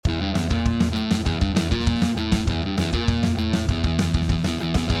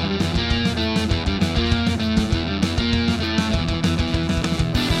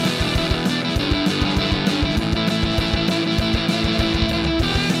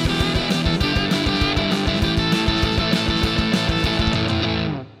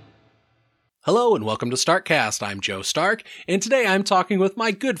Hello and welcome to StarkCast. I'm Joe Stark, and today I'm talking with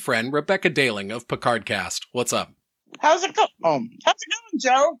my good friend Rebecca Daling of PicardCast. What's up? How's it going? How's it going,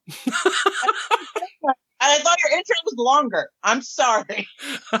 Joe? I thought your intro was longer. I'm sorry.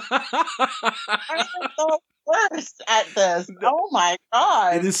 I'm the worst at this. Oh my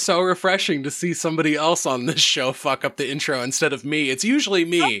god. It is so refreshing to see somebody else on this show fuck up the intro instead of me. It's usually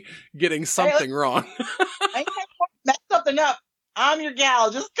me getting something wrong. I mess something up. I'm your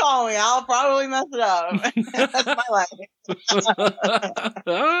gal. Just call me. I'll probably mess it up. That's my life.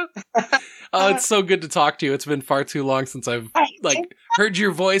 Oh, it's so good to talk to you. It's been far too long since I've heard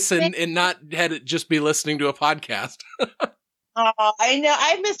your voice and not had it just be listening to a podcast. I know.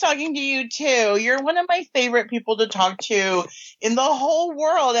 I miss talking to you too. You're one of my favorite people to talk to in the whole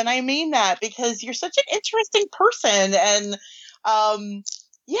world, and I mean that because you're such an interesting person. And we have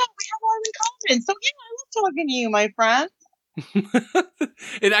a lot in common. So yeah, I love talking to you, my friend.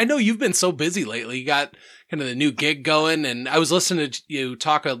 And I know you've been so busy lately. You got kind of the new gig going, and I was listening to you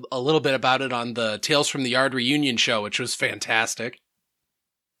talk a little bit about it on the Tales from the Yard reunion show, which was fantastic.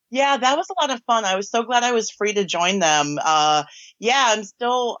 Yeah, that was a lot of fun. I was so glad I was free to join them. I'm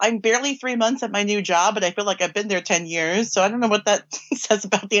barely 3 months at my new job, but I feel like I've been there 10 years. So I don't know what that says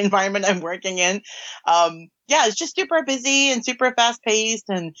about the environment I'm working in. It's just super busy and super fast paced,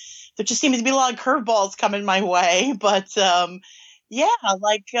 and there just seems to be a lot of curveballs coming my way. But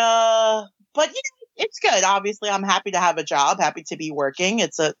it's good. Obviously, I'm happy to have a job, happy to be working.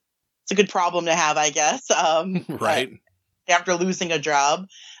 It's a good problem to have, I guess. Right. After losing a job.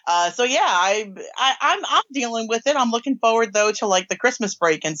 I'm dealing with it. I'm looking forward though to like the Christmas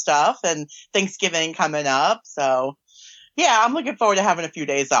break and stuff and Thanksgiving coming up. So yeah, I'm looking forward to having a few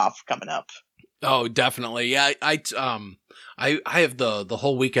days off coming up. Oh, definitely. Yeah. I have the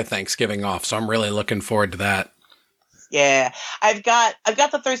whole week of Thanksgiving off, so I'm really looking forward to that. Yeah, I've got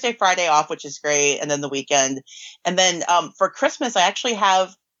the Thursday, Friday off, which is great. And then the weekend. And then, for Christmas, I actually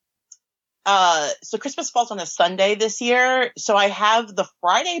have, so Christmas falls on a Sunday this year. So I have the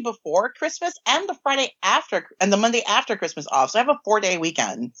Friday before Christmas and the Friday after and the Monday after Christmas off. So I have a 4-day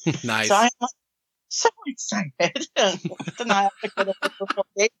weekend. Nice. So I'm so excited to not have to go to work for 4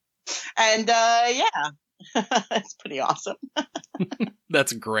 days. And, it's pretty awesome.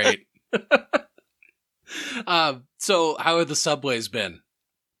 That's great. So how have the subways been?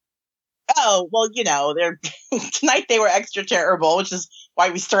 Oh, well, they're tonight they were extra terrible, which is why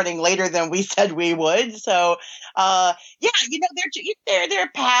we're starting later than we said we would. So, they're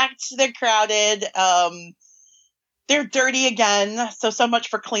packed, they're crowded, they're dirty again. So much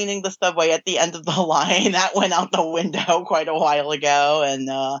for cleaning the subway at the end of the line. That went out the window quite a while ago. And,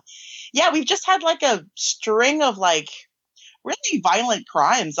 we've just had like a string of like really violent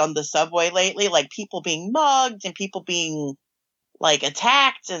crimes on the subway lately, like people being mugged and people being like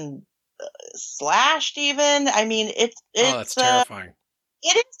attacked and slashed even. I mean, it's that's terrifying.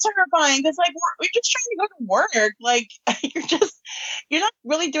 It is terrifying because like we're just trying to go to work. Like you're not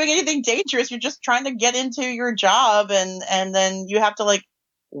really doing anything dangerous. You're just trying to get into your job and then you have to like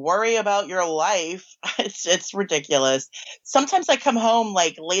worry about your life. It's ridiculous. Sometimes I come home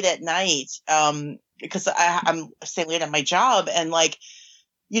like late at night because I'm staying late at my job and like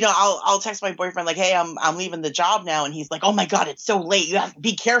I'll text my boyfriend like, hey, I'm leaving the job now. And he's like, oh my God, it's so late. You have to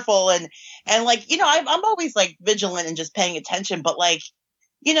be careful. And like, I'm always like vigilant and just paying attention, but like,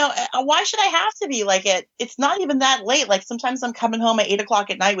 why should I have to be like it's not even that late. Like sometimes I'm coming home at 8:00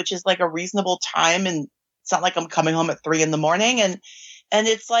 at night, which is like a reasonable time. And it's not like I'm coming home at 3 a.m. And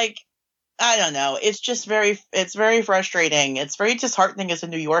it's like, I don't know. It's just it's very frustrating. It's very disheartening as a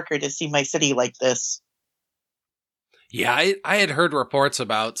New Yorker to see my city like this. Yeah, I had heard reports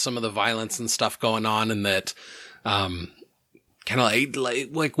about some of the violence and stuff going on, and that kind of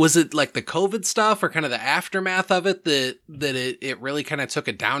like was it like the COVID stuff or kind of the aftermath of it that it really kind of took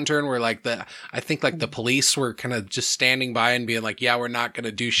a downturn where like I think like the police were kind of just standing by and being like, yeah, we're not going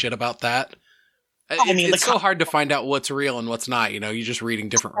to do shit about that. It's so hard to find out what's real and what's not. You're just reading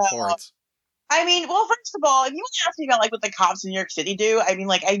different reports. I mean, well, first of all, if you want to ask me about like what the cops in New York City do, I mean,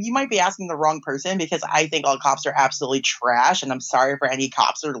 like you might be asking the wrong person because I think all cops are absolutely trash, and I'm sorry for any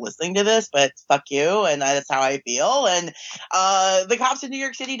cops that are listening to this, but fuck you, and that's how I feel. And the cops in New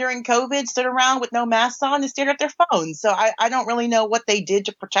York City during COVID stood around with no masks on and stared at their phones, so I don't really know what they did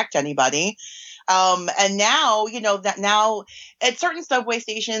to protect anybody. And now, that now at certain subway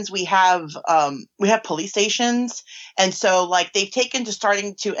stations, we have police stations. And so like they've taken to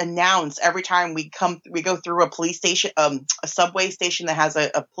starting to announce every time we go through a police station, a subway station that has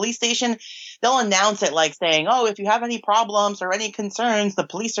a police station, they'll announce it like saying, oh, if you have any problems or any concerns, the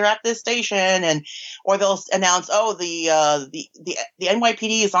police are at this station. Or they'll announce, oh, the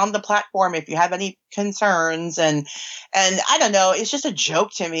NYPD is on the platform if you have any concerns. And I don't know, it's just a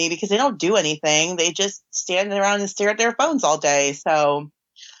joke to me because they don't do anything. They just stand around and stare at their phones all day. So,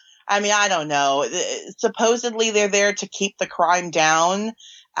 I mean, I don't know. Supposedly they're there to keep the crime down.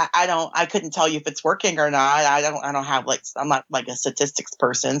 I couldn't tell you if it's working or not. I don't have I'm not like a statistics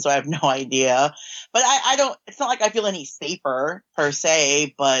person, so I have no idea. But it's not like I feel any safer per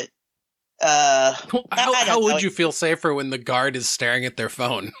se, but how would you feel safer when the guard is staring at their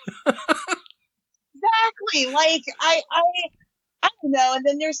phone? Exactly. Like I don't know. And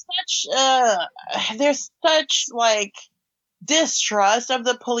then there's such like distrust of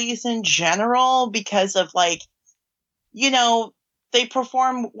the police in general because of like, they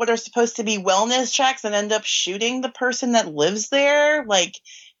perform what are supposed to be wellness checks and end up shooting the person that lives there. Like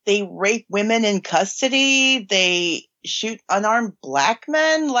they rape women in custody. They shoot unarmed black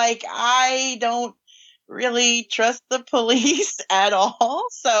men. Like I don't really trust the police at all.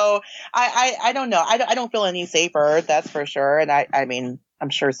 So I don't know. I don't feel any safer. That's for sure. And I mean, I'm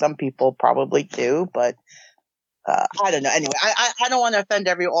sure some people probably do, but I don't know. Anyway, I don't want to offend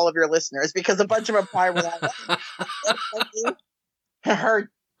all of your listeners because a bunch of them probably her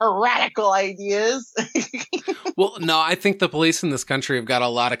radical ideas. Well, no, I think the police in this country have got a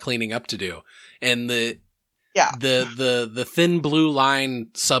lot of cleaning up to do. And the thin blue line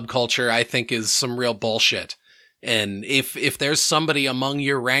subculture, I think, is some real bullshit. And if there's somebody among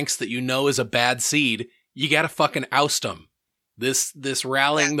your ranks that is a bad seed, you gotta fucking oust them. This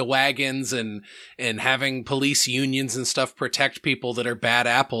rallying the wagons and having police unions and stuff protect people that are bad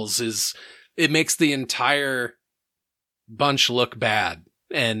apples it makes the entire bunch look bad.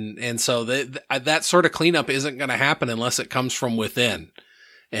 And so that sort of cleanup isn't going to happen unless it comes from within.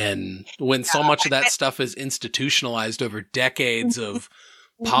 And when so much of that stuff is institutionalized over decades of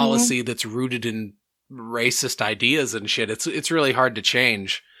policy that's rooted in racist ideas and shit, it's really hard to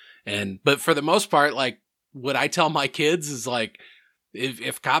change. But for the most part, like, what I tell my kids is like,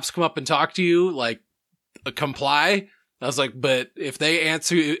 if cops come up and talk to you, like, comply. I was like, but if they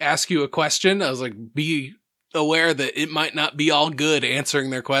ask you a question, I was like, be aware that it might not be all good answering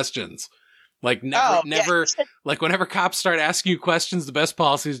their questions. Like never, like whenever cops start asking you questions, the best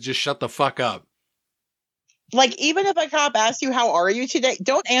policy is just shut the fuck up. Like, even if a cop asks you, how are you today?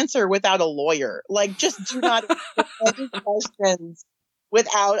 Don't answer without a lawyer. Like, just do not answer questions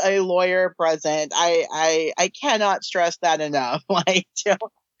without a lawyer present. I cannot stress that enough. Like,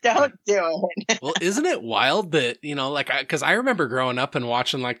 don't do it. Well, isn't it wild that, because I remember growing up and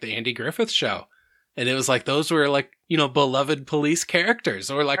watching like the Andy Griffith Show. And it was like, those were like, beloved police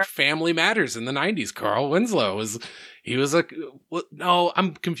characters, or like Family Matters in the 90s. Carl Winslow he was like, what? No,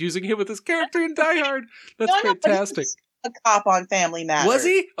 I'm confusing him with his character in Die Hard. That's fantastic. A cop on Family Matters. Was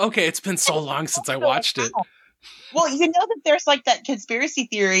he? Okay. It's been so long since I watched it. Well, that there's like that conspiracy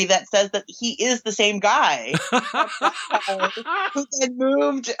theory that says that he is the same guy who then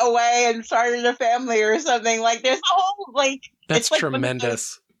moved away and started a family or something. Like, there's a whole that's like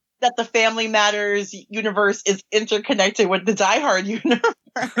tremendous. That the Family Matters universe is interconnected with the Die Hard universe.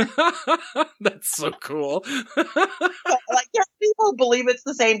 That's so cool. Like, there's people who believe it's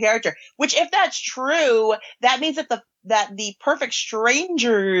the same character. Which, if that's true, that means that the Perfect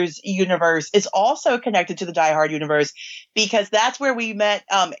Strangers universe is also connected to the Die Hard universe, because that's where we met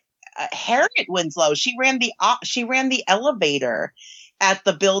Harriet Winslow. She ran the elevator at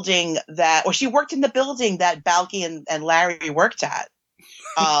the building she worked in the building that Balky and Larry worked at.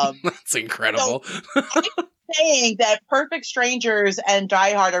 That's incredible. So I'm saying that Perfect Strangers and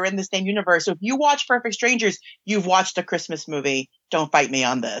Die Hard are in the same universe. So if you watch Perfect Strangers, you've watched a Christmas movie. Don't fight me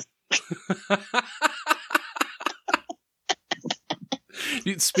on this.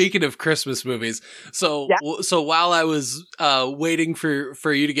 Speaking of Christmas movies, so while I was waiting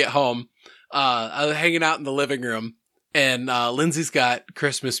for you to get home, I was hanging out in the living room, and Lindsay's got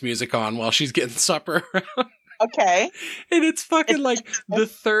Christmas music on while she's getting supper. Okay. And it's fucking like the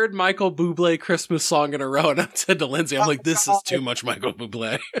third Michael Bublé Christmas song in a row. And I said to Lindsay, I'm like, this is too much Michael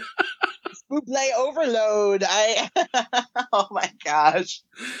Bublé. Bublé overload. Oh my gosh.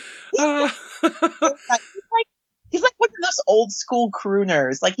 He's like one of those old school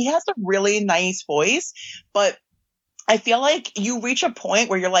crooners. Like, he has a really nice voice, but I feel like you reach a point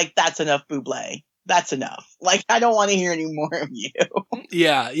where you're like, that's enough Bublé. that's enough. Like, I don't want to hear any more of you.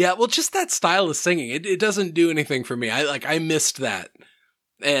 Yeah. Well, just that style of singing, it doesn't do anything for me. I missed that.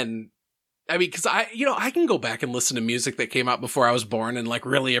 And I mean, cause I can go back and listen to music that came out before I was born and like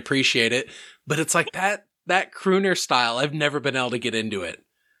really appreciate it. But it's like that crooner style, I've never been able to get into it.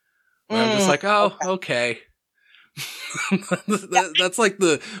 Where I'm just like, oh, okay. That's like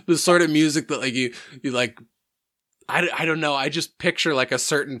the sort of music that like you like, I don't know. I just picture like a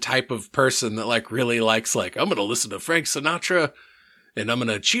certain type of person that like really likes like, I'm going to listen to Frank Sinatra and I'm going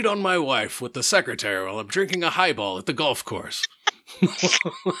to cheat on my wife with the secretary while I'm drinking a highball at the golf course. I'm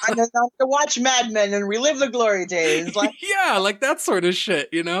going to watch Mad Men and relive the glory days. Like, yeah, like that sort of shit,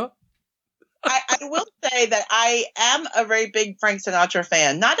 you know? I will say that I am a very big Frank Sinatra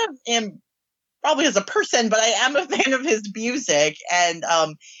fan. Not of him probably as a person, but I am a fan of his music. And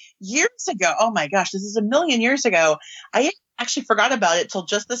years ago, oh my gosh, this is a million years ago, I actually forgot about it till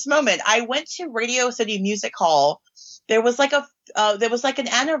just this moment. I went to Radio City Music Hall. There was like an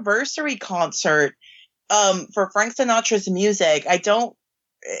anniversary concert for Frank Sinatra's music.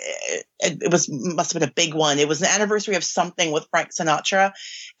 Must have been a big one. It was an anniversary of something with Frank Sinatra.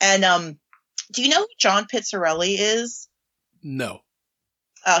 And do you know who John Pizzarelli is? No.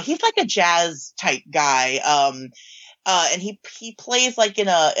 He's like a jazz type guy. And he plays like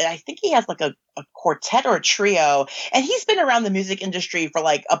I think he has like a quartet or a trio, and he's been around the music industry for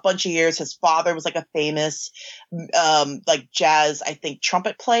like a bunch of years. His father was like a famous, like jazz, I think,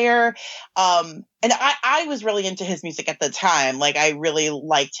 trumpet player. And I was really into his music at the time. Like I really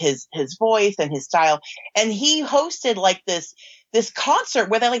liked his voice and his style. And he hosted like this concert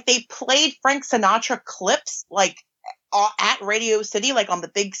where they played Frank Sinatra clips, like, at Radio City, like on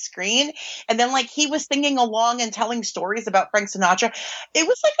the big screen. And then like he was singing along and telling stories about Frank Sinatra. It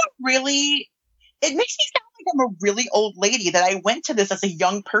was like it makes me sound like I'm a really old lady that I went to this as a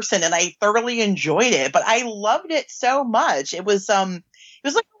young person and I thoroughly enjoyed it, but I loved it so much. It was like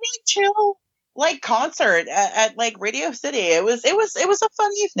a really chill like concert at like Radio City. It was a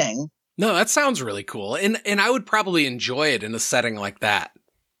fun evening. No, that sounds really cool. And I would probably enjoy it in a setting like that.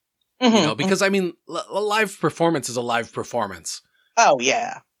 Mm-hmm. You know, because I mean, a live performance is a live performance. Oh,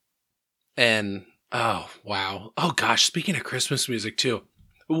 yeah. And, oh, wow. Oh, gosh, speaking of Christmas music, too,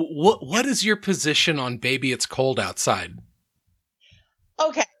 what is your position on Baby It's Cold Outside?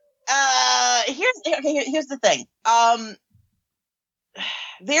 Okay. Here's the thing.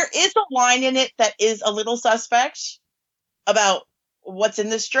 There is a line in it that is a little suspect about what's in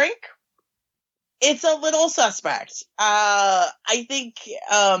this drink. It's a little suspect. I think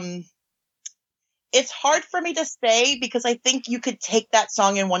it's hard for me to say because I think you could take that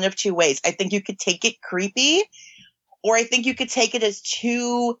song in one of two ways. I think you could take it creepy, or I think you could take it as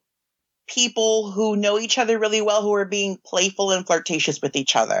two people who know each other really well who are being playful and flirtatious with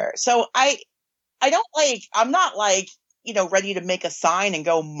each other. So I'm not like, ready to make a sign and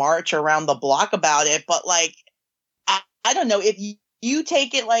go march around the block about it, but like, I don't know, if you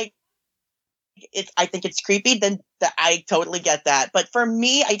take it like, I think it's creepy, then I totally get that. But for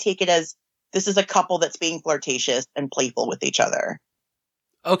me, I take it as this is a couple that's being flirtatious and playful with each other.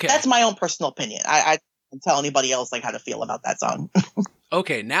 Okay. That's my own personal opinion. I don't tell anybody else like how to feel about that song.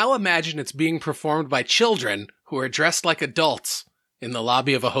 Okay, now imagine it's being performed by children who are dressed like adults in the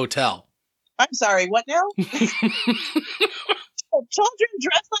lobby of a hotel. I'm sorry, what now? Children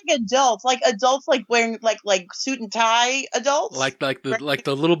dressed like adults like wearing like suit and tie adults, like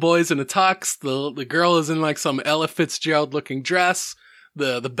the little boys in a tux. The girl is in like some Ella Fitzgerald looking dress.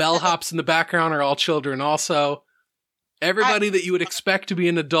 The bellhops in the background are all children also. Everybody that you would expect to be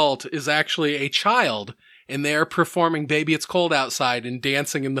an adult is actually a child, and they are performing Baby It's Cold Outside and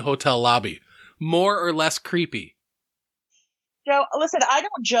dancing in the hotel lobby. More or less creepy. Joe, listen, I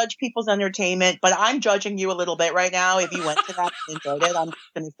don't judge people's entertainment, but I'm judging you a little bit right now. If you went to that and enjoyed it, I'm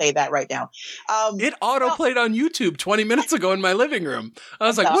going to say that right now. It auto-played on YouTube 20 minutes ago in my living room. I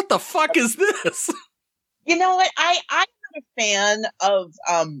was like, what the fuck is this? You know what? I'm not a fan of,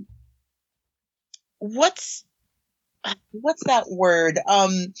 what's that word?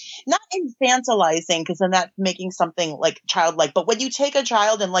 Not infantilizing, because then that's making something like childlike, but when you take a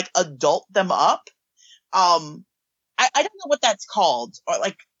child and like adult them up, I don't know what that's called. Or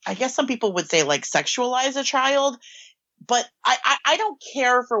like, I guess some people would say like sexualize a child, but I don't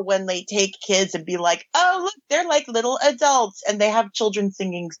care for when they take kids and be like, oh, look, they're like little adults and they have children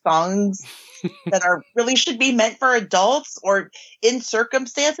singing songs that really should be meant for adults or in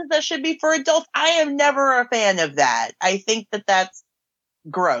circumstances that should be for adults. I am never a fan of that. I think that that's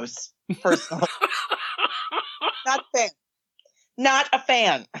gross, personally. Not a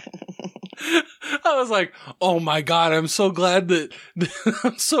fan. I was like, oh my God, I'm so glad that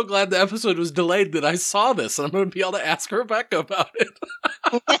I'm so glad the episode was delayed that I saw this. I'm going to be able to ask Rebecca about it.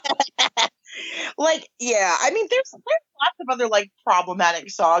 Like, yeah, I mean, there's lots of other like problematic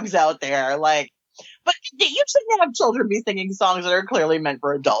songs out there, like, but you shouldn't have children be singing songs that are clearly meant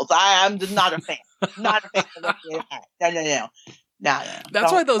for adults. I'm just not a fan. Not a fan of that. No.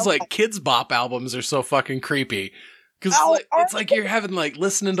 That's why those like Kids Bop albums are so fucking creepy. Because it's like you're having like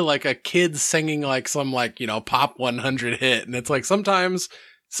listening to like a kid singing like some like, you know, pop 100 hit. And it's like sometimes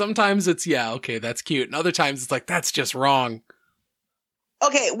it's, yeah, okay, that's cute. And other times it's like, that's just wrong.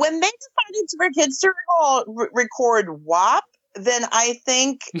 Okay, when they decided for kids to record WAP, then I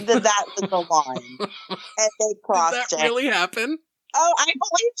think that was the line. And they crossed it. Did that really happen? Oh, I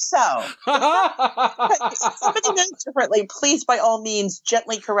believe so. If somebody knows differently, please, by all means,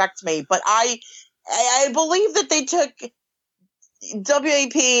 gently correct me. But I believe that they took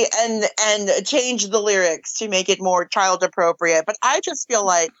WAP and changed the lyrics to make it more child appropriate. But I just feel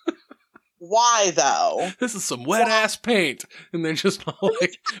like, why though? This is some wet ass paint, and they're just all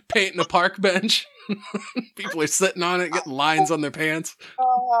like painting a park bench. People are sitting on it, getting lines on their pants.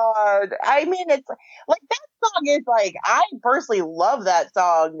 I mean, it's like that song is like, I personally love that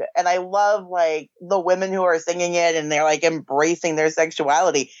song, and I love like the women who are singing it, and they're like embracing their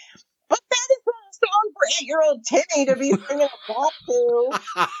sexuality. But that is not a song for 8-year-old Timmy to be singing a pop to.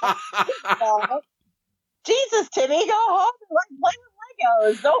 Jesus, Timmy, go home and like play with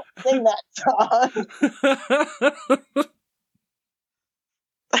Legos. Don't sing that song.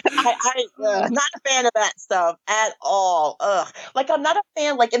 I'm not a fan of that stuff at all. Ugh. Like, I'm not a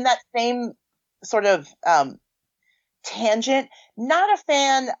fan, like, in that same sort of tangent, not a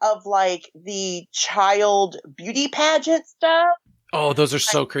fan of, like, the child beauty pageant stuff. Oh, those are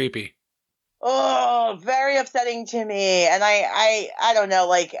so creepy. Oh, very upsetting to me. And I don't know,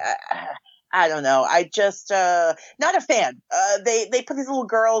 like, I don't know. I just, not a fan. They put these little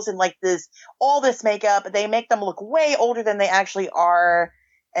girls in, like, all this makeup. They make them look way older than they actually are.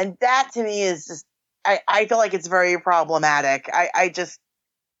 And that to me is just, I feel like it's very problematic. I just,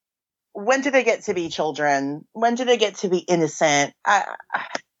 when do they get to be children? When do they get to be innocent? I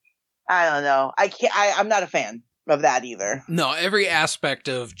don't know. I'm not a fan of that either. No, every aspect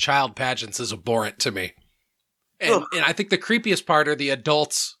of child pageants is abhorrent to me. And I think the creepiest part are the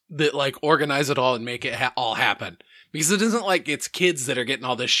adults that like organize it all and make it all happen. Because it isn't like it's kids that are getting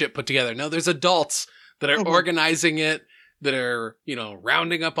all this shit put together. No, there's adults that are organizing it, that are, you know,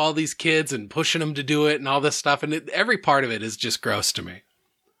 rounding up all these kids and pushing them to do it and all this stuff. And every part of it is just gross to me.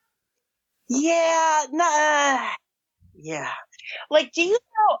 Yeah. Yeah. Like, do you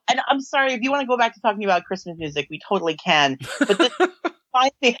know, and I'm sorry, if you want to go back to talking about Christmas music, we totally can. But this I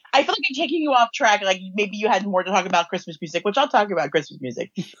feel like I'm taking you off track. Like, maybe you had more to talk about Christmas music, which I'll talk about Christmas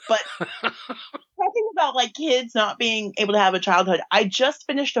music. But talking about, like, kids not being able to have a childhood, I just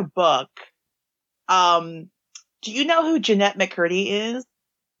finished a book. Do you know who Jeanette McCurdy is?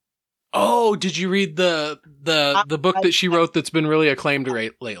 Oh, did you read the book that she wrote that's been really acclaimed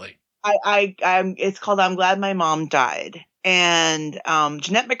lately? It's called I'm Glad My Mom Died. And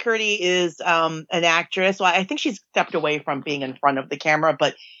Jeanette McCurdy is an actress. Well, I think she's stepped away from being in front of the camera,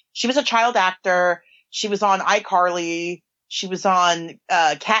 but she was a child actor. She was on iCarly. She was on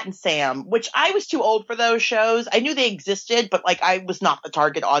Cat and Sam, which I was too old for those shows. I knew they existed, but like I was not the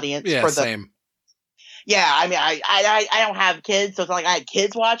target audience for them. Same. Yeah, I mean, I don't have kids, so it's not like I had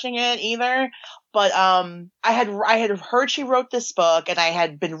kids watching it either. But I had heard she wrote this book, and I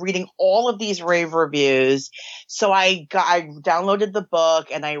had been reading all of these rave reviews. So I downloaded the book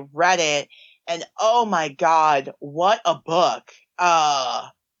and I read it, and oh my God, what a book!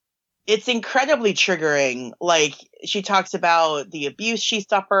 It's incredibly triggering. Like, she talks about the abuse she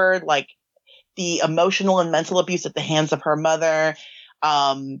suffered, like the emotional and mental abuse at the hands of her mother.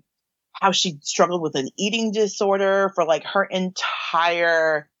 How she struggled with an eating disorder for like her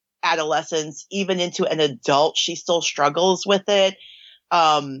entire adolescence, even into an adult, she still struggles with it.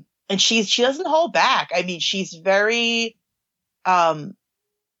 And she doesn't hold back. I mean, she's very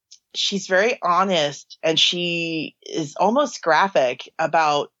honest, and she is almost graphic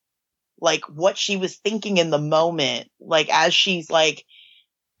about like what she was thinking in the moment. Like as she's like,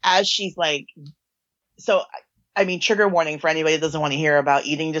 so I mean, trigger warning for anybody that doesn't want to hear about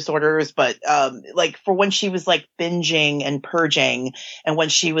eating disorders, but like for when she was like binging and purging, and when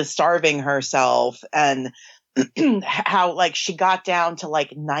she was starving herself, and how like she got down to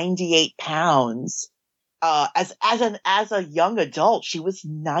like 98 pounds. As a young adult, she was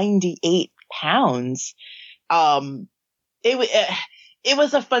 98 pounds. it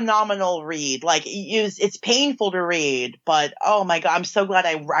was a phenomenal read. Like it's painful to read, but oh my God, I'm so glad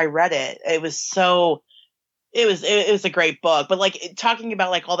I read it. It was so, it was a great book, but like talking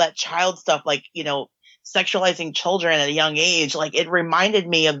about like all that child stuff, like, you know, sexualizing children at a young age, like it reminded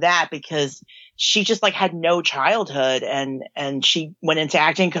me of that because she just like had no childhood and she went into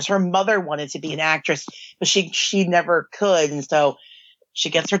acting because her mother wanted to be an actress, but she never could. And so she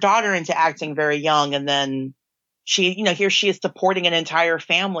gets her daughter into acting very young. And then she, you know, here she is supporting an entire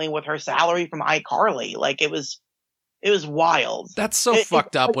family with her salary from iCarly. Like it was wild. That's so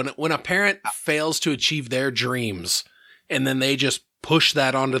fucked up when a parent fails to achieve their dreams and then they just push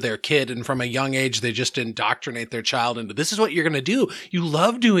that onto their kid, and from a young age they just indoctrinate their child into, this is what you're going to do. You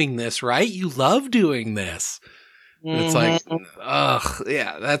love doing this, right? You love doing this. Mm-hmm. It's like, ugh,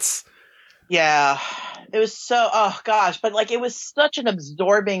 yeah, that's... Yeah, it was so, oh gosh, but like it was such an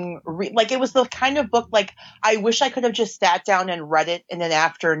absorbing, like it was the kind of book, like I wish I could have just sat down and read it in an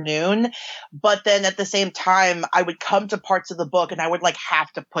afternoon, but then at the same time I would come to parts of the book and I would like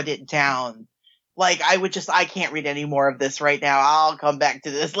have to put it down. Like I can't read any more of this right now. I'll come back to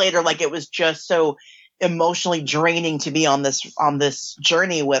this later. Like it was just so emotionally draining to be on this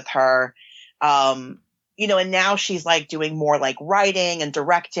journey with her. You know, and now she's like doing more like writing and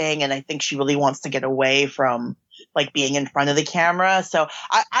directing. And I think she really wants to get away from like being in front of the camera. So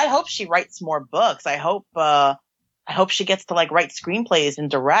I hope she writes more books. I hope she gets to like write screenplays and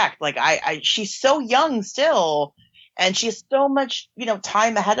direct. Like she's so young still. And she has so much, you know,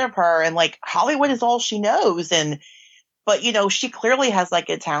 time ahead of her, and like Hollywood is all she knows. But you know, she clearly has like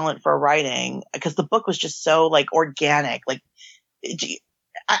a talent for writing because the book was just so like organic. Like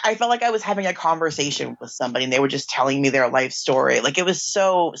I felt like I was having a conversation with somebody and they were just telling me their life story. Like it was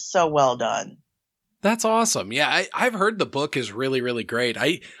so well done. That's awesome. Yeah, I've heard the book is really, really great.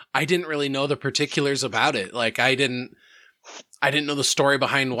 I didn't really know the particulars about it. Like I didn't know the story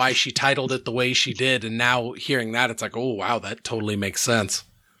behind why she titled it the way she did. And now hearing that, it's like, oh, wow, that totally makes sense.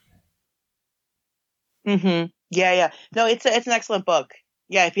 Mm-hmm. Yeah. No, it's an excellent book.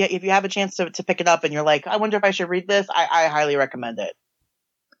 Yeah. If you have a chance to pick it up and you're like, I wonder if I should read this, I highly recommend it.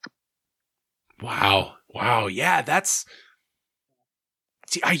 Wow. Yeah.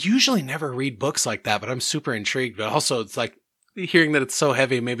 See, I usually never read books like that, but I'm super intrigued. But also it's like hearing that it's so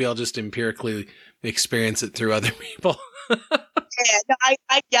heavy, maybe I'll just empirically experience it through other people. Yeah, no,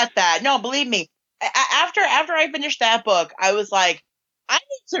 I get that. No, believe me. After I finished that book, I was like, I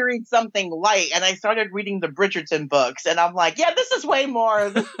need to read something light, and I started reading the Bridgerton books, and I'm like, yeah, this is way more.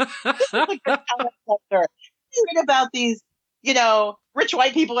 This is like a palate cleanser. You read about these, you know, rich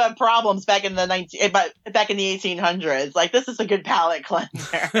white people who have problems back in the 1800s. Like, this is a good palate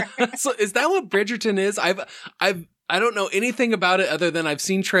cleanser. So, is that what Bridgerton is? I don't know anything about it other than I've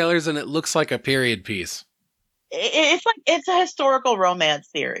seen trailers, and it looks like a period piece. It's a historical romance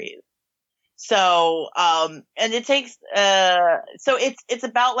series. So, and it takes, so it's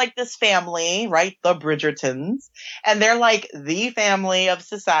about like this family, right? The Bridgertons, and they're like the family of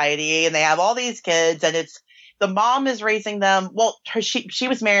society, and they have all these kids, and the mom is raising them. Well, she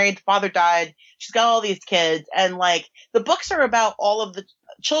was married, father died. She's got all these kids, and like the books are about all of the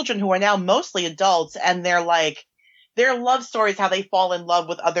children who are now mostly adults, and they're like, their love stories, how they fall in love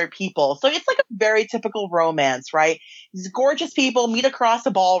with other people. So it's like a very typical romance, right? These gorgeous people meet across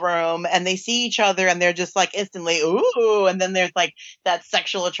a ballroom and they see each other and they're just like instantly, ooh. And then there's like that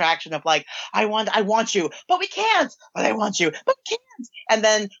sexual attraction of like, I want you, but we can't. But I want you, but we can't. And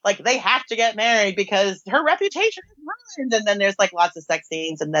then like they have to get married because her reputation is ruined. And then there's like lots of sex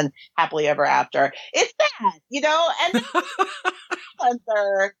scenes and then happily ever after. It's that, you know? And then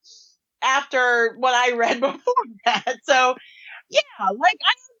after what I read before that. So yeah, like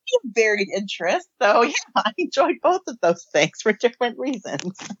I have varied interests. So yeah, I enjoyed both of those things for different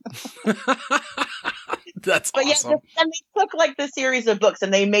reasons. That's but awesome. Yeah, and they took like the series of books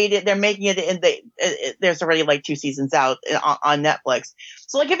and they're making it in there's already like 2 seasons out on Netflix.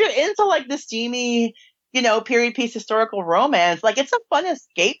 So like if you're into like the steamy, you know, period piece historical romance, like it's a fun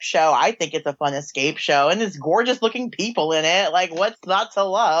escape show. I think it's a fun escape show, and there's gorgeous looking people in it. Like what's not to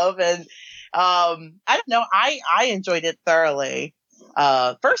love? And I don't know. I enjoyed it thoroughly.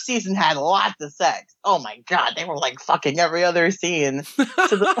 First season had lots of sex. Oh my God. They were like fucking every other scene to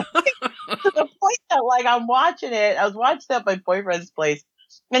the point that like I'm watching it. I was watching it at my boyfriend's place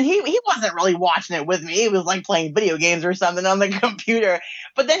and he wasn't really watching it with me. He was like playing video games or something on the computer,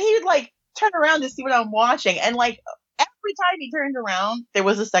 but then he would like turn around to see what I'm watching. And like every time he turned around, there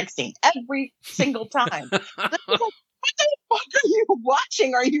was a sex scene every single time. Like, what the fuck are you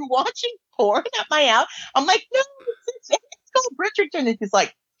watching? Are you watching porn at my house? I'm like, no, it's called Bridgerton. And he's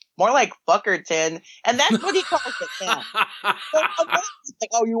like, More like Fuckerton. And that's what he calls it now. So I'm like,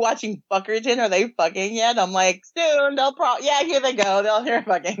 oh, you watching Fuckerton? Are they fucking yet? I'm like, soon. They'll probably, yeah, here they go. They'll hear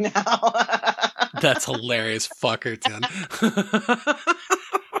fucking now. That's hilarious. Fuckerton.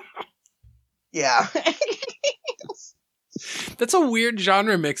 Yeah. That's a weird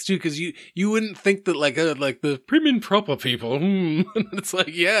genre mix too, because you wouldn't think that like the prim and proper people. It's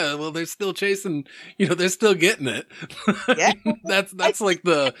like, yeah, well, they're still chasing. They're still getting it. Yeah. That's like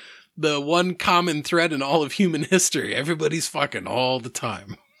the one common thread in all of human history. Everybody's fucking all the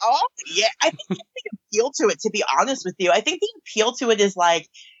time. Oh yeah, I think the appeal to it. To be honest with you, I think the appeal to it is like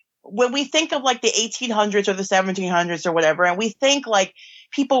when we think of like the 1800s or the 1700s or whatever, and we think like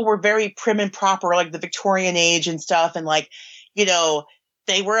people were very prim and proper, like the Victorian age and stuff. And like,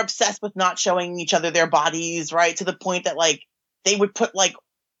 they were obsessed with not showing each other their bodies, right? To the point that like they would put like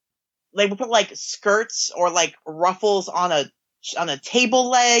skirts or like ruffles on a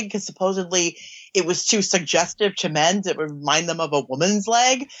table leg because supposedly it was too suggestive to men. It would remind them of a woman's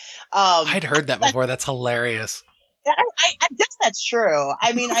leg. I'd heard that before. That's hilarious. I guess that's true.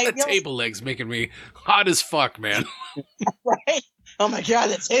 I mean, table legs making me hot as fuck, man. Right? Oh my god,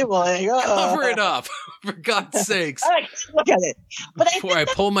 the table leg. Oh. Cover it up, for God's sakes. I can't look at it. But before I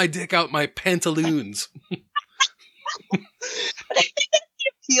pull my dick out my pantaloons. But I think that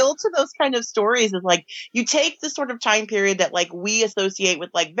the appeal to those kind of stories is like you take the sort of time period that like we associate with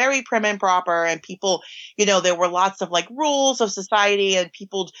like very prim and proper, and people, there were lots of like rules of society, and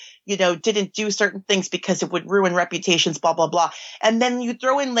people, didn't do certain things because it would ruin reputations, blah blah blah. And then you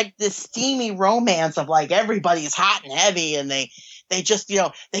throw in like this steamy romance of like everybody's hot and heavy, and they just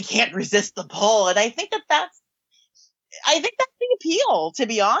they can't resist the pull. And I think that's the appeal, to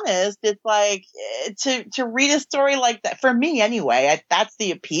be honest. It's like to read a story like that, for me anyway, that's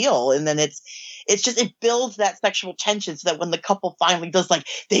the appeal. And then it builds that sexual tension so that when the couple finally does, like,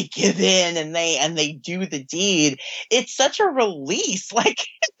 they give in and they do the deed, it's such a release. Like,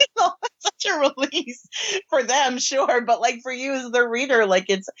 such a release for them, sure, but like for you as the reader, like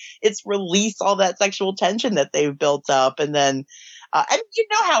it's release all that sexual tension that they've built up. And then and you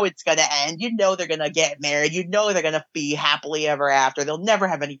know how it's going to end. They're going to get married. They're going to be happily ever after. They'll never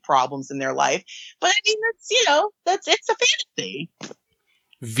have any problems in their life. But I mean, it's a fantasy.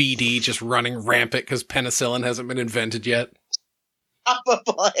 VD just running rampant because penicillin hasn't been invented yet.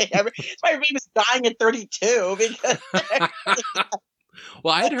 Probably. My baby was dying at 32 because.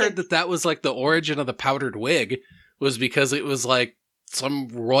 Well, I had heard that was like the origin of the powdered wig, was because it was like some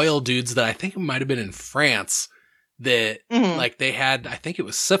royal dudes that I think it might have been in France. That like they had, I think it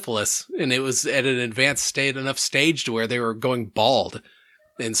was syphilis, and it was at an advanced enough stage to where they were going bald.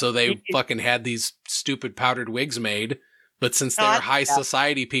 And so they fucking had these stupid powdered wigs made. But since they were high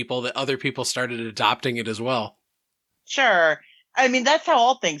society people, that other people started adopting it as well. Sure. I mean, that's how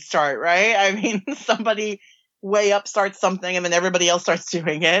all things start, right? I mean, somebody way up starts something and then everybody else starts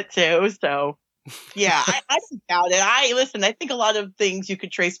doing it too. So yeah, I don't doubt it. I think a lot of things you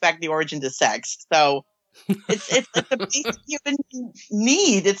could trace back the origin to sex. So it's a basic human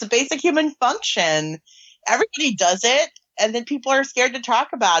need. It's a basic human function. Everybody does it, and then people are scared to talk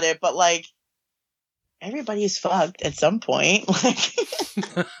about it. But like, everybody's fucked at some point. Like,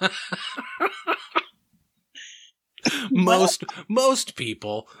 most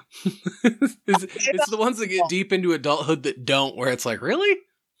people. it's the ones that get deep into adulthood that don't. Where it's like, really?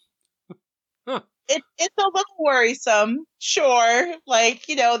 Huh. It's a little worrisome, sure. Like,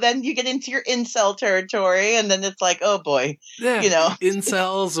 then you get into your incel territory, and then it's like, oh boy,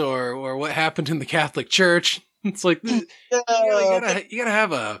 incels or what happened in the Catholic Church. It's like you gotta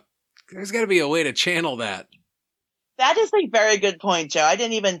have there's gotta be a way to channel that. That is a very good point, Joe. I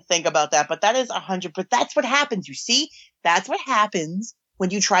didn't even think about that, but that is 100%. But that's what happens. You see, that's what happens when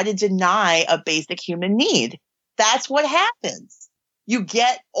you try to deny a basic human need. That's what happens. You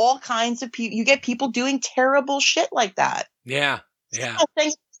get all kinds of people. You get people doing terrible shit like that. Yeah. I'm not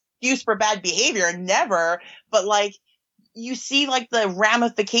saying excuse for bad behavior, never. But like, you see, like the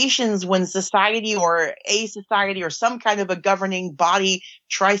ramifications when society or a society or some kind of a governing body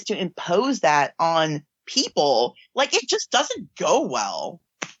tries to impose that on people. Like, it just doesn't go well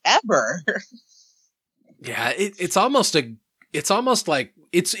ever. Yeah, it's almost like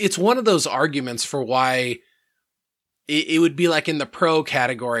it's one of those arguments for why. It would be like in the pro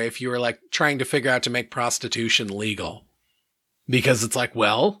category if you were like trying to figure out to make prostitution legal. Because it's like,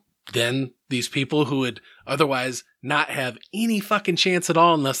 well, then these people who would otherwise not have any fucking chance at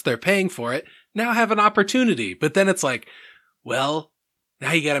all unless they're paying for it now have an opportunity. But then it's like, well,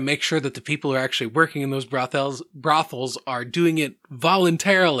 now you got to make sure that the people who are actually working in those brothels are doing it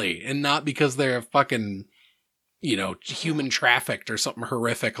voluntarily and not because they're fucking human trafficked or something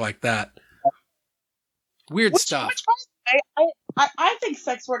horrific like that. Weird stuff. I think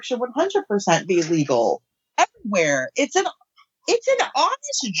sex work should 100% be legal everywhere. It's an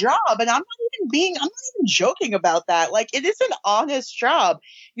honest job, and I'm not even joking about that. Like, it is an honest job.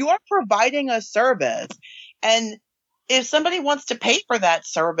 You are providing a service, and if somebody wants to pay for that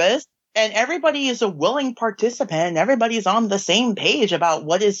service, and everybody is a willing participant, and everybody's on the same page about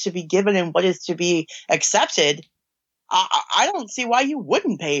what is to be given and what is to be accepted, I don't see why you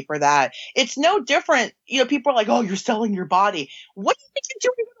wouldn't pay for that. It's no different. People are like, oh, you're selling your body. What do you think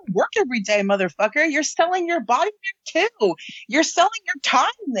you're doing to work every day, motherfucker? You're selling your body there too. You're selling your time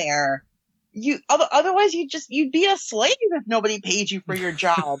there. Otherwise you'd be a slave if nobody paid you for your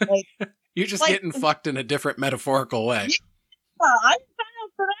job. Like, you're just getting fucked in a different metaphorical way. Yeah, I'm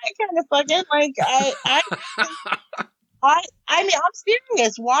for that kind of fucking, like, I mean, I'm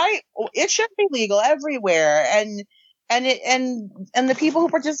serious. Why? It should be legal everywhere, and the people who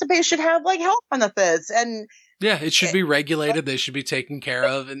participate should have like health benefits, and yeah, it should be regulated. They should be taken care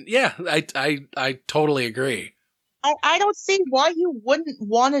of, and yeah, I totally agree. I don't see why you wouldn't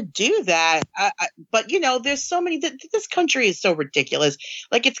want to do that. But there's so many. This country is so ridiculous.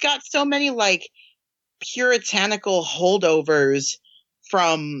 Like, it's got so many like puritanical holdovers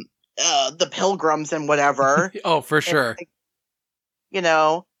from the Pilgrims and whatever. Oh, for sure.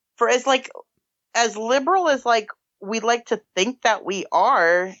 And, for as liberal as like we'd like to think that we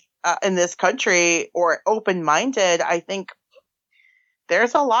are in this country, or open-minded, I think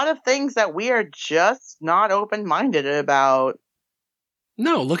there's a lot of things that we are just not open-minded about.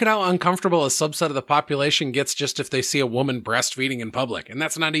 No, look at how uncomfortable a subset of the population gets just if they see a woman breastfeeding in public. And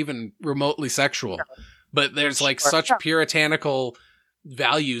that's not even remotely sexual. But there's like such puritanical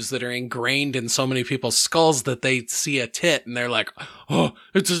values that are ingrained in so many people's skulls that they see a tit and they're like, oh,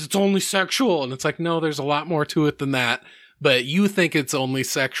 it's only sexual. And it's like, no, there's a lot more to it than that. But you think it's only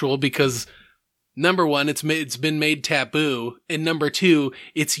sexual because, number one, it's been made taboo, and number two,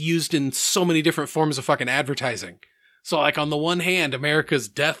 it's used in so many different forms of fucking advertising. So, like, on the one hand, America's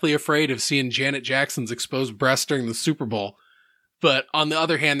deathly afraid of seeing Janet Jackson's exposed breast during the Super Bowl. But on the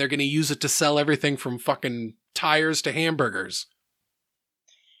other hand, they're going to use it to sell everything from fucking tires to hamburgers.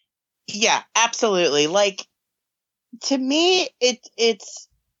 Yeah, absolutely. Like, to me,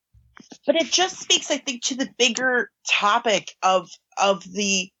 but it just speaks, I think, to the bigger topic of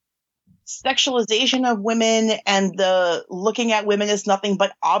the sexualization of women and the looking at women as nothing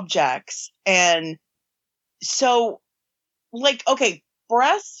but objects. And so, like, okay,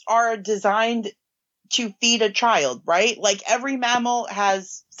 breasts are designed to feed a child, right? Like, every mammal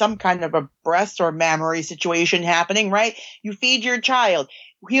has some kind of a breast or mammary situation happening, right? You feed your child.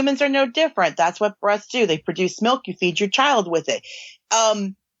 Humans are no different. That's what breasts do. They produce milk. You feed your child with it.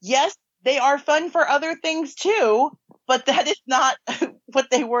 Yes, they are fun for other things too, but that is not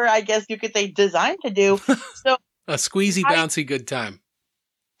what they were, I guess you could say, designed to do. So a squeezy, bouncy good time.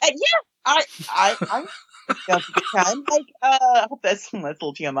 Yeah, I that's a good time. Like, I hope that's a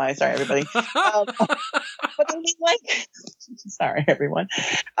little TMI. Sorry, everybody. But I mean, like, sorry, everyone.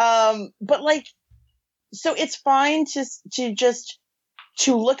 But like, so it's fine to just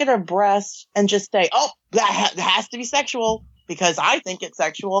look at a breast and just say, oh, that has to be sexual because I think it's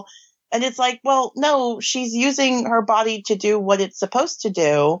sexual. And it's like, well, no, she's using her body to do what it's supposed to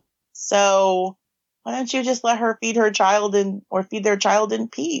do. So why don't you just let her feed her child or feed their child in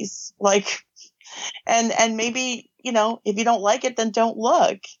peace? Like, and maybe, if you don't like it, then don't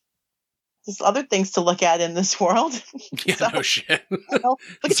look. There's other things to look at in this world. Yeah, so, no shit. Look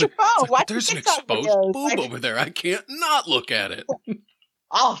at your phone. Like, there's an exposed boob over there. I can't not look at it.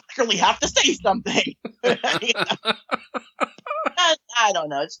 I'll clearly have to say something. I don't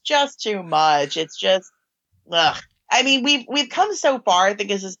know. It's just too much. It's just, ugh. I mean, we've come so far, I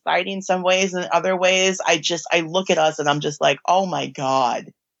think, as a society in some ways, and in other ways, I look at us and I'm just like, oh my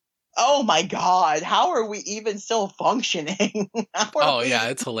God, how are we even still functioning? Yeah,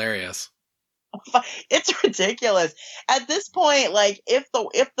 it's hilarious. It's ridiculous. At this point, like, if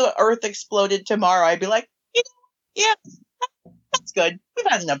the Earth exploded tomorrow, I'd be like, yeah, that's good. We've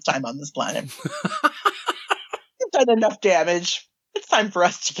had enough time on this planet. We've done enough damage. It's time for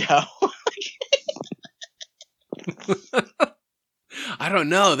us to go. I don't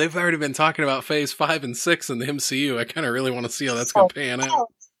know. They've already been talking about phase 5 and 6 in the MCU. I kind of really want to see how that's going to pan out. All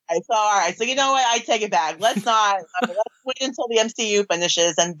right. So you know what? I take it back. Let's wait until the MCU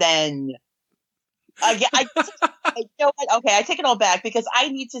finishes and then. You know what? Okay, I take it all back because I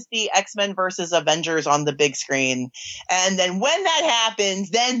need to see X-Men versus Avengers on the big screen. And then when that happens,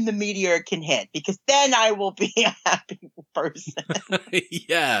 then the meteor can hit because then I will be a happy person.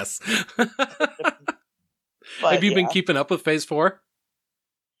 Yes. But Have you yeah. been keeping up with Phase 4?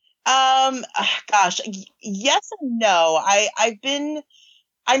 Gosh, yes and no.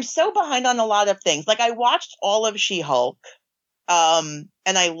 I'm so behind on a lot of things. Like I watched all of She-Hulk, and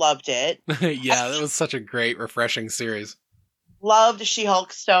I loved it. Yeah, that was such a great, refreshing series. Loved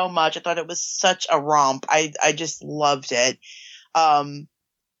She-Hulk so much. I thought it was such a romp. I just loved it. And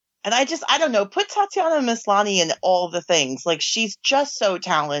I don't know, put Tatiana Maslany in all the things. Like she's just so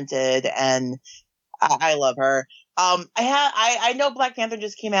talented, and I love her. I know Black Panther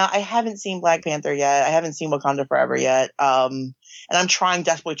just came out. I haven't seen Black Panther yet. I haven't seen Wakanda Forever yet. And I'm trying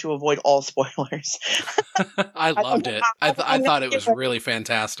desperately to avoid all spoilers. I loved it. I thought it was really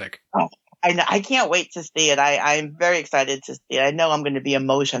fantastic. Oh, I know. I can't wait to see it. I'm very excited to see it. I know I'm going to be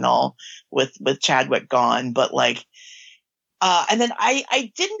emotional with Chadwick gone, but like, and then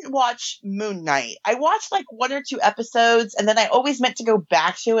I didn't watch Moon Knight. I watched like 1 or 2 episodes, and then I always meant to go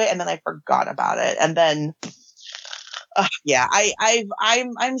back to it, and then I forgot about it. And then, yeah,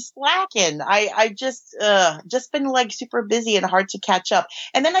 I'm slacking. I just been like super busy and hard to catch up.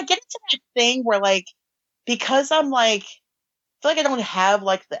 And then I get into that thing where like, because I'm like, I feel like I don't have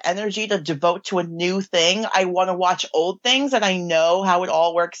like the energy to devote to a new thing. I want to watch old things, and I know how it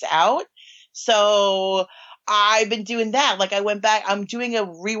all works out. So I've been doing that. Like I went back, I'm doing a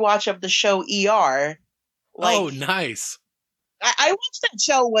rewatch of the show ER. Like, oh, nice. I watched that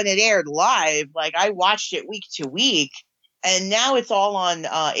show when it aired live. Like I watched it week to week, and now it's all on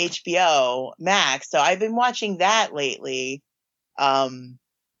HBO Max. So I've been watching that lately.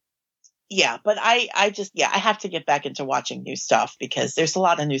 Yeah, but I just, I have to get back into watching new stuff because there's a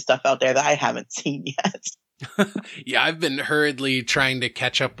lot of new stuff out there that I haven't seen yet. Yeah, I've been hurriedly trying to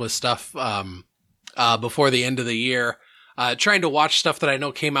catch up with stuff before the end of the year, trying to watch stuff that I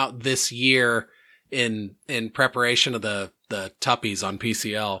know came out this year in preparation of the Tuppies on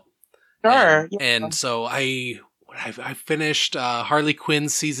PCL. Sure. And so I finished Harley Quinn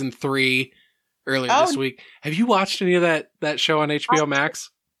season 3 earlier this week. Have you watched any of that show on HBO Max?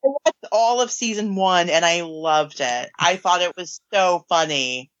 I watched all of season 1 and I loved it. I thought it was so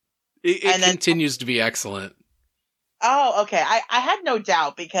funny. It continues to be excellent. Oh, okay. I had no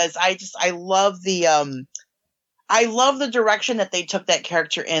doubt because I love the direction that they took that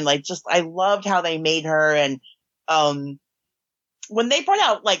character in. Like I loved how they made her, and when they brought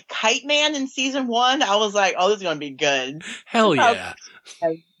out like Kite Man in season 1, I was like, oh, this is gonna be good. Hell yeah.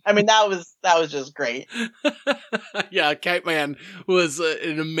 I mean, that was just great. Yeah, Kite Man was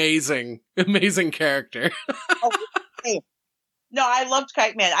an amazing character. Hey. No, I loved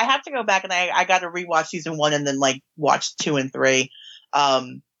Kite Man. I have to go back and I got to rewatch season 1 and then like watch 2 and 3.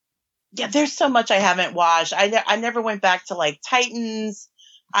 Yeah, there's so much I haven't watched. I never went back to like Titans.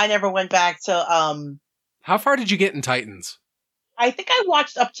 I never went back to How far did you get in Titans? I think I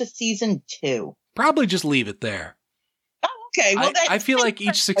watched up to season 2. Probably just leave it there. Oh, okay. Well, I feel like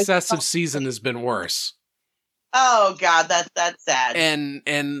each successive season has been worse. Oh God, that's sad. And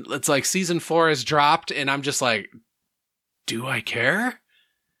it's like season 4 has dropped, and I'm just like, do I care?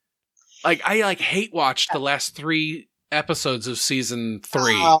 Like I hate watched the last 3 episodes of season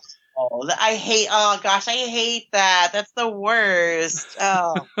 3. I hate that. That's the worst.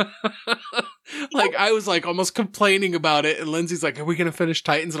 Oh. Like I was like almost complaining about it, and Lindsay's like, "Are we gonna finish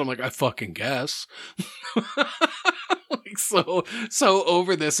Titans?" And I'm like, "I fucking guess." Like so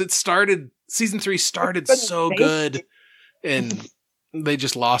over this. It started season 3 started so good, and they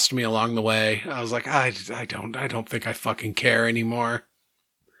just lost me along the way. I was like, I don't think I fucking care anymore.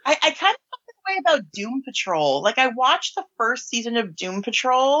 I kind of felt the way about Doom Patrol. Like I watched the first season of Doom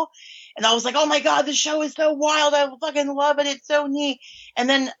Patrol, and I was like, oh my God, this show is so wild. I fucking love it. It's so neat. And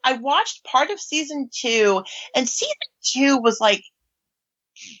then I watched part of season 2, and season 2 was like,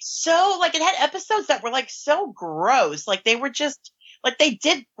 so like it had episodes that were like so gross. Like they were just like, they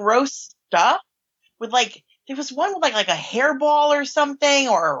did gross stuff with like, there was one with like a hairball or something,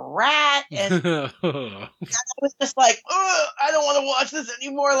 or a rat, and I was just like, I don't want to watch this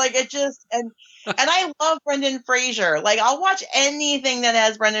anymore. Like it just, and I love Brendan Fraser. Like I'll watch anything that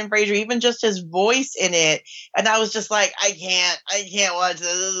has Brendan Fraser, even just his voice in it. And I was just like, I can't watch this.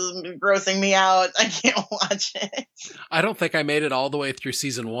 This is grossing me out. I can't watch it. I don't think I made it all the way through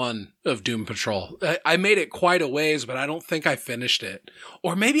season 1 of Doom Patrol. I made it quite a ways, but I don't think I finished it.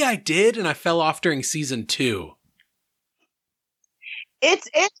 Or maybe I did, and I fell off during season 2. That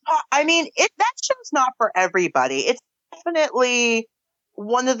show's not for everybody. It's definitely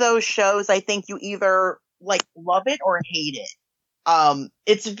one of those shows I think you either like love it or hate it.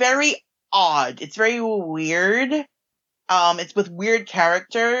 It's very odd. It's very weird. It's with weird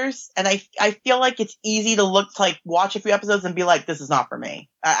characters, and I feel like it's easy to look to like watch a few episodes and be like, this is not for me.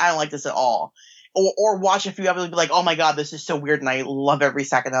 I don't like this at all. or watch a few episodes and be like, oh my God, this is so weird and I love every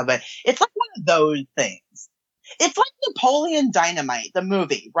second of it. It's like one of those things. It's like Napoleon Dynamite, the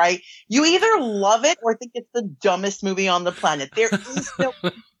movie, right? You either love it or think it's the dumbest movie on the planet. There is no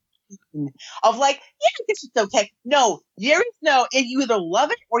of like, yeah, this is okay. No, there is no, and you either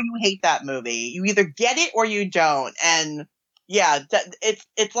love it or you hate that movie. You either get it or you don't. And yeah,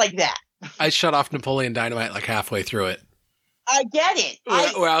 it's like that. I shut off Napoleon Dynamite like halfway through it. I get it.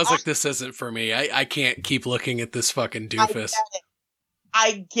 Where I was like, this isn't for me. I can't keep looking at this fucking doofus.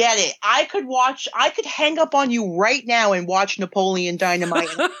 I get it. I could hang up on you right now and watch Napoleon Dynamite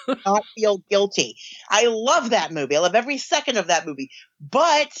and not feel guilty. I love that movie. I love every second of that movie.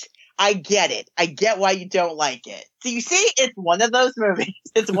 But I get it. I get why you don't like it. So you see, it's one of those movies.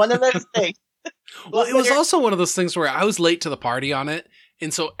 It's one of those things. Well, it was also one of those things where I was late to the party on it.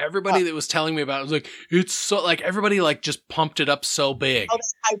 And so everybody that was telling me about it was like, it's so, like, everybody, like, just pumped it up so big. Oh,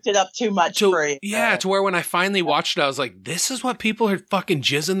 they hyped it up too much for you. Yeah, to where when I finally watched it, I was like, this is what people are fucking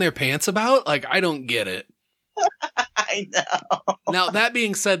jizzing their pants about? Like, I don't get it. I know. Now, that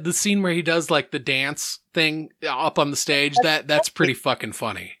being said, the scene where he does, like, the dance thing up on the stage, that's pretty fucking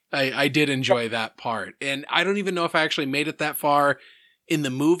funny. I did enjoy that part. And I don't even know if I actually made it that far in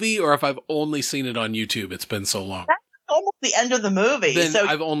the movie or if I've only seen it on YouTube. It's been so long. Almost the end of the movie. Then so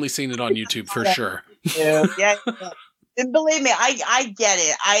I've only seen it on YouTube for sure. Yeah. And believe me, I get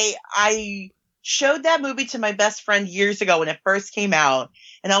it. I showed that movie to my best friend years ago when it first came out.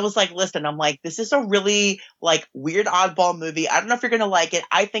 And I was like, listen, I'm like, this is a really like weird oddball movie. I don't know if you're going to like it.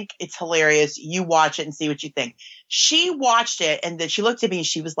 I think it's hilarious. You watch it and see what you think. She watched it and then she looked at me and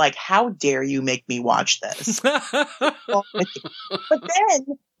she was like, how dare you make me watch this? But then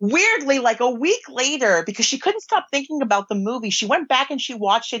weirdly, like a week later, because she couldn't stop thinking about the movie, she went back and she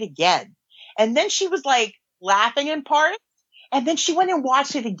watched it again. And then she was like laughing in parts. And then she went and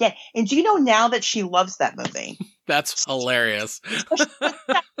watched it again. And do you know now that she loves that movie? That's hilarious. She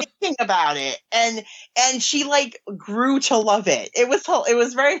stopped thinking about it, and she like grew to love it. It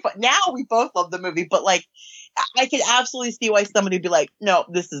was very fun. Now we both love the movie, but like I can absolutely see why somebody would be like, no,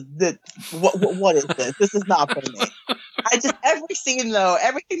 this is what is this? This is not for me. Every scene though,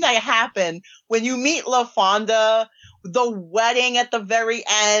 everything that happened when you meet LaFonda, the wedding at the very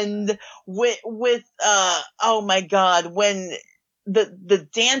end with oh my God, when the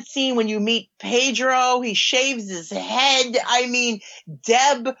dance scene when you meet Pedro, he shaves his head. I mean,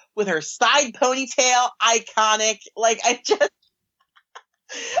 Deb with her side ponytail, iconic. Like I don't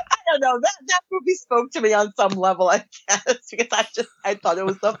know. That movie spoke to me on some level, I guess, because I thought it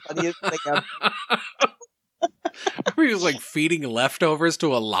was the funniest thing ever. He was like feeding leftovers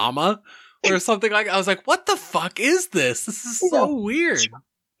to a llama or something like. I was like, "What the fuck is this? This is so weird."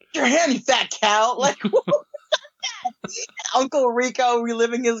 Your hand, you fat cow! Like, what was that? Uncle Rico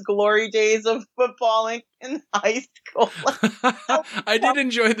reliving his glory days of footballing in high school. I did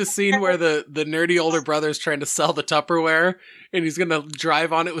enjoy the scene where the nerdy older brother is trying to sell the Tupperware, and he's gonna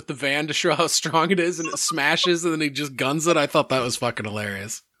drive on it with the van to show how strong it is, and it smashes, and then he just guns it. I thought that was fucking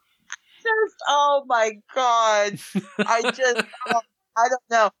hilarious. Oh my God. I don't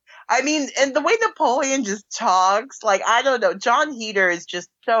know. I mean, and the way Napoleon just talks, like, I don't know. John Heder is just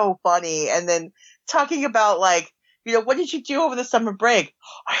so funny. And then talking about, like, you know, what did you do over the summer break?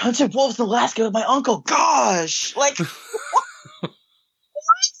 I hunted wolves in Alaska with my uncle. Gosh. Like, what? No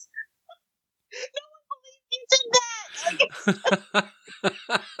one believed you did that.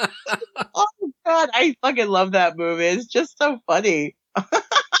 Like, oh God, I fucking love that movie. It's just so funny.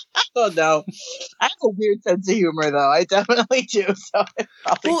 Oh no, I have a weird sense of humor though. I definitely do. So it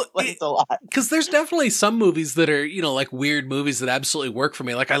probably explains a lot. Because there's definitely some movies that are, you know, like weird movies that absolutely work for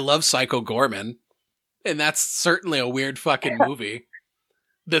me. Like I love Psycho Gorman, and that's certainly a weird fucking movie.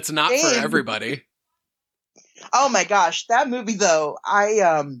 That's not for everybody. Oh my gosh, that movie though.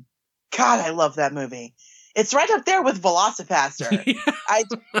 God, I love that movie. It's right up there with Velocipaster.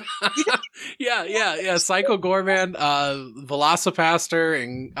 Yeah. Psycho Gorman, Velocipaster,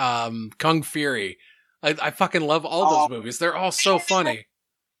 and Kung Fury. I fucking love all those movies. They're all so funny.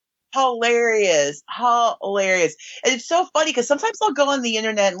 Hilarious. And it's so funny because sometimes I'll go on the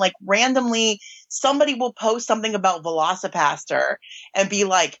internet and like randomly somebody will post something about Velocipaster and be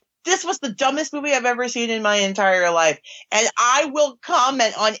like, this was the dumbest movie I've ever seen in my entire life. And I will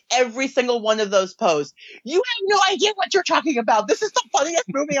comment on every single one of those posts. You have no idea what you're talking about. This is the funniest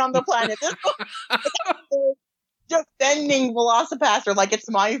movie on the planet. This is defending Velocipaster like it's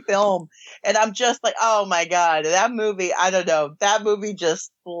my film. And I'm just like, oh my God, that movie, I don't know. That movie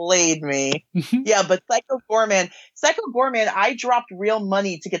just slayed me. Yeah, but Psycho Gorman, I dropped real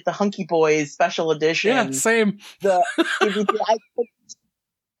money to get the Hunky Boys special edition. Yeah, same.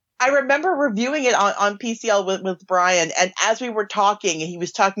 I remember reviewing it on PCL with Brian, and as we were talking, he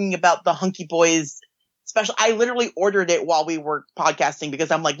was talking about the Hunky Boys special. I literally ordered it while we were podcasting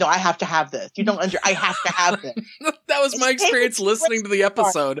because I'm like, no, I have to have this. You don't I have to have this. That was my experience listening to the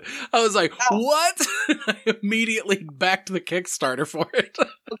episode. I was like, what? I immediately backed the Kickstarter for it.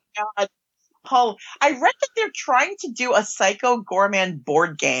 Oh, God. Oh, I read that they're trying to do a Psycho Gorman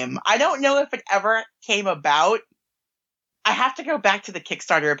board game. I don't know if it ever came about. I have to go back to the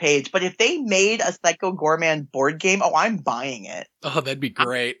Kickstarter page, but if they made a Psycho Gorman board game, I'm buying it. Oh, that'd be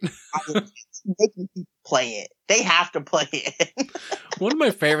great. Making people play it. They have to play it. One of my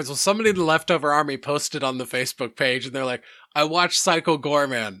favorites was somebody in the Leftover Army posted on the Facebook page, and they're like, I watched Psycho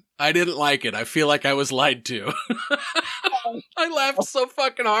Gorman. I didn't like it. I feel like I was lied to. I laughed so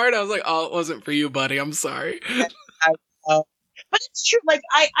fucking hard. I was like, oh, it wasn't for you, buddy. I'm sorry. But it's true. Like,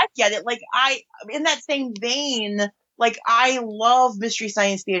 I get it. Like, in that same vein, like, I love Mystery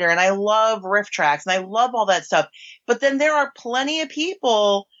Science Theater and I love riff tracks and I love all that stuff. But then there are plenty of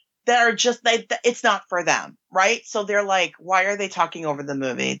people that are just, it's not for them, right? So they're like, why are they talking over the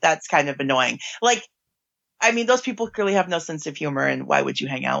movie? That's kind of annoying. Like, I mean, those people clearly have no sense of humor and why would you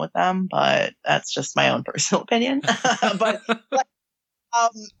hang out with them? But that's just my own personal opinion. but I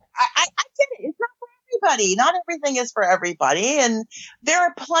get it. It's not for everybody. Not everything is for everybody. And there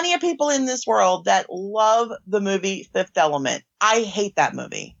are plenty of people in this world that love the movie Fifth Element. I hate that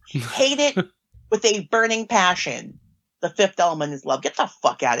movie. Hate it with a burning passion. The Fifth Element is love. Get the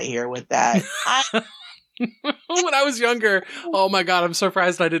fuck out of here with that. When I was younger, oh my God, I'm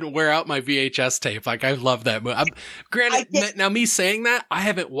surprised I didn't wear out my VHS tape. Like, I love that movie. Granted, now me saying that, I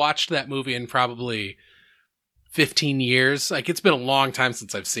haven't watched that movie in probably 15 years. Like, it's been a long time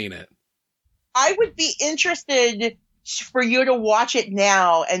since I've seen it. I would be interested for you to watch it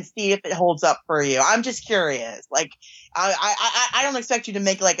now and see if it holds up for you. I'm just curious. Like, I don't expect you to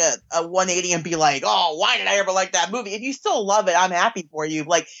make like a 180 and be like, oh, why did I ever like that movie? If you still love it, I'm happy for you.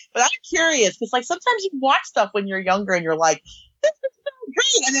 Like, but I'm curious because like sometimes you watch stuff when you're younger and you're like, this is so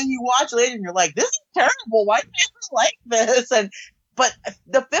great, and then you watch later and you're like, this is terrible. Why did I ever like this? But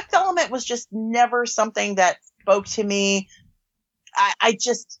the Fifth Element was just never something that spoke to me. I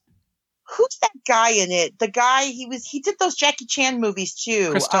just. Who's that guy in it? The guy, he did those Jackie Chan movies too.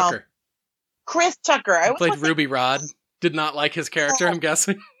 Chris Tucker. Chris Tucker. I played Ruby Rod. Did not like his character, I'm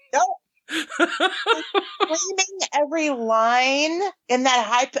guessing. No. Screaming every line in that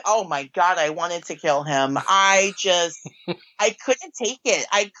high. Oh my God, I wanted to kill him. I couldn't take it.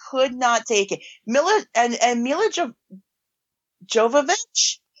 I could not take it. Mila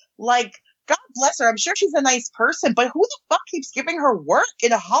Jovovich, like, God bless her. I'm sure she's a nice person, but who the fuck keeps giving her work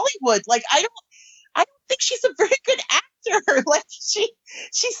in Hollywood? Like, I don't think she's a very good actor. Like, she's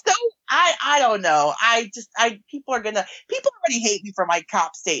so, I don't know. People already hate me for my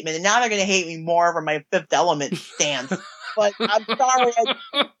cop statement, and now they're going to hate me more for my Fifth Element stance. But I'm sorry, I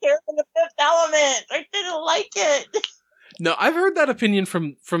didn't care for the Fifth Element. I didn't like it. No, I've heard that opinion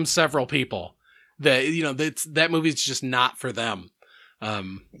from several people that, you know, that movie's just not for them.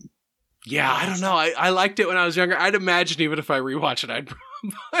 Yeah, I don't know. I liked it when I was younger. I'd imagine even if I rewatch it, I'd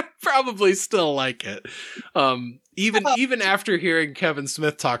probably still like it. Even after hearing Kevin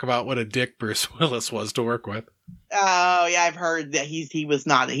Smith talk about what a dick Bruce Willis was to work with. Oh yeah, I've heard that he's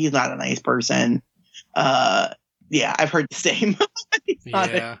not a nice person. Yeah, I've heard the same. He's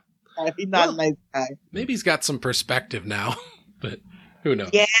not a nice guy. Maybe he's got some perspective now, but who knows?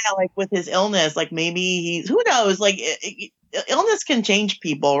 Yeah, like with his illness, like maybe who knows? Like illness can change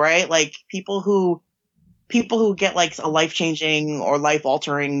people, right? Like people who get like a life-changing or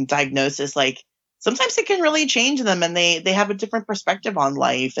life-altering diagnosis, like sometimes it can really change them, and they have a different perspective on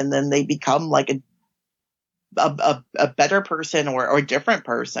life, and then they become like a better person or a different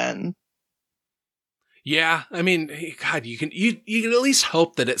person. Yeah, I mean, God, you can at least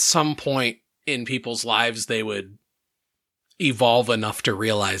hope that at some point in people's lives they would evolve enough to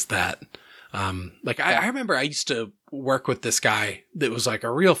realize that. I remember I used to work with this guy that was like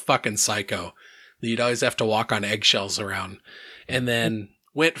a real fucking psycho that you'd always have to walk on eggshells around, and then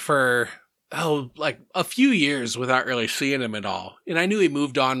went for, like a few years without really seeing him at all. And I knew he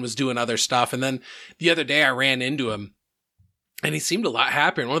moved on, was doing other stuff. And then the other day I ran into him and he seemed a lot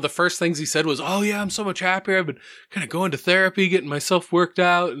happier. And one of the first things he said was, oh yeah, I'm so much happier. I've been kind of going to therapy, getting myself worked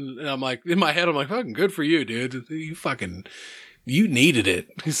out. And I'm like, in my head, I'm like, fucking good for you, dude. You needed it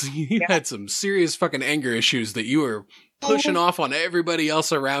because you had some serious fucking anger issues that you were pushing off on everybody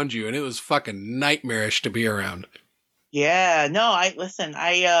else around you. And it was fucking nightmarish to be around. Yeah, no,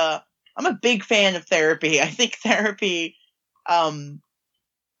 I'm a big fan of therapy. I think therapy can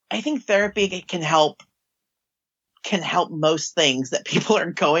help can help most things that people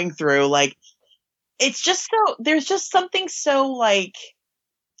are going through. Like, it's just there's just something so like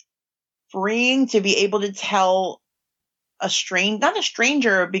freeing to be able to tell not a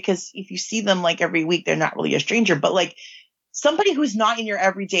stranger, because if you see them like every week, they're not really a stranger, but like somebody who's not in your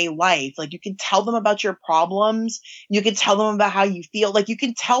everyday life. Like, you can tell them about your problems. You can tell them about how you feel. Like, you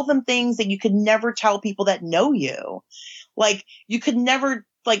can tell them things that you could never tell people that know you. Like, you could never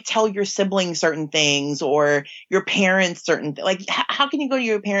like tell your siblings certain things or your parents certain like how can you go to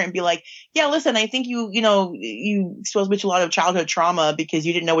your parent and be like, yeah, listen, I think you exposed me to a lot of childhood trauma because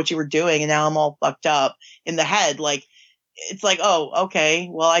you didn't know what you were doing and now I'm all fucked up in the head. Like, it's like, oh, okay,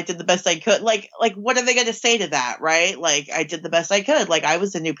 well, I did the best I could. Like what are they going to say to that, right? Like, I did the best I could. Like, I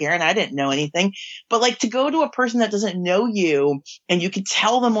was a new parent, I didn't know anything. But like, to go to a person that doesn't know you and you can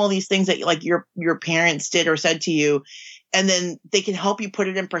tell them all these things that like your parents did or said to you, and then they can help you put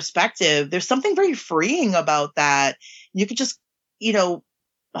it in perspective. There's something very freeing about that. You could just,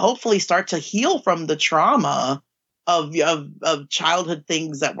 hopefully start to heal from the trauma of childhood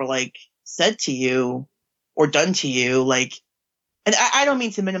things that were like said to you or done to you. Like, and I don't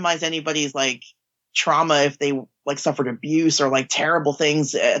mean to minimize anybody's like trauma if they like suffered abuse or like terrible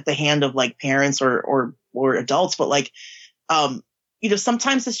things at the hand of like parents or adults, but like,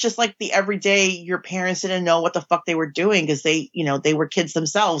 sometimes it's just like the everyday, your parents didn't know what the fuck they were doing because they were kids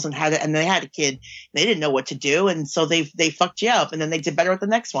themselves and they had a kid. They didn't know what to do. And so they fucked you up and then they did better with the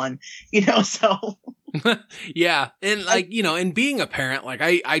next one, so. Yeah. And like, and being a parent, like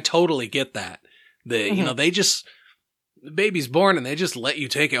I totally get that. They just, the baby's born and they just let you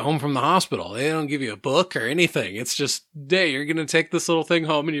take it home from the hospital. They don't give you a book or anything. It's just, hey, you're going to take this little thing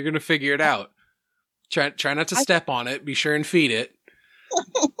home and you're going to figure it out. Try not to step on it. Be sure and feed it.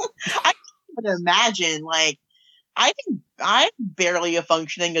 I can't imagine, like, I'm barely a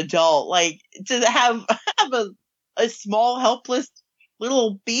functioning adult. Like, to have a small, helpless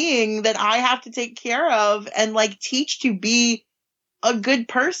little being that I have to take care of and like teach to be a good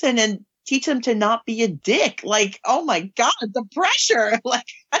person and teach them to not be a dick. Like, oh my God, the pressure. Like,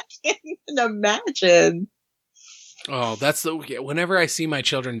 I can't even imagine. Oh, whenever I see my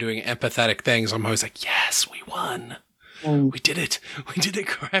children doing empathetic things, I'm always like, yes, we won. We did it. We did it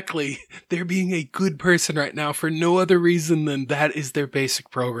correctly. They're being a good person right now for no other reason than that is their basic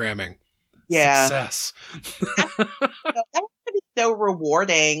programming. Yeah. Success. That would be so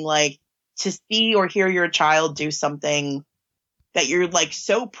rewarding, like, to see or hear your child do something that you're like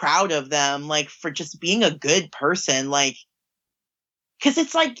so proud of them, like, for just being a good person. Like, because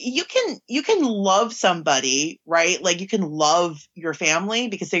it's like you can love somebody, right? Like, you can love your family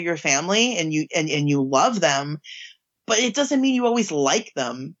because they're your family and you love them. But it doesn't mean you always like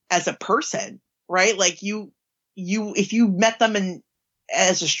them as a person, right? Like if you met them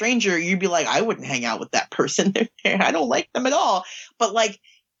as a stranger, you'd be like, I wouldn't hang out with that person. I don't like them at all. But like,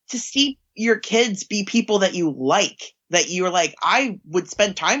 to see your kids be people that you like, that you're like, I would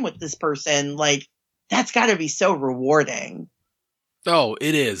spend time with this person, like, that's got to be so rewarding. Oh,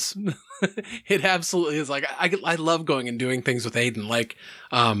 it is. It absolutely is. Like, I love going and doing things with Aiden. Like,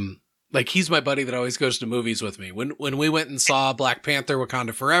 he's my buddy that always goes to movies with me. When we went and saw Black Panther: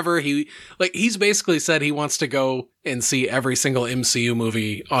 Wakanda Forever, he's basically said he wants to go and see every single MCU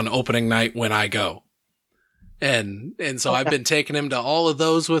movie on opening night when I go. And so I've been taking him to all of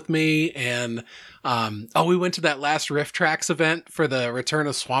those with me. And, we went to that last Riff Tracks event for the Return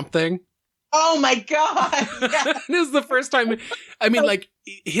of Swamp Thing. Oh my God. Yeah. It was the first time. I mean, like,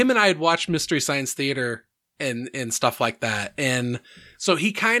 him and I had watched Mystery Science Theater and stuff like that. And so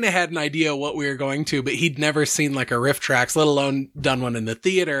he kind of had an idea what we were going to, but he'd never seen like a Riff Tracks, let alone done one in the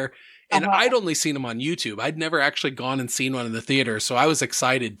theater. And I'd only seen them on YouTube. I'd never actually gone and seen one in the theater. So I was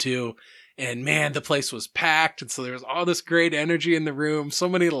excited too. And man, the place was packed. And so there was all this great energy in the room, so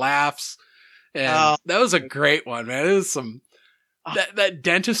many laughs. And that was a great one, man. It was some, that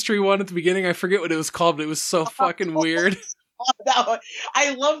dentistry one at the beginning, I forget what it was called, but it was so fucking weird.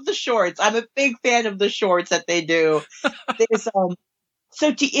 I love the shorts. I'm a big fan of the shorts that they do. There's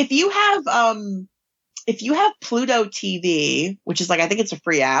if you have Pluto TV, which is like, I think it's a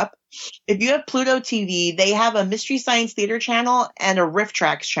free app. If you have Pluto TV, they have a Mystery Science Theater channel and a Riff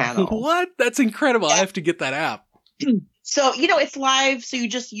Tracks channel. What? That's incredible. Yeah. I have to get that app. So, it's live. So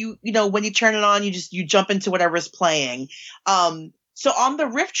when you turn it on, you jump into whatever's playing. So on the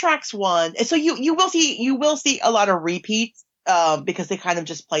Riff Tracks one, so you will see a lot of repeats. Because they kind of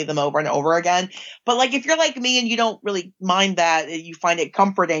just play them over and over again. But like, if you're like me and you don't really mind that, you find it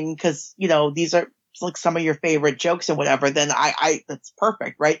comforting because, these are like some of your favorite jokes and whatever, then that's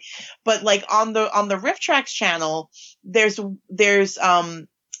perfect. Right. But like on the Riff Tracks channel, there's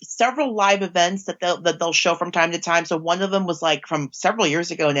several live events that they'll show from time to time. So one of them was like from several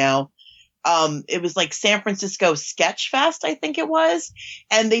years ago now. It was like San Francisco Sketch Fest, I think it was.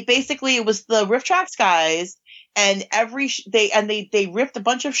 And it was the RiffTrax guys, and they riffed a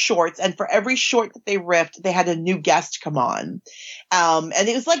bunch of shorts, and for every short that they riffed, they had a new guest come on. And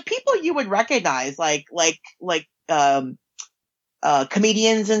it was like people you would recognize, like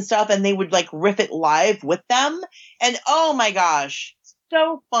comedians and stuff, and they would like riff it live with them. And oh my gosh,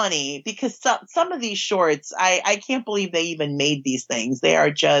 so funny, because some of these shorts, I can't believe they even made these things. They are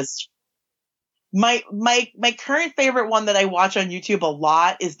just my current favorite one that I watch on YouTube a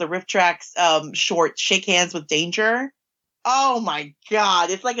lot is the RiffTrax short Shake Hands with Danger. Oh my God.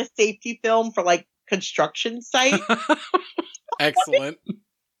 It's like a safety film for like construction site. Excellent.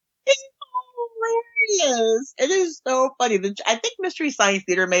 It's hilarious. It is so funny. I think Mystery Science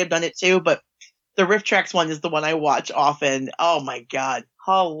Theater may have done it too, but the RiffTrax one is the one I watch often. Oh my God.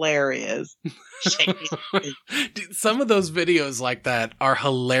 Hilarious. Dude, some of those videos like that are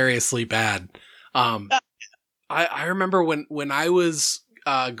hilariously bad. I remember when I was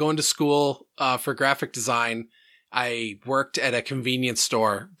going to school for graphic design, I worked at a convenience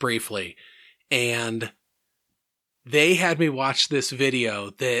store briefly, and they had me watch this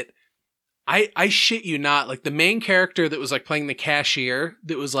video that I shit you not, like the main character that was like playing the cashier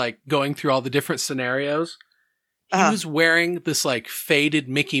that was like going through all the different scenarios. He was wearing this like faded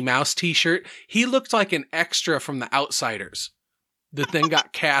Mickey Mouse t-shirt. He looked like an extra from The Outsiders that then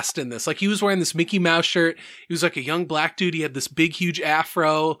got cast in this. Like he was wearing this Mickey Mouse shirt. He was like a young black dude. He had this big, huge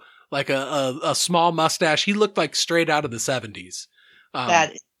afro, like a small mustache. He looked like straight out of the 70s.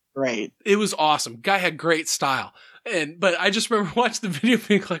 That is great. It was awesome. Guy had great style. But I just remember watching the video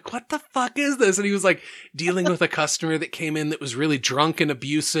being like, what the fuck is this? And he was like dealing with a customer that came in that was really drunk and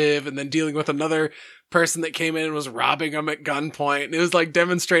abusive, and then dealing with another person that came in and was robbing him at gunpoint. And it was like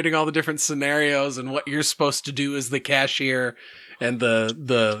demonstrating all the different scenarios and what you're supposed to do as the cashier and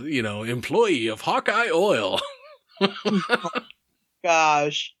the employee of Hawkeye Oil.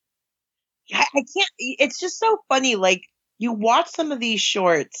 Gosh. I can't, it's just so funny. Like you watch some of these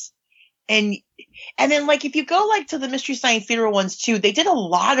shorts, and then like if you go like to the Mystery Science Theater ones too, they did a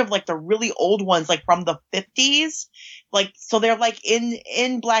lot of like the really old ones, like from the 50s. Like, so they're like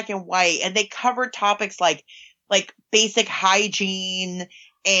in black and white, and they cover topics like basic hygiene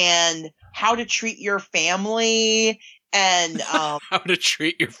and how to treat your family and how to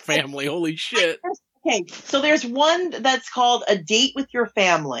treat your family. Holy shit. Okay, so there's one that's called A Date with Your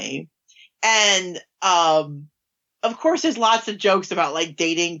Family, and of course there's lots of jokes about like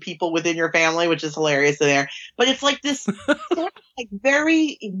dating people within your family, which is hilarious in there. But it's like this like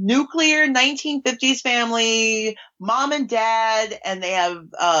very nuclear 1950s family, mom and dad, and they have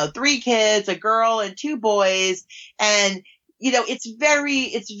 3 kids, a girl and 2 boys, and it's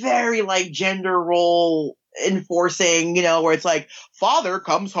very like gender role enforcing, where it's like, father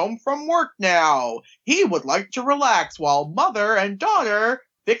comes home from work now. He would like to relax while mother and daughter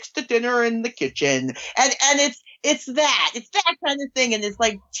fix the dinner in the kitchen. And it's that kind of thing. And it's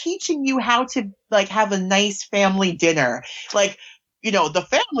like teaching you how to like have a nice family dinner. Like, the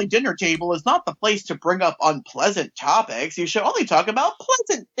family dinner table is not the place to bring up unpleasant topics. You should only talk about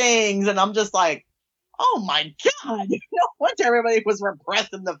pleasant things. And I'm just like, oh my God, no wonder everybody was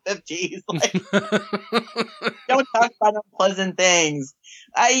repressed in the 50s. Like, don't talk about unpleasant things.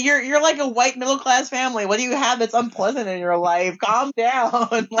 You're like a white middle class family. What do you have that's unpleasant in your life? Calm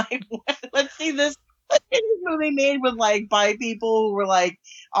down. Like, let's see this movie made with like by people who were like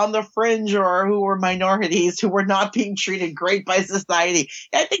on the fringe or who were minorities who were not being treated great by society.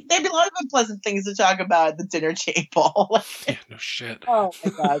 I think there'd be a lot of unpleasant things to talk about at the dinner table. Yeah, no shit. Oh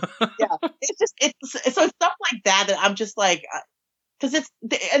my God. Yeah. It's so stuff like that I'm just like, because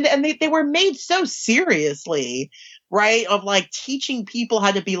they were made so seriously, right? Of like teaching people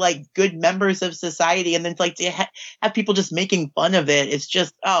how to be like good members of society, and then like to have people just making fun of it. It's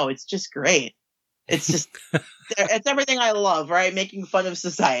just great. It's just, it's everything I love, right? Making fun of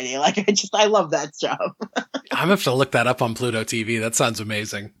society. Like, I love that stuff. I'm gonna have to look that up on Pluto TV. That sounds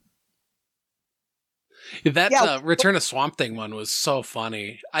amazing. That Return of Swamp Thing one was so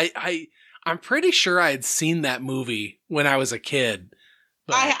funny. I'm pretty sure I had seen that movie when I was a kid.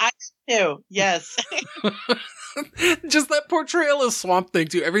 But I too. Yes. Just that portrayal of Swamp Thing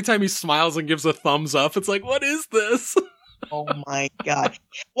too. Every time he smiles and gives a thumbs up, it's like, what is this? Oh my God.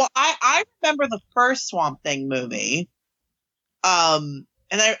 Well, I remember the first Swamp Thing movie. And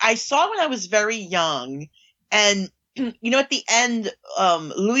I saw when I was very young, and at the end,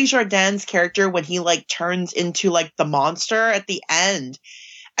 Louis Jourdain's character, when he like turns into like the monster at the end,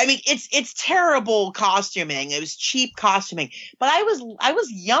 I mean, it's terrible costuming. It was cheap costuming, but I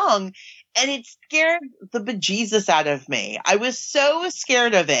was young, and it scared the bejesus out of me. I was so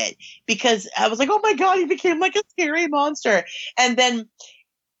scared of it because I was like, oh my god, he became like a scary monster. And then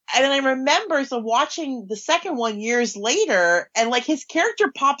I remember watching the second one years later, and like his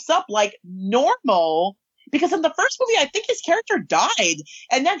character pops up like normal, because in the first movie I think his character died,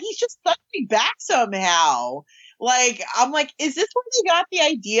 and then he's just suddenly back somehow. Like, I'm like, is this where they got the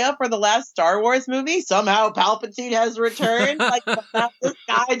idea for the last Star Wars movie? Somehow Palpatine has returned. Like, this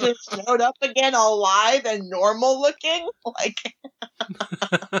guy just showed up again alive and normal looking. Like,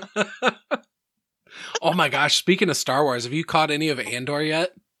 Oh my gosh, speaking of Star Wars, have you caught any of Andor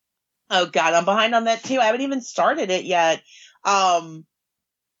yet? oh god, I'm behind on that too. I haven't even started it yet.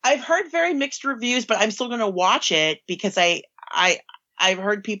 I've heard very mixed reviews, but I'm still going to watch it because I've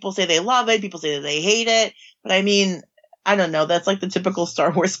heard people say they love it, people say that they hate it. But I mean, I don't know. That's like the typical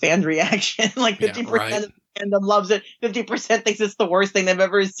Star Wars fan reaction. Like 50% of the fandom loves it, 50% thinks it's the worst thing they've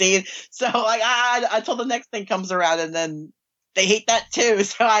ever seen. So like, until the next thing comes around, and then they hate that too.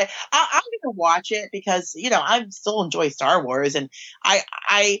 So I'm going to watch it because, you know, I still enjoy Star Wars. And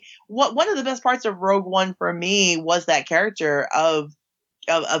one of the best parts of Rogue One for me was that character of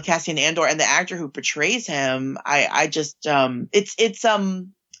Cassian Andor, and the actor who portrays him. I just, is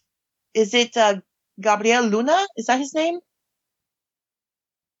it Gabriel Luna? Is that his name?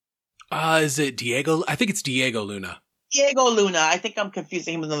 Is it Diego? I think it's Diego Luna. Diego Luna. I think I'm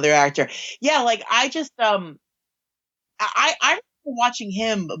confusing him with another actor. Yeah, like I just, I remember watching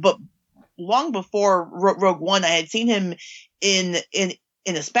him, but long before Rogue One, I had seen him in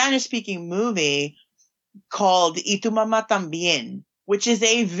a Spanish speaking movie called Y Tu Mamá También, which is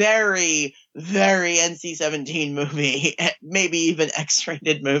a very, very NC-17 movie, maybe even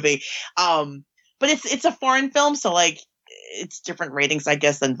X-rated movie. But it's a foreign film, so like it's different ratings, I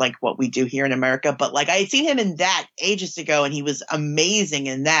guess, than like what we do here in America. But like I had seen him in that ages ago, and he was amazing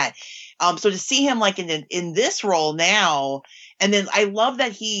in that. So to see him like in this role now, and then I love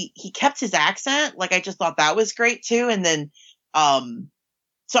that he kept his accent. Like I just thought that was great too. And then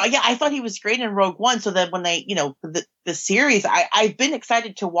so yeah, I thought he was great in Rogue One. So that when they, you know, the series, I've been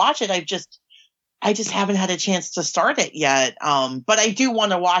excited to watch it. I just haven't had a chance to start it yet. But I do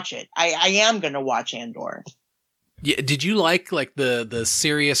want to watch it. I am going to watch Andor. Yeah. Did you like the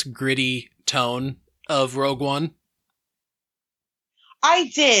serious, gritty tone of Rogue One?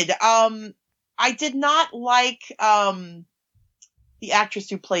 I did. I did not like the actress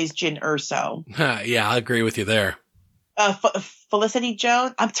who plays Jyn Erso. Yeah, I agree with you there. Felicity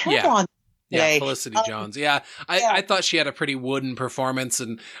Jones. I'm terrible on today. Yeah, Felicity Jones. Yeah, I thought she had a pretty wooden performance,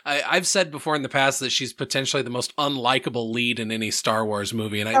 and I've said before in the past that she's potentially the most unlikable lead in any Star Wars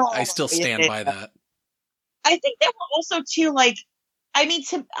movie, and I still stand by that. I think they were also too, like, I mean,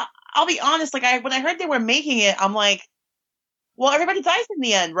 I'll be honest, like when I heard they were making it, I'm like, well, everybody dies in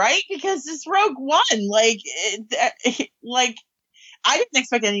the end, right? Because it's Rogue One. Like I didn't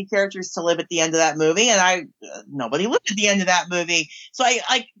expect any characters to live at the end of that movie, and nobody lived at the end of that movie. So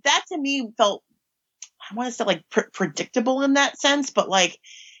I that to me felt, I want to say like predictable in that sense, but like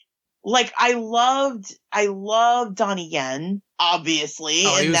I loved Donnie Yen, obviously.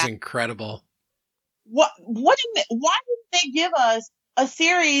 Oh, he was incredible. Why didn't they give us a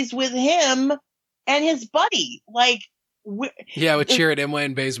series with him and his buddy? Like, with Chirrut Imwe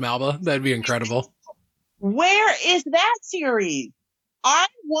and Baze Malba, that'd be incredible. Where is that series? I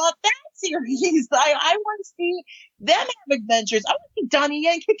want that series. I want to see them have adventures. I want to see Donnie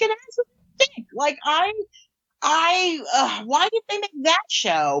Yen kicking ass with a stick. Like why did they make that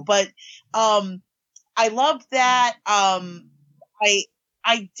show? But I loved that.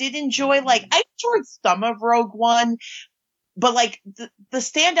 I did enjoy, I enjoyed some of Rogue One, but like the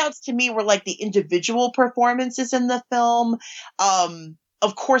standouts to me were like the individual performances in the film.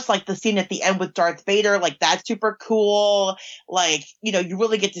 Of course, like the scene at the end with Darth Vader, like that's super cool. Like, you know, you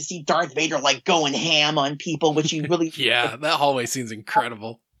really get to see Darth Vader like going ham on people, which you really yeah, that hallway scene's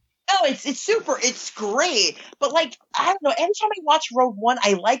incredible. No, it's great. But like, I don't know, every time I watch Rogue One,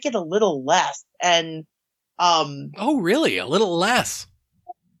 I like it a little less. And oh really? A little less?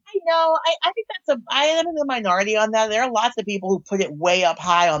 I know. I think I am in the minority on that. There are lots of people who put it way up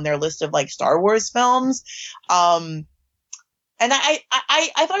high on their list of like Star Wars films. And I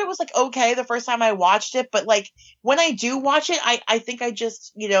thought it was like okay the first time I watched it, but like when I do watch it, I think I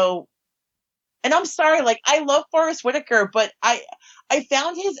just, you know, and I'm sorry, like I love Forrest Whitaker, but I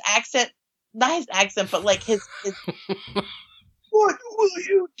found his accent, not his accent, but like his what will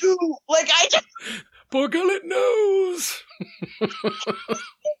you do? Like I just poor Gullet knows.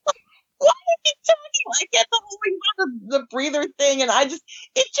 Why are you talking like that the whole way the breather thing, and it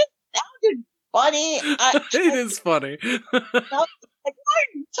just sounded funny. It is funny. Like, why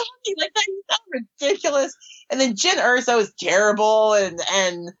are you talking like that? You sound ridiculous. And then Jyn Erso is terrible, and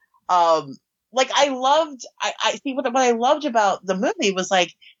like I loved. I see what I loved about the movie was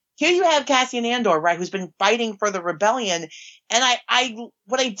like, here you have Cassian Andor, right, who's been fighting for the rebellion, and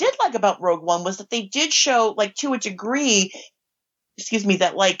what I did like about Rogue One was that they did show, like, to a degree,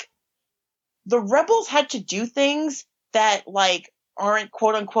 that like the rebels had to do things that like aren't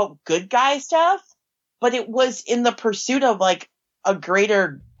quote unquote good guy stuff, but it was in the pursuit of like a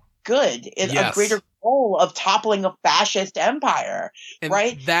greater good, a greater goal of toppling a fascist empire, and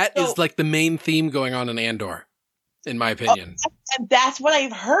right? That is like the main theme going on in Andor, in my opinion. And that's what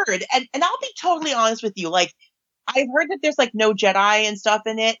I've heard. And I'll be totally honest with you. Like, I've heard that there's like no Jedi and stuff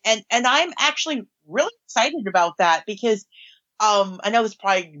in it. And I'm actually really excited about that because, I know this is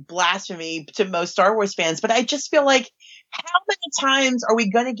probably blasphemy to most Star Wars fans, but I just feel like, how many times are we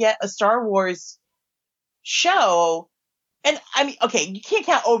going to get a Star Wars show? And I mean, okay, you can't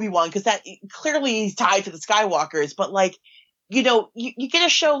count Obi-Wan because that clearly is tied to the Skywalkers, but like, you know, you get a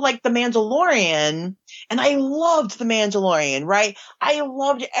show like The Mandalorian, and I loved The Mandalorian, right? I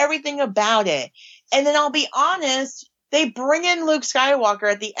loved everything about it. And then I'll be honest, they bring in Luke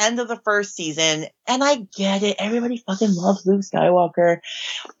Skywalker at the end of the first season, and I get it. Everybody fucking loves Luke Skywalker.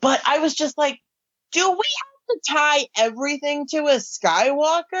 But I was just like, do we have to tie everything to a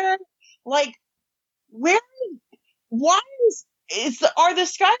Skywalker? Like, are the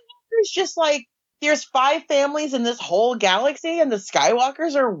Skywalkers just like, there's 5 families in this whole galaxy and the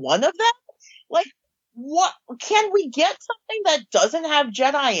Skywalkers are one of them? Like, what, can we get something that doesn't have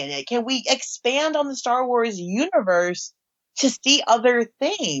Jedi in it? Can we expand on the Star Wars universe to see other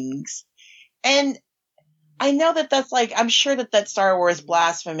things? And I know that that's like, I'm sure that that's Star Wars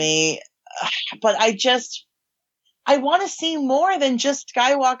blasphemy, but I want to see more than just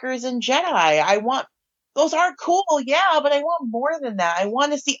Skywalkers and Jedi. Those are cool, yeah, but I want more than that. I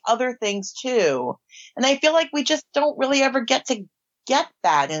want to see other things too. And I feel like we just don't really ever get to get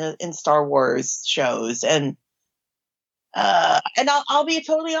that in Star Wars shows. And I'll be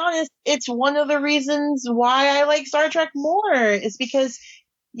totally honest, it's one of the reasons why I like Star Trek more, is because,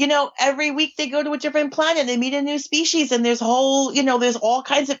 you know, every week they go to a different planet, they meet a new species, and there's all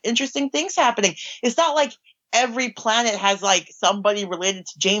kinds of interesting things happening. It's not like every planet has like somebody related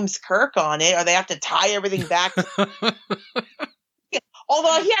to James Kirk on it, or they have to tie everything back.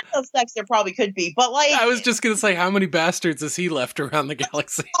 Although he had no sex, there probably could be. But like, I was just gonna say, how many bastards has he left around the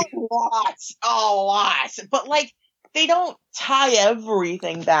galaxy? A lot. But like, they don't tie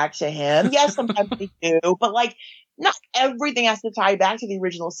everything back to him. Yes, sometimes they do, but like, not everything has to tie back to the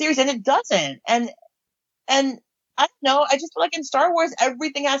original series, and it doesn't. And I don't know. I just feel like in Star Wars,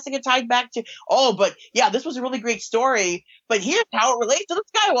 everything has to get tied back to, but yeah, this was a really great story, but here's how it relates to the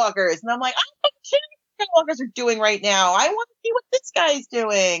Skywalkers. And I'm like, I don't know what the Skywalkers are doing right now. I want to see what this guy's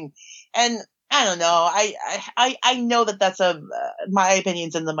doing. And I don't know. I know that that's my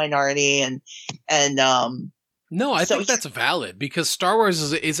opinion's in the minority, and no, I think that's valid, because Star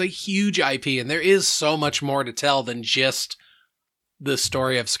Wars is a huge IP, and there is so much more to tell than just the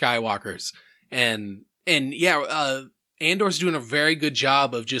story of Skywalkers. And yeah, Andor's doing a very good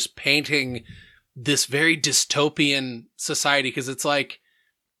job of just painting this very dystopian society, because it's like,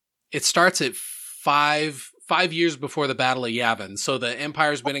 it starts at 5 years before the Battle of Yavin. So the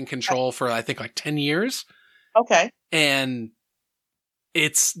Empire's been in control for, I think, like 10 years. Okay. And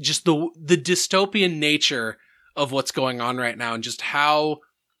it's just the dystopian nature of what's going on right now, and just how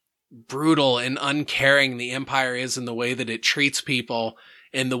brutal and uncaring the Empire is in the way that it treats people,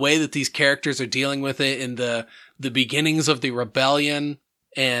 and the way that these characters are dealing with it in the beginnings of the rebellion.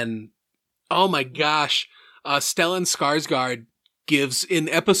 And oh my gosh, Stellan Skarsgård gives, in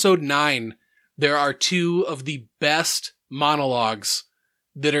episode 9, there are 2 of the best monologues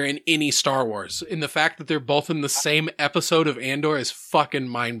that are in any Star Wars. And the fact that they're both in the same episode of Andor is fucking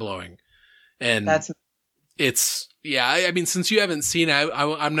mind blowing. And I mean, since you haven't seen it,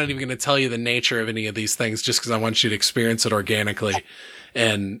 I'm not even going to tell you the nature of any of these things, just because I want you to experience it organically.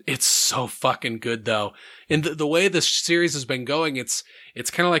 And it's so fucking good, though. And the way this series has been going, it's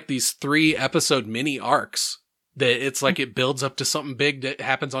kind of like these 3-episode mini arcs. That it's like it builds up to something big that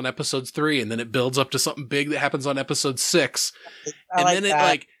happens on episodes 3, and then it builds up to something big that happens on episode 6. And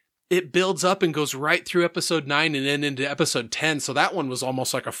then it builds up and goes right through episode 9 and then into episode 10. So that one was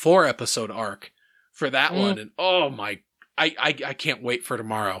almost like a 4-episode arc for that one. And oh my, I can't wait for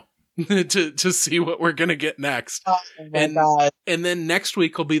tomorrow to see what we're going to get next. Oh my God. And then next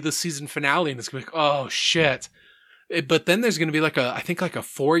week will be the season finale, and it's going to be like, oh shit. But then there's going to be I think like a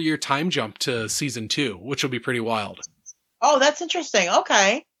 4-year time jump to season 2, which will be pretty wild. Oh, that's interesting.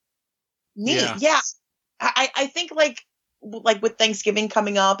 Okay. Neat. Yeah. I think like with Thanksgiving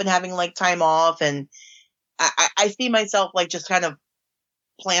coming up and having like time off, and I see myself like just kind of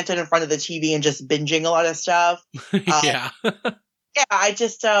planted in front of the TV and just binging a lot of stuff. Yeah. Yeah, I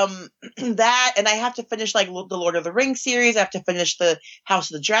just that, and I have to finish like the Lord of the Rings series. I have to finish the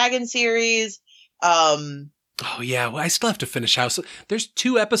House of the Dragon series. Oh yeah, well, I still have to finish House. There's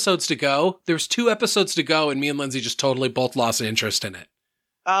 2 episodes to go. There's 2 episodes to go, and me and Lindsay just totally both lost interest in it.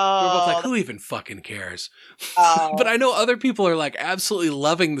 We're both like, who even fucking cares? But I know other people are like absolutely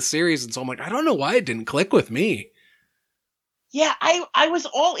loving the series, and so I'm like, I don't know why it didn't click with me. Yeah, I was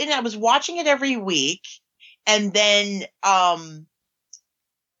all in. I was watching it every week, and then I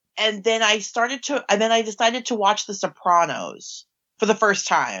decided to watch The Sopranos for the first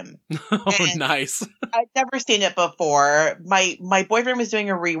time. Oh, and nice. I'd never seen it before. My boyfriend was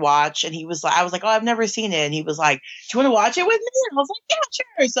doing a rewatch, and I was like, oh, I've never seen it. And he was like, do you want to watch it with me? And I was like, yeah,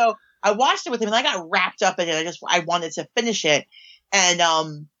 sure. So I watched it with him, and I got wrapped up in it. I wanted to finish it. And,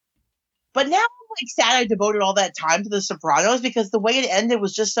 but now I'm like sad I devoted all that time to The Sopranos, because the way it ended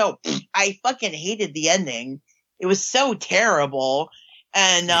was just so, I fucking hated the ending. It was so terrible.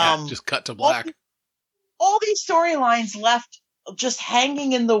 And, just cut to black. All these storylines left just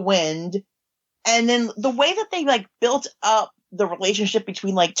hanging in the wind. And then the way that they like built up the relationship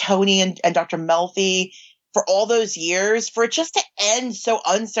between like Tony and Dr. Melfi for all those years, for it just to end so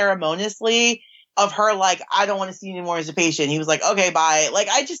unceremoniously, of her like, I don't want to see you anymore as a patient. He was like, okay, bye. Like,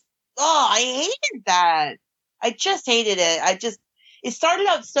 I hated that. I just hated it. It started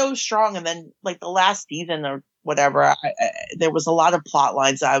out so strong, and then like the last season or whatever, there was a lot of plot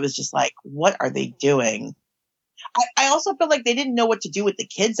lines that I was just like, what are they doing? I also feel like they didn't know what to do with the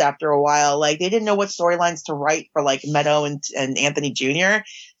kids after a while. Like, they didn't know what storylines to write for like Meadow and Anthony Jr.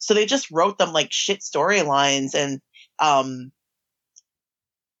 So they just wrote them like shit storylines. And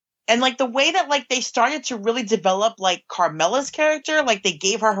like the way that like they started to really develop like Carmela's character, like they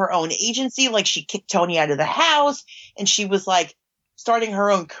gave her own agency. Like, she kicked Tony out of the house, and she was like starting her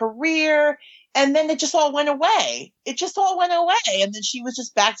own career. And then it just all went away. And then she was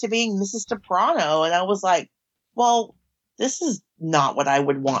just back to being Mrs. Soprano. And I was like, well, this is not what I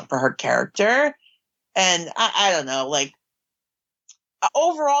would want for her character. And I don't know, like,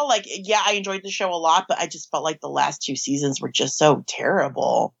 overall, like, yeah, I enjoyed the show a lot, but I just felt like the last 2 seasons were just so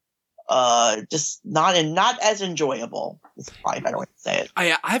terrible. Just not as enjoyable. Is probably a better way to say it.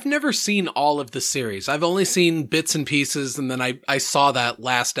 I've never seen all of the series. I've only seen bits and pieces, and then I saw that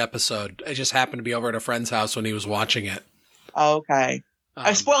last episode. I just happened to be over at a friend's house when he was watching it. Okay.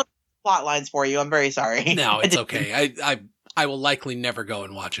 I spoiled plot lines for you. I'm very sorry. No, it's okay. I will likely never go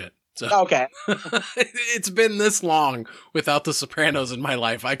and watch it. So okay. It's been this long without The Sopranos in my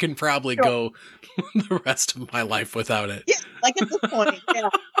life. I can probably go the rest of my life without it. Yeah, like at this point, yeah,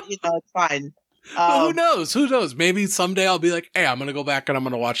 it's fine. Well, who knows? Who knows? Maybe someday I'll be like, hey, I'm going to go back and I'm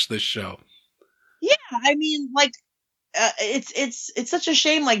going to watch this show. Yeah, I mean, like, it's such a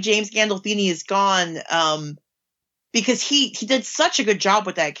shame, like, James Gandolfini is gone, because he did such a good job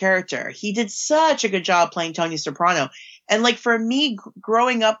with that character. He did such a good job playing Tony Soprano. And like, for me,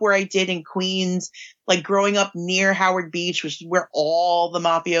 growing up where I did in Queens, like growing up near Howard Beach, which is where all the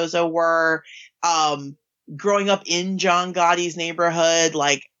mafioso were, growing up in John Gotti's neighborhood,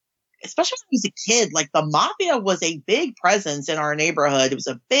 like, especially when I was a kid, like the mafia was a big presence in our neighborhood. It was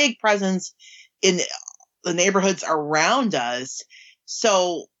a big presence in the neighborhoods around us.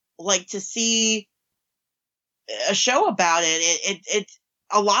 So like, to see a show about it,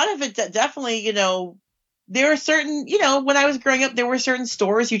 a lot of it definitely, there are certain, when I was growing up, there were certain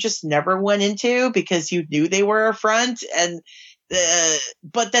stores you just never went into because you knew they were a front. And,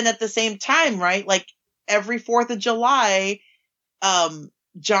 but then at the same time, right, like every 4th of July,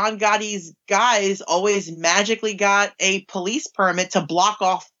 John Gotti's guys always magically got a police permit to block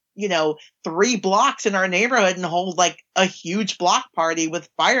off, 3 blocks in our neighborhood and hold like a huge block party with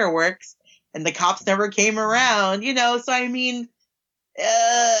fireworks, and the cops never came around, so I mean,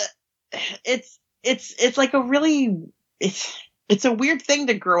 it's like a really, it's a weird thing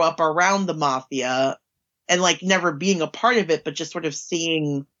to grow up around the mafia and like never being a part of it, but just sort of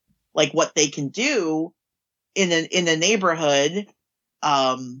seeing like what they can do in a neighborhood.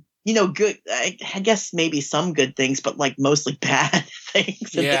 Good, I guess maybe some good things, but like mostly bad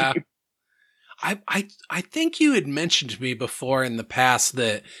things. Yeah. I think you had mentioned to me before in the past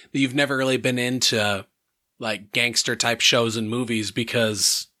that you've never really been into like gangster type shows and movies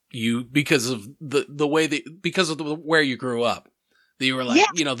because of where you grew up, That you were like,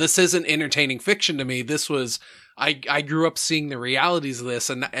 this isn't entertaining fiction to me. This was, I grew up seeing the realities of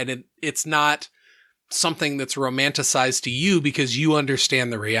this, and it's not something that's romanticized to you because you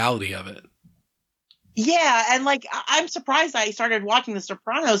understand the reality of it. Yeah, and like I'm surprised I started watching The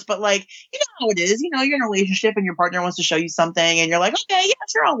Sopranos, but like you know how it is, you're in a relationship and your partner wants to show you something, and you're like, okay, yeah,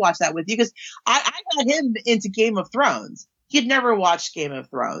 sure, I'll watch that with you, because I got him into Game of Thrones. He'd never watched Game of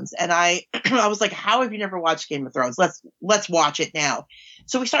Thrones, and I I was like, how have you never watched Game of Thrones? Let's watch it now.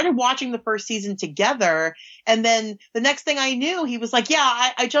 So we started watching the first season together, and then the next thing I knew, he was like,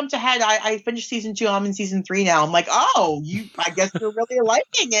 yeah, I jumped ahead. I finished season 2. I'm in season 3 now. I'm like, oh, I guess you're really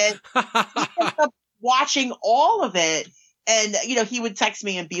liking it. He ended up watching all of it, and he would text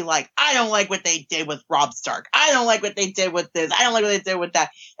me and be like, I don't like what they did with Robb Stark. I don't like what they did with this. I don't like what they did with that.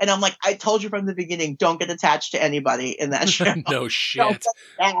 And I'm like, I told you from the beginning, don't get attached to anybody in that show. No shit.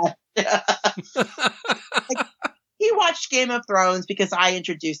 Like, he watched Game of Thrones because I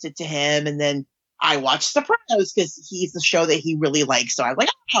introduced it to him, and then I watched Sopranos because he's the show that he really likes. So I was like,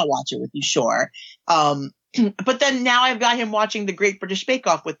 I'll watch it with you, sure. But then now I've got him watching The Great British Bake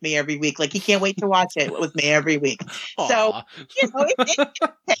Off with me every week. Like, he can't wait to watch it with me every week. Aww. So, it's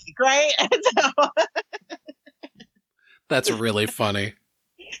take, right? So, that's really funny.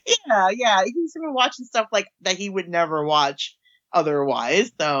 Yeah. He's been watching stuff like that he would never watch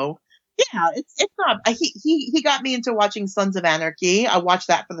otherwise. So, yeah, it's not. He got me into watching Sons of Anarchy. I watched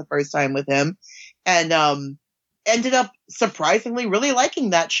that for the first time with him, and ended up surprisingly really liking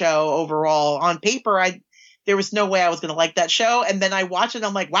that show overall. On paper, there was no way I was going to like that show. And then I watched it and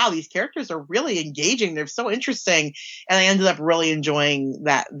I'm like, wow, these characters are really engaging. They're so interesting. And I ended up really enjoying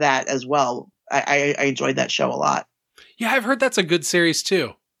that as well. I enjoyed that show a lot. Yeah, I've heard that's a good series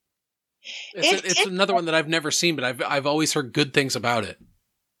too. It's another one that I've never seen, but I've always heard good things about it.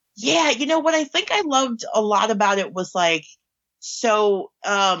 Yeah, what I think I loved a lot about it was like, so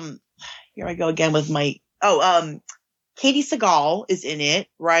here I go again with my Katie Sagal is in it,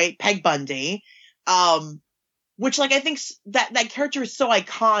 right? Peg Bundy. Which, like, I think that character is so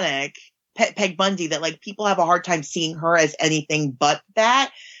iconic, Peg Bundy, that, like, people have a hard time seeing her as anything but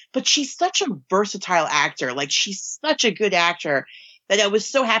that. But she's such a versatile actor. Like, she's such a good actor that I was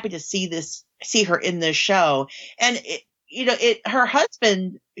so happy to see her in this show. And, her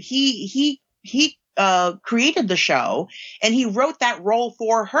husband, he created the show, and he wrote that role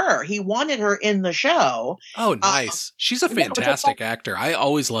for her. He wanted her in the show. Oh, nice. She's a fantastic actor. I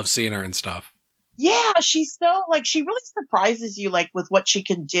always love seeing her and stuff. Yeah, she's so, like, she really surprises you, like, with what she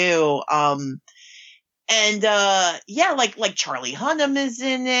can do. Yeah, like Charlie Hunnam is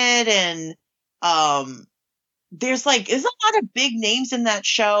in it, and there's a lot of big names in that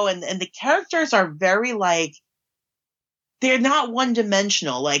show, and the characters are very, like, they're not one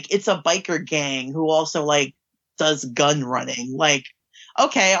dimensional. Like, it's a biker gang who also, like, does gun running. Like,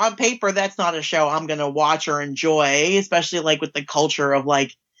 okay, on paper, that's not a show I'm gonna watch or enjoy, especially, like, with the culture of,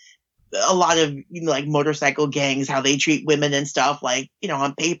 like, a lot of like motorcycle gangs, how they treat women and stuff. Like,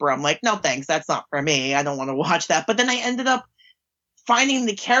 on paper, I'm like, no thanks, that's not for me. I don't want to watch that. But then I ended up finding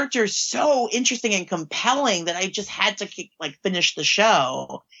the characters so interesting and compelling that I just had to finish the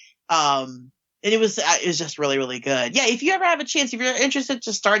show. And it was just really, really good. Yeah, if you ever have a chance, if you're interested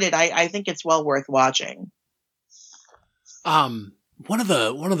to start it, I think it's well worth watching. One of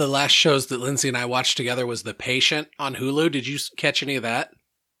the last shows that Lindsay and I watched together was The Patient on Hulu. Did you catch any of that?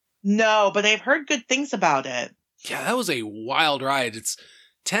 No, but I've heard good things about it. Yeah, that was a wild ride. It's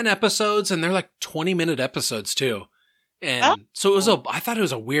 10 episodes, and they're like 20-minute episodes too. And so I thought it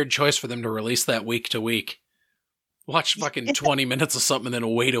was a weird choice for them to release that week to week. Watch fucking 20 minutes of something and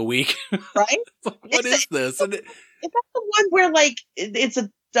then wait a week. Right? What is this? Is that the one where, like, it's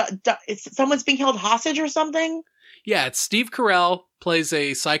someone's being held hostage or something? Yeah, it's Steve Carell plays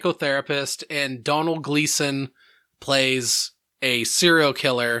a psychotherapist, and Donald Gleason plays a serial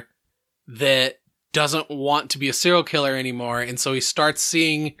killer that doesn't want to be a serial killer anymore. And so he starts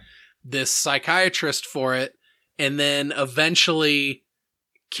seeing this psychiatrist for it, and then eventually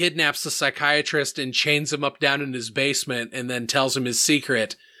kidnaps the psychiatrist and chains him up down in his basement, and then tells him his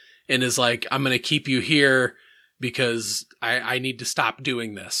secret and is like, I'm going to keep you here because I need to stop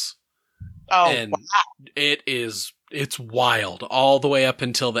doing this. Oh, and wow. It's wild all the way up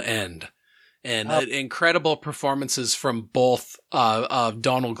until the end. And incredible performances from both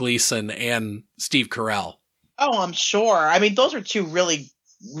Donald Gleason and Steve Carell. Oh, I'm sure. I mean, those are two really,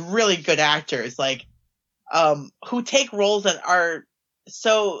 really good actors, like, who take roles that are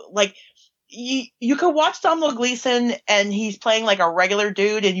so, like, you could watch Donald Gleason and he's playing like a regular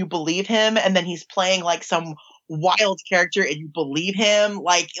dude and you believe him, and then he's playing like some wild character and you believe him.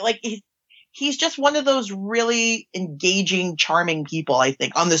 Like he's just one of those really engaging, charming people, I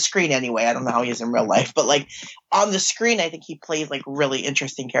think, on the screen anyway. I don't know how he is in real life, but like on the screen, I think he plays like really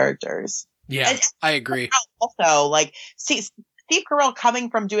interesting characters. Yeah, And I agree. also, like, see, Steve Carell coming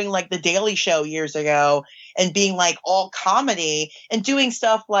from doing like The Daily Show years ago and being like all comedy and doing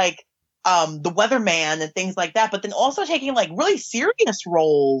stuff like The Weatherman and things like that, but then also taking like really serious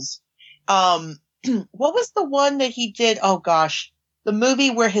roles. What was the one that he did? Oh gosh, the movie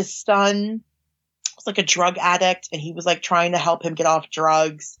where his son was like a drug addict and he was like trying to help him get off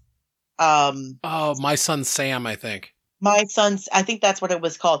drugs. Oh, My Son Sam, I think. My Son's, I think that's what it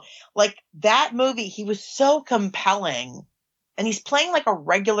was called. Like that movie, he was so compelling. And he's playing like a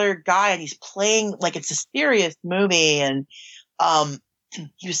regular guy and he's playing like it's a serious movie. And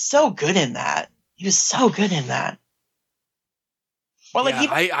he was so good in that. He was so good in that. Or like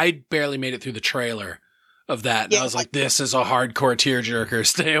I barely made it through the trailer of that. And I was like, this is a hardcore tearjerker.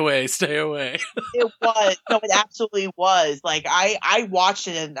 Stay away, stay away. It was. No, it absolutely was. Like I watched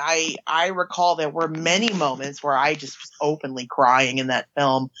it and I recall there were many moments where I just was openly crying in that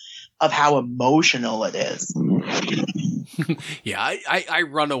film of how emotional it is. Yeah, I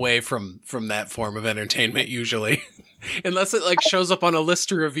run away from that form of entertainment usually. Unless it like shows up on a list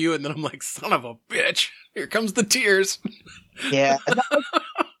to review and then I'm like, son of a bitch, here comes the tears. Yeah.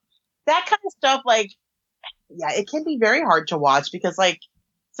 That kind of stuff, like, yeah, it can be very hard to watch because like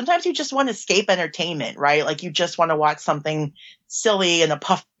sometimes you just want to escape entertainment, right? Like you just want to watch something silly and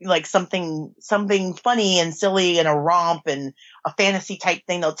like something funny and silly and a romp and a fantasy type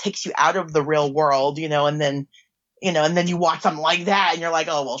thing that takes you out of the real world, and then you watch something like that and you're like,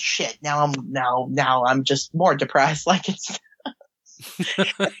 oh well shit, now I'm just more depressed. Like it's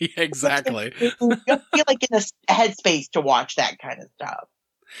yeah, exactly. You feel like in a headspace to watch that kind of stuff.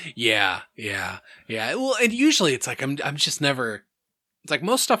 Yeah. Well, and usually it's like I'm just never. It's like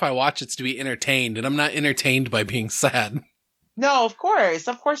most stuff I watch, it's to be entertained, and I'm not entertained by being sad. No, of course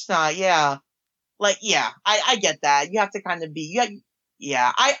not. Yeah, like yeah, I get that. You have to kind of be.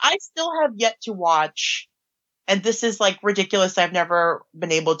 Yeah. I still have yet to watch, and this is like ridiculous. I've never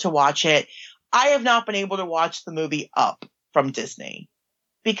been able to watch it. I have not been able to watch the movie Up from Disney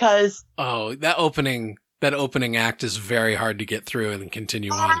because that opening act is very hard to get through and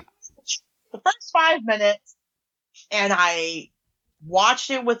continue on. The first 5 minutes, and I watched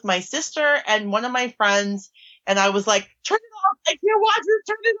it with my sister and one of my friends, and I was like, turn it off, I can't watch it,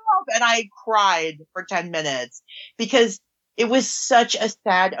 turn it off, and I cried for 10 minutes because it was such a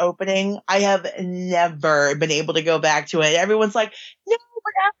sad opening. I have never been able to go back to it. Everyone's like, no,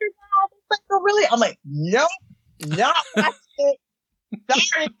 but after that, it's like, oh really? I'm like, nope, not watch it.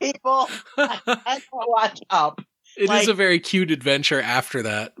 Sorry, people. I can't watch Up. It is a very cute adventure after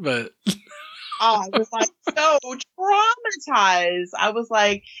that, but I was like so traumatized. I was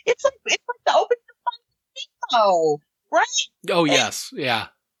like, it's like the opening of Nemo, right? Oh yes, yeah.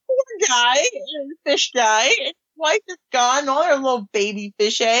 Poor guy, fish guy, and his wife is gone. All their little baby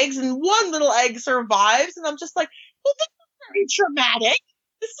fish eggs, and one little egg survives. And I'm just like, well, this is very traumatic.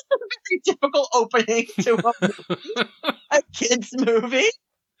 This is a very difficult opening to a kid's movie.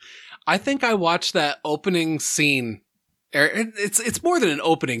 I think I watched that opening scene. It's more than an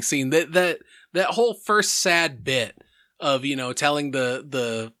opening scene. That whole first sad bit of telling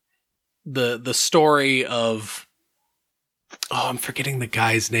the story of I'm forgetting the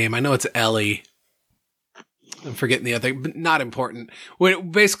guy's name. I know it's Ellie. I'm forgetting the other, but not important. When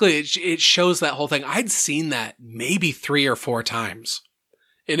basically it shows that whole thing. I'd seen that maybe 3 or 4 times.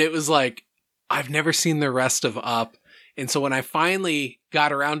 And it was like, I've never seen the rest of Up. And so when I finally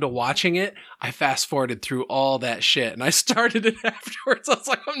got around to watching it, I fast forwarded through all that shit and I started it afterwards. I was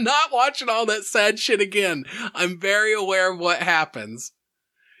like, I'm not watching all that sad shit again. I'm very aware of what happens.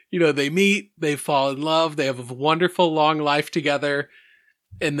 They meet, they fall in love, they have a wonderful long life together.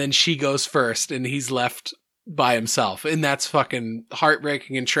 And then she goes first and he's left by himself. And that's fucking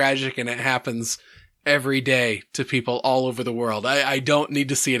heartbreaking and tragic. And it happens every day to people all over the world. I don't need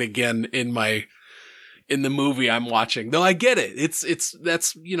to see it again in the movie I'm watching. Though I get it. That's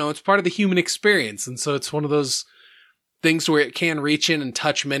it's part of the human experience. And so it's one of those things where it can reach in and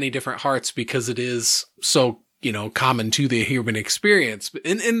touch many different hearts because it is so, common to the human experience.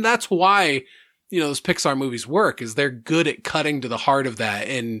 And that's why, those Pixar movies work, is they're good at cutting to the heart of that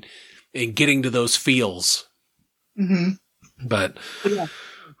and getting to those feels. Mm-hmm. But yeah.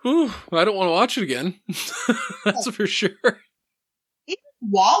 I don't want to watch it again. That's for sure. Even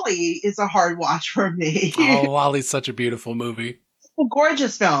WALL-E is a hard watch for me. Oh, WALL-E's such a beautiful movie. A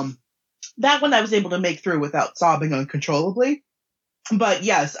gorgeous film. That one I was able to make through without sobbing uncontrollably. But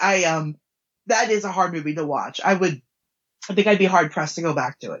yes, that is a hard movie to watch. I think I'd be hard pressed to go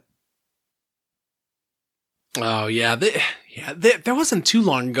back to it. Oh yeah, there wasn't too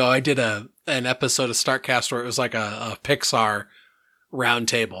long ago. I did an episode of Startcast where it was like a Pixar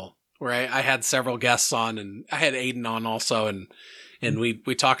roundtable where I had several guests on, and I had Aiden on also, and we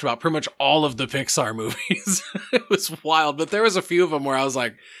talked about pretty much all of the Pixar movies. It was wild, but there was a few of them where I was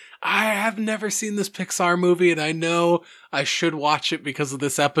like, I have never seen this Pixar movie, and I know I should watch it because of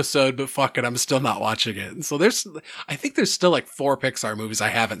this episode, but fuck it, I'm still not watching it. And so I think there's still like 4 Pixar movies I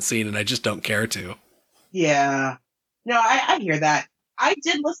haven't seen, and I just don't care to. Yeah. No, I hear that. I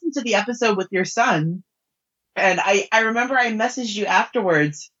did listen to the episode with your son, and I remember I messaged you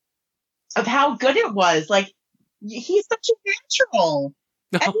afterwards of how good it was. Like, he's such a natural.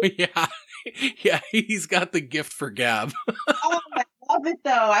 Oh, yeah. Yeah, he's got the gift for gab. Oh, I love it,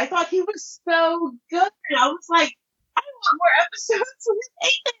 though. I thought he was so good. I was like, I want more episodes with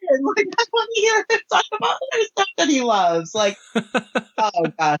Aiden. Like, I want to hear him talk about other stuff that he loves. Like, oh,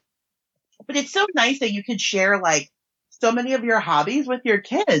 gosh. But it's so nice that you could share, like, so many of your hobbies with your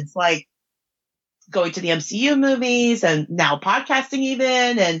kids, like going to the MCU movies and now podcasting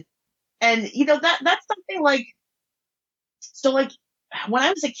even. And, you know, that's something like, so like when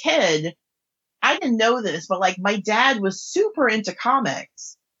I was a kid, I didn't know this, but like my dad was super into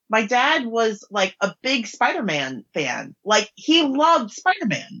comics. My dad was like a big Spider-Man fan. Like he loved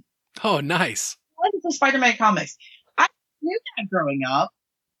Spider-Man. Oh, nice. He loved the Spider-Man comics. I knew that growing up.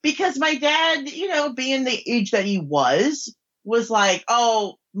 Because my dad, you know, being the age that he was like,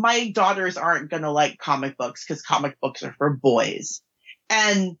 oh, my daughters aren't going to like comic books because comic books are for boys.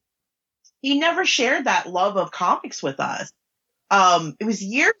 And he never shared that love of comics with us. It was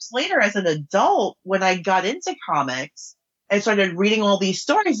years later as an adult when I got into comics and started reading all these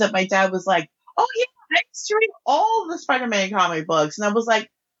stories that my dad was like, oh, yeah, I used to read all the Spider-Man comic books. And I was like,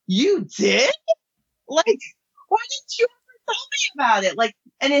 you did? Like, why didn't you ever tell me about it? Like,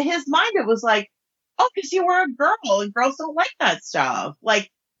 and in his mind, it was like, oh, because you were a girl and girls don't like that stuff. Like,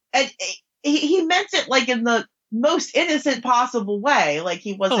 and he meant it like in the most innocent possible way. Like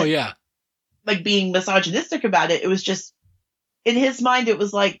he wasn't like being misogynistic about it. It was just in his mind, it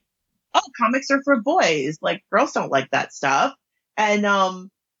was like, oh, comics are for boys. Like girls don't like that stuff. And,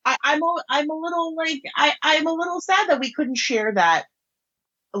 I'm a little like, I'm a little sad that we couldn't share that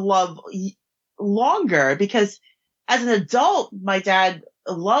love longer because as an adult, my dad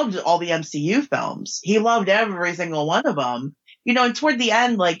loved all the MCU films. He loved every single one of them. You know, and toward the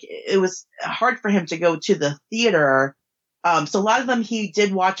end, like it was hard for him to go to the theater. So a lot of them he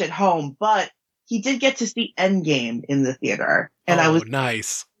did watch at home, but he did get to see Endgame in the theater. And I was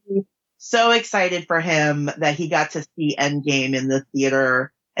nice. So excited for him that he got to see Endgame in the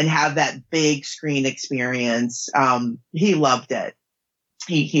theater and have that big screen experience. He loved it.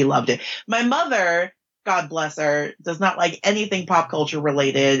 He loved it. My mother, God bless her, does not like anything pop culture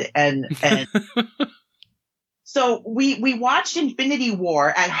related. And so we watched Infinity War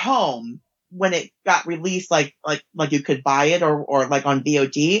at home when it got released, like you could buy it or like on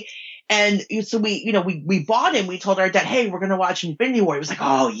VOD. And so we bought it and we told our dad, hey, we're going to watch Infinity War. He was like,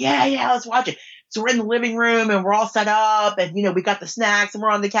 oh yeah, let's watch it. So we're in the living room and we're all set up and, you know, we got the snacks and we're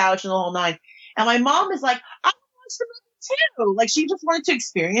on the couch and the whole nine. And my mom is like, I want to watch the movie too. Like she just wanted to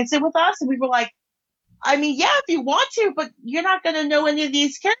experience it with us. And we were like, I mean, yeah, if you want to, but you're not going to know any of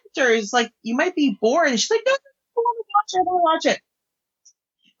these characters. Like, you might be bored. And she's like, no, I want to watch it.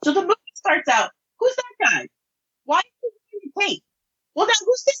 So the movie starts out, who's that guy? Why is he wearing tape? Well, now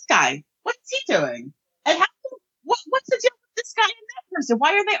who's this guy? What's he doing? And what's the deal with this guy and that person?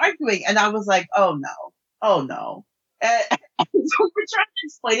 Why are they arguing? And I was like, oh no. And so we're trying to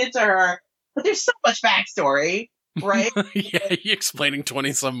explain it to her, but there's so much backstory. Right? Yeah, you're explaining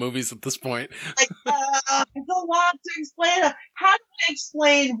 20-some movies at this point. Like, it's a lot to explain. How do I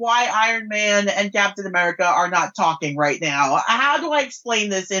explain why Iron Man and Captain America are not talking right now? How do I explain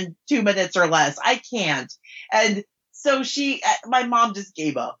this in 2 minutes or less? I can't. And so my mom just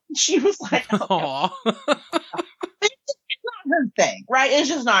gave up. She was like, oh, no. It's not her thing, right? It's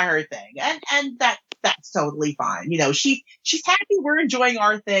just not her thing. And that's totally fine. You know, she's happy we're enjoying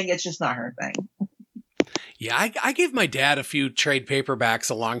our thing. It's just not her thing. Yeah, I gave my dad a few trade paperbacks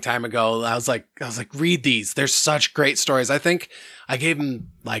a long time ago. I was like, read these. They're such great stories. I think I gave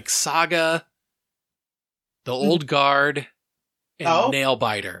him like Saga, The Old Guard, and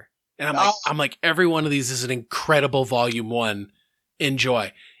Nailbiter. And I'm like, every one of these is an incredible volume 1.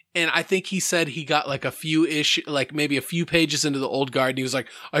 Enjoy. And I think he said he got like a few maybe a few pages into The Old Guard, and he was like,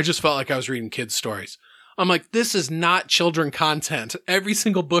 I just felt like I was reading kids' stories. I'm like, this is not children content. Every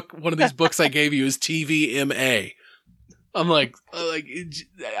single book, one of these books I gave you is TVMA. I'm like,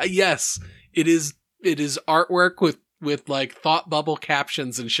 yes, it is artwork with with like thought bubble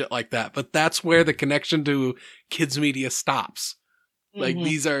captions and shit like that. But that's where the connection to kids media stops. Like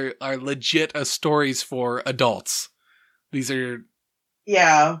these are legit stories for adults. These are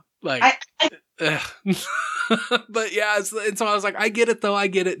like but yeah, and so I was like, I get it though, I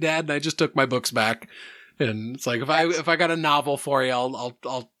get it, Dad, and I just took my books back. And it's like if I got a novel for you,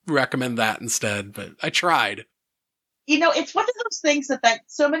 I'll recommend that instead. But I tried. You know, it's one of those things that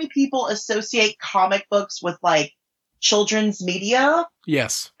so many people associate comic books with like children's media.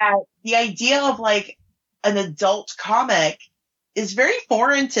 Yes. And the idea of like an adult comic is very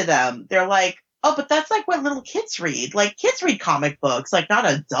foreign to them. They're like, oh, but that's like what little kids read. Like kids read comic books, like not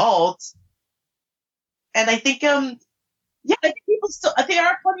adults. And I think, I think there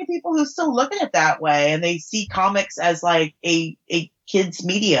are plenty of people who still look at it that way, and they see comics as like a kids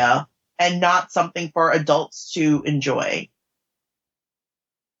media and not something for adults to enjoy.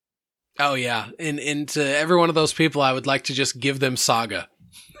 Oh yeah. And to every one of those people, I would like to just give them Saga.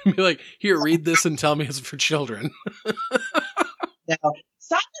 Be like, here, read this and tell me it's for children. No,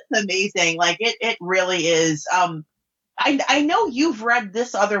 Saga's amazing. Like it really is. I know you've read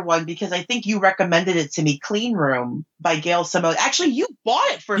this other one because I think you recommended it to me, Clean Room by Gail Simone. Actually, you bought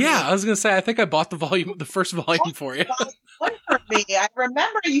it for me. Yeah, I was going to say, I think I bought the first volume for you. One for me. I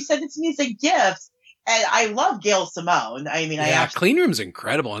remember you sent it to me as a gift, and I love Gail Simone. I mean, Clean Room's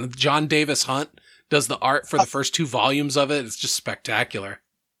incredible. And John Davis Hunt does the art for the first 2 volumes of it. It's just spectacular.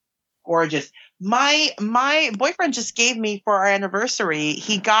 Gorgeous. My boyfriend just gave me for our anniversary,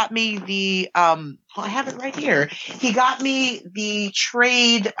 he got me I have it right here. He got me the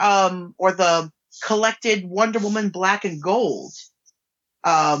trade, or the collected Wonder Woman Black and Gold,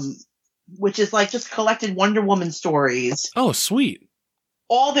 which is like just collected Wonder Woman stories. Oh, sweet.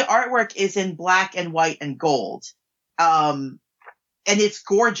 All the artwork is in black and white and gold. And it's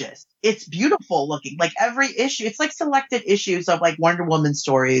gorgeous. It's beautiful looking. Like every issue, it's like selected issues of like Wonder Woman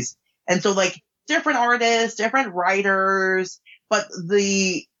stories. And so like different artists, different writers, but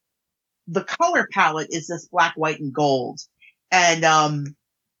the color palette is this black, white, and gold. And,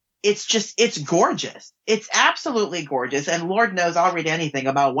 it's gorgeous. It's absolutely gorgeous. And Lord knows I'll read anything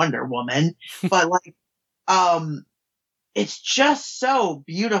about Wonder Woman, but like, it's just so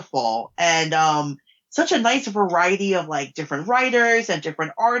beautiful. And, such a nice variety of like different writers and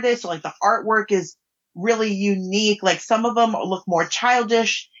different artists. So, like the artwork is really unique. Like some of them look more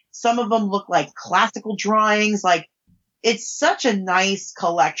childish. Some of them look like classical drawings. Like it's such a nice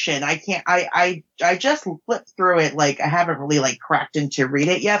collection. I just flipped through it. Like I haven't really like cracked into read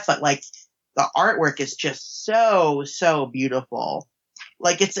it yet, but like the artwork is just so beautiful.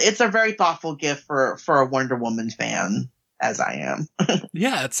 Like it's a very thoughtful gift for a Wonder Woman fan, as I am.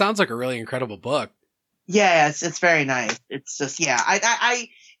 Yeah, it sounds like a really incredible book. Yeah, it's very nice. It's just, yeah, I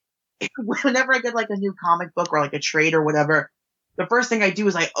whenever I get like a new comic book or like a trade or whatever, the first thing I do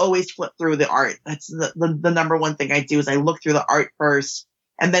is I always flip through the art. That's the number one thing I do is I look through the art first,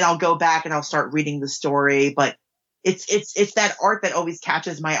 and then I'll go back and I'll start reading the story. But it's that art that always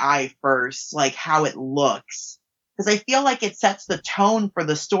catches my eye first, like how it looks. Because I feel like it sets the tone for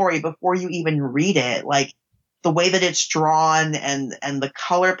the story before you even read it. Like the way that it's drawn and the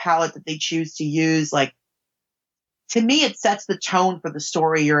color palette that they choose to use, like, to me, it sets the tone for the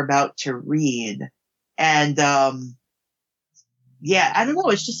story you're about to read. And, yeah, I don't know.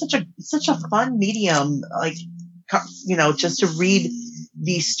 It's just such a fun medium, like, you know, just to read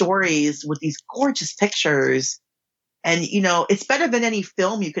these stories with these gorgeous pictures. And, you know, it's better than any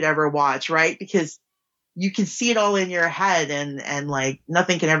film you could ever watch, right? Because you can see it all in your head and like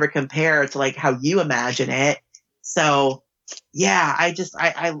nothing can ever compare to like how you imagine it. So yeah,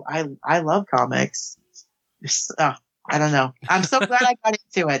 I love comics. I don't know. I'm so glad I got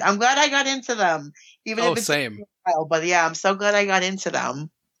into it. I'm glad I got into them. Even if it's same. a while, but yeah, I'm so glad I got into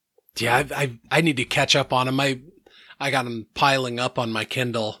them. Yeah, I need to catch up on them. I got them piling up on my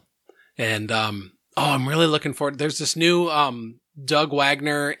Kindle, and I'm really looking forward. There's this new Doug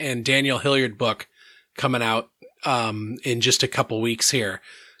Wagner and Daniel Hilliard book coming out in just a couple weeks here,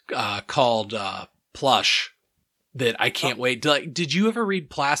 called Plush. That I can't wait. Did you ever read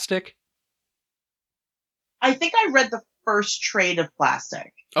Plastic? I think I read the first trade of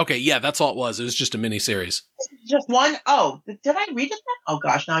Plastic. Okay, yeah, that's all it was. It was just a miniseries. Just one? Oh, did I read it then? Oh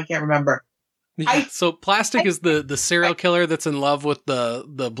gosh, now I can't remember. Yeah, so Plastic is the serial killer that's in love with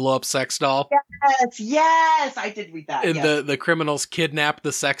the blow up sex doll. Yes, I did read that. And yes. the criminals kidnap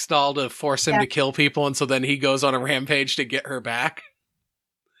the sex doll to force him to kill people, and so then he goes on a rampage to get her back.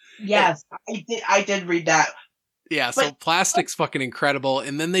 Yes, I did read that. Yeah, so Plastic's fucking incredible.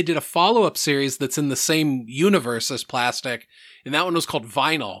 And then they did a follow-up series that's in the same universe as Plastic, and that one was called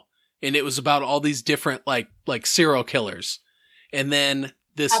Vinyl. and it was about all these different like serial killers. And then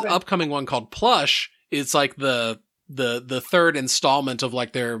this upcoming one called Plush is like the third installment of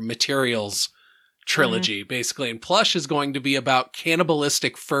like their Materials trilogy, basically. And Plush is going to be about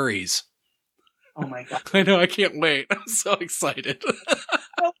cannibalistic furries. Oh my God. I know, I can't wait. I'm so excited. So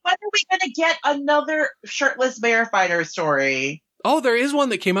when are we going to get another shirtless bear fighter story? Oh, there is one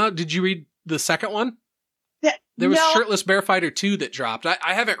that came out. Did you read the second one? There was Shirtless Bear Fighter 2 that dropped. I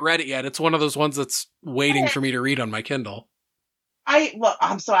haven't read it yet. It's one of those ones that's waiting for me to read on my Kindle.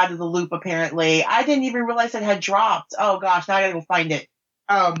 I'm so out of the loop, apparently. I didn't even realize it had dropped. Oh, gosh. Now I gotta go find it.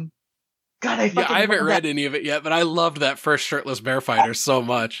 God, I haven't read any of it yet, but I loved that first Shirtless Bear Fighter so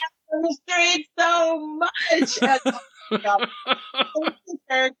much. I so much.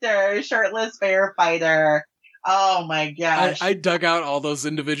 Character, Shirtless Bear Fighter. Oh my gosh. I dug out all those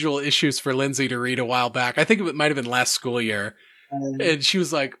individual issues for Lindsay to read a while back. I think it might have been last school year. And she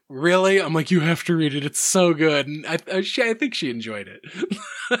was like, really? I'm like, you have to read it. It's so good. And I think she enjoyed it.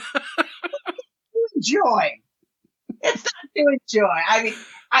 Enjoy. It's not to enjoy. I mean,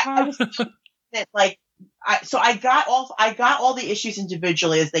 I was like, so I got all the issues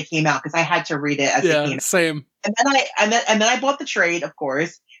individually as they came out because I had to read it as they came out. Same. And then I bought the trade, of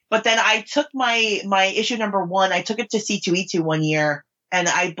course. But then I took my issue number 1, I took it to C2E2 one year, and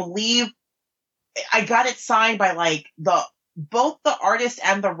I believe I got it signed by like both the artist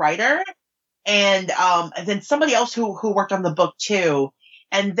and the writer, and then somebody else who worked on the book too.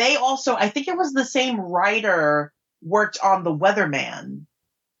 And they also, I think it was the same writer, worked on The Weatherman,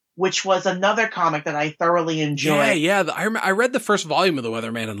 which was another comic that I thoroughly enjoyed. Yeah. I read the first volume of The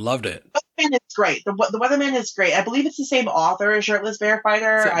Weatherman and loved it. Weatherman is great. The Weatherman is great. I believe it's the same author as Shirtless Bear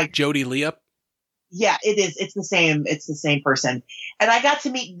Fighter. Jody Leap? Yeah, it is. It's the same. It's the same person. And I got to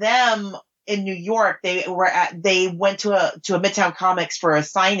meet them in New York. They went to a Midtown Comics for a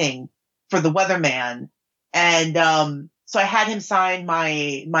signing for The Weatherman, and so I had him sign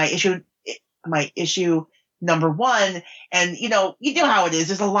my issue number 1. And you know how it is.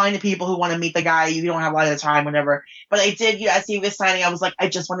 There's a line of people who want to meet the guy. You don't have a lot of time, whatever. But I did. As he was signing, I was like, I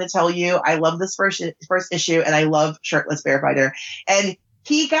just want to tell you, I love this first issue, and I love Shirtless Bear Fighter. And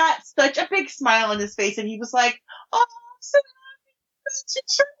he got such a big smile on his face, and he was like, "Oh, I'm so happy."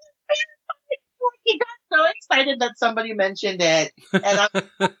 He got so excited that somebody mentioned it. And I said,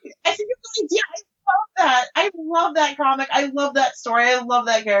 "You have no idea. I love that. I love that comic. I love that story. I love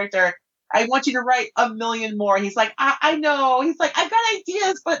that character. I want you to write a million more." He's like, I know. He's like, I've got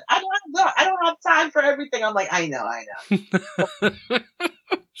ideas, but I don't have time for everything. I'm like, I know.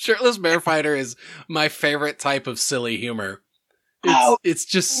 Shirtless Bear Fighter is my favorite type of silly humor. It's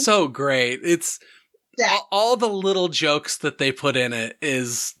just so great. It's all the little jokes that they put in it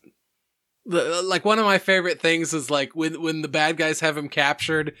is like one of my favorite things is like when the bad guys have him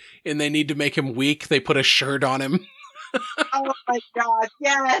captured and they need to make him weak, they put a shirt on him. Oh my God.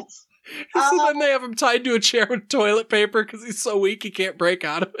 Yes. So then they have him tied to a chair with toilet paper because he's so weak he can't break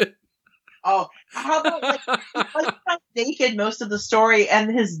out of it. Oh, how about like he's naked most of the story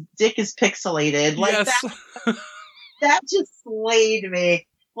and his dick is pixelated? Like yes. that just slayed me.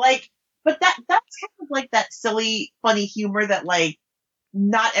 Like, but that's kind of like that silly, funny humor that like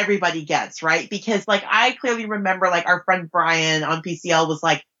not everybody gets, right? Because like I clearly remember like our friend Brian on PCL was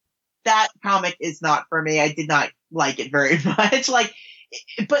like, that comic is not for me. I did not like it very much. Like,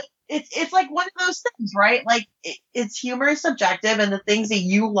 but it's like one of those things, right? Like it's humor is subjective, and the things that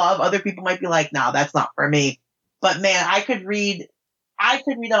you love, other people might be like, no, that's not for me. But man, I could read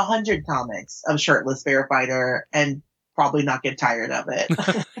 100 comics of Shirtless Bear Fighter and probably not get tired of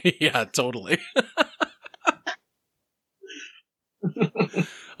it. Yeah, totally.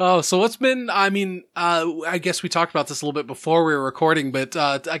 Oh, so what's been, I mean, I guess we talked about this a little bit before we were recording, but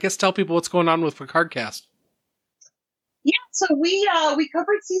I guess tell people what's going on with Picardcast. Yeah, so we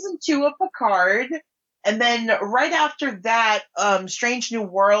covered season 2 of Picard, and then right after that, Strange New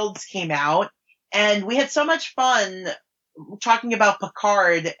Worlds came out, and we had so much fun talking about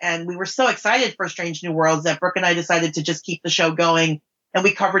Picard, and we were so excited for Strange New Worlds that Brooke and I decided to just keep the show going, and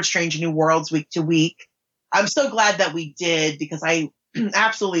we covered Strange New Worlds week to week. I'm so glad that we did, because I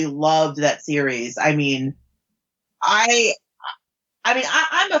absolutely loved that series. I mean, I'm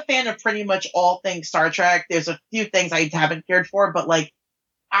a fan of pretty much all things Star Trek. There's a few things I haven't cared for, but like,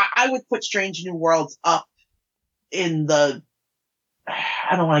 I would put Strange New Worlds up in the,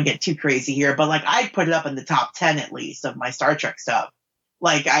 I don't want to get too crazy here, but like, I'd put it up in the top 10 at least of my Star Trek stuff.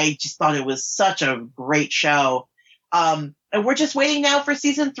 Like, I just thought it was such a great show. And we're just waiting now for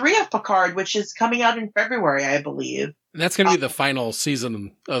season 3 of Picard, which is coming out in February, I believe. And that's going to be the final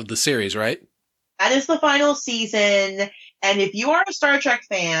season of the series, right? That is the final season. And if you are a Star Trek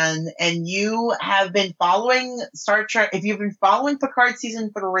fan and you have been following Star Trek, if you've been following Picard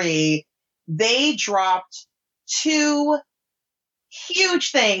season 3, they dropped 2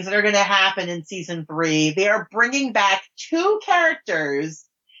 huge things that are going to happen in season 3. They are bringing back 2 characters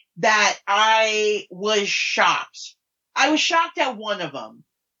that I was shocked. I was shocked at one of them.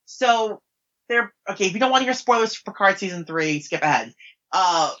 So they're okay. If you don't want to hear spoilers for Picard season 3, skip ahead.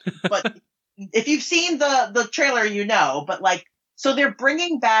 But if you've seen the trailer, you know. But like, so they're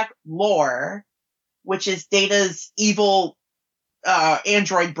bringing back Lore, which is Data's evil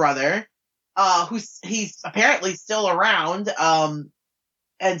android brother. He's apparently still around.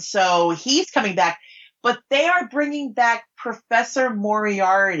 And so he's coming back, but they are bringing back Professor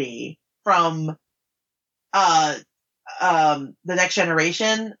Moriarty from, The Next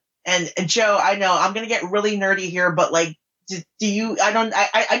Generation. And Joe, I know I'm going to get really nerdy here, but like, do you,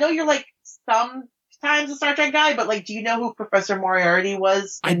 I know you're like sometimes a Star Trek guy, but like, do you know who Professor Moriarty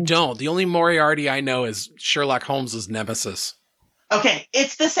was? I don't. The only Moriarty I know is Sherlock Holmes' nemesis. Okay.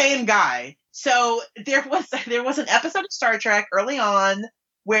 It's the same guy. So there was an episode of Star Trek early on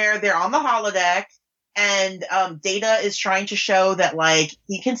where they're on the holodeck and Data is trying to show that like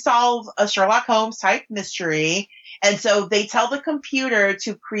he can solve a Sherlock Holmes type mystery. And so they tell the computer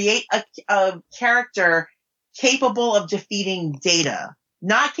to create a character capable of defeating Data.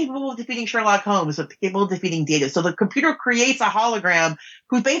 Not capable of defeating Sherlock Holmes, but capable of defeating Data. So the computer creates a hologram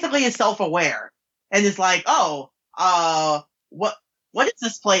who basically is self-aware and is like, what is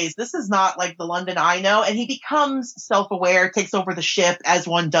this place? This is not like the London I know. And he becomes self-aware, takes over the ship as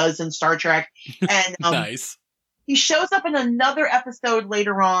one does in Star Trek. And nice. He shows up in another episode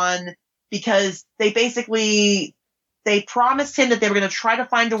later on because they promised him that they were going to try to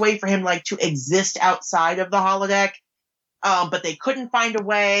find a way for him like to exist outside of the holodeck. But they couldn't find a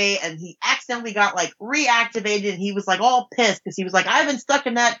way, and he accidentally got like reactivated, and he was like all pissed because he was like, I've been stuck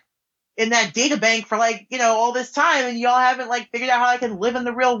in that data bank for like, all this time, and y'all haven't like figured out how I can live in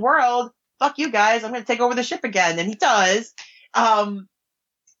the real world. Fuck you guys. I'm going to take over the ship again. And he does.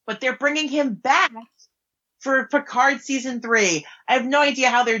 But they're bringing him back for Picard season 3. I have no idea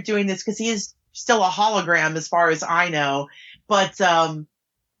how they're doing this because he is still a hologram as far as I know. But,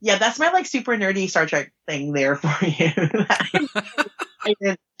 yeah, that's my like super nerdy Star Trek thing there for you.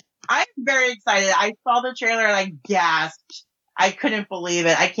 I'm very excited. I saw the trailer and I gasped. I couldn't believe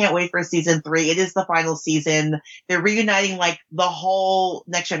it. I can't wait for season 3. It is the final season. They're reuniting like the whole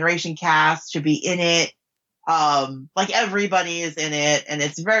Next Generation cast to be in it. Like everybody is in it, and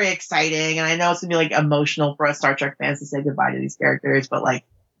it's very exciting. And I know it's gonna be like emotional for us Star Trek fans to say goodbye to these characters, but like,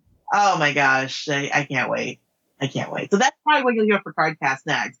 oh my gosh, I can't wait. I can't wait. So that's probably what you'll hear for Cardcast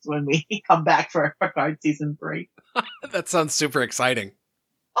next when we come back for Picard season 3. That sounds super exciting.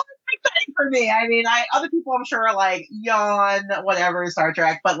 Well, it's exciting for me. I mean, other people I'm sure are like, yawn, whatever, Star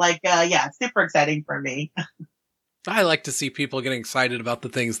Trek. But like, yeah, it's super exciting for me. I like to see people getting excited about the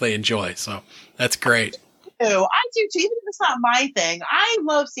things they enjoy. So that's great. I do too. Even if it's not my thing, I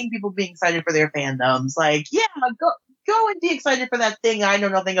love seeing people being excited for their fandoms. Like, yeah, go and be excited for that thing I know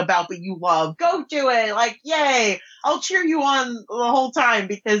nothing about, but you love. Go do it. Like, yay. I'll cheer you on the whole time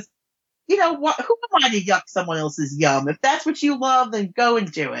because, what? Who am I to yuck someone else's yum? If that's what you love, then go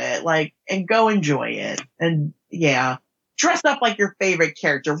and do it. Like, and go enjoy it. And yeah, dress up like your favorite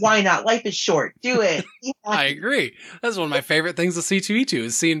character. Why not? Life is short. Do it. Yeah. I agree. That's one of my favorite things of C2E2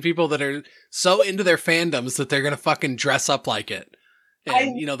 is seeing people that are so into their fandoms that they're going to fucking dress up like it.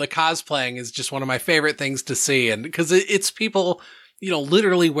 And, the cosplaying is just one of my favorite things to see. And because it's people,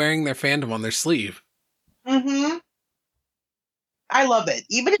 literally wearing their fandom on their sleeve. Mm-hmm. I love it.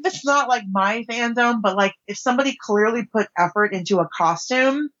 Even if it's not like my fandom, but like if somebody clearly put effort into a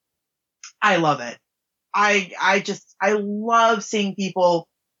costume, I love it. I love seeing people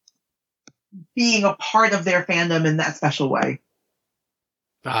being a part of their fandom in that special way.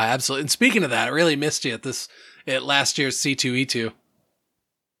 Absolutely. And speaking of that, I really missed you at last year's C2E2.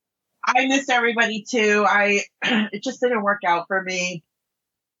 I miss everybody too. It just didn't work out for me.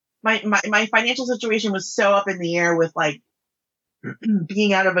 My financial situation was so up in the air with like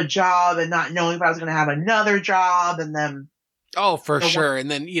being out of a job and not knowing if I was going to have another job, and then. Oh, for sure. And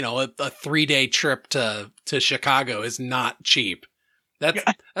then, a 3-day trip to Chicago is not cheap. That's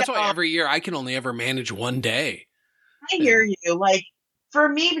why every year I can only ever manage one day. I hear you. Like, for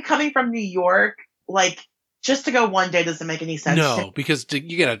me, coming from New York, like, just to go one day doesn't make any sense. No, because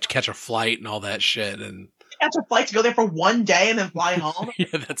you gotta catch a flight and all that shit. And catch a flight to go there for one day and then fly home?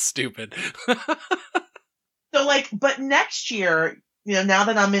 Yeah, that's stupid. So, like, but next year, now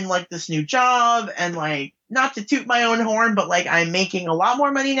that I'm in, like, this new job and, like, not to toot my own horn, but, like, I'm making a lot more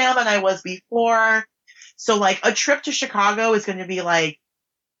money now than I was before. So like a trip to Chicago is going to be like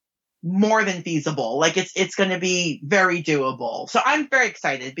more than feasible. Like it's going to be very doable. So I'm very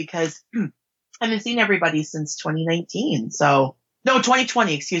excited because I haven't seen everybody since 2019. So no,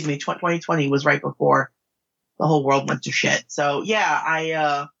 2020, excuse me. 2020 was right before the whole world went to shit. So yeah,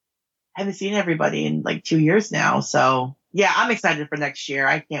 I haven't seen everybody in like 2 years now. So yeah, I'm excited for next year.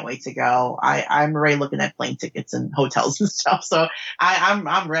 I can't wait to go. I'm already looking at plane tickets and hotels and stuff. So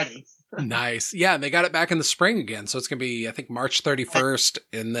I'm ready. Nice. Yeah, and they got it back in the spring again. So it's going to be, I think, March 31st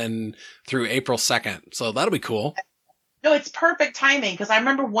and then through April 2nd. So that'll be cool. No, it's perfect timing because I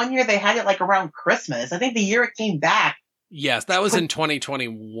remember one year they had it like around Christmas. I think the year it came back. Yes, that was in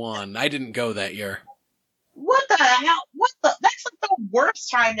 2021. I didn't go that year. What the hell? That's like the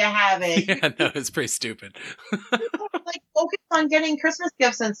worst time to have it. Yeah, no, it's pretty stupid. People are, like focus on getting Christmas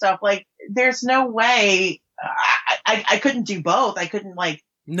gifts and stuff. Like, there's no way I couldn't do both. I couldn't like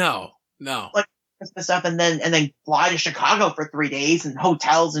no like Christmas stuff and then fly to Chicago for 3 days and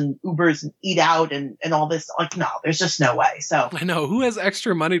hotels and Ubers and eat out and all this. Like, no, there's just no way. So I know who has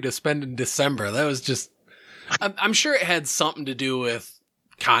extra money to spend in December. That was just. I'm sure it had something to do with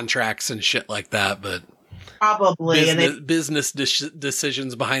contracts and shit like that, but. Probably business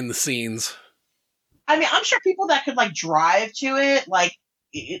decisions behind the scenes. I mean, I'm sure people that could like drive to it,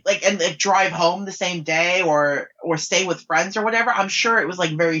 and drive home the same day or stay with friends or whatever. I'm sure it was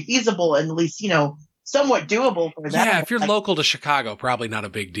like very feasible and at least, somewhat doable for them. Yeah. If you're local to Chicago, probably not a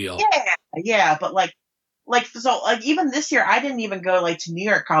big deal. Yeah. But so even this year, I didn't even go like to New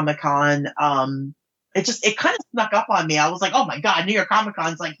York Comic Con. It kind of snuck up on me. I was like, oh my God, New York Comic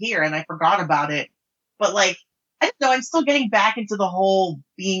Con's like here. And I forgot about it. But like, I don't know, I'm still getting back into the whole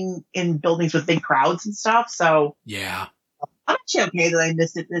being in buildings with big crowds and stuff. So yeah, I'm actually okay that I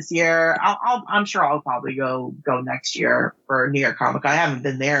missed it this year. I'm sure I'll probably go next year for New York Comic Con. I haven't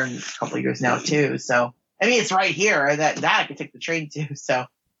been there in a couple of years now too. So, I mean, it's right here that I can take the train to. So,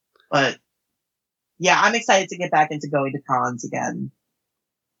 but yeah, I'm excited to get back into going to cons again.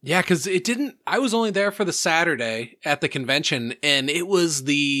 Yeah. Cause I was only there for the Saturday at the convention and it was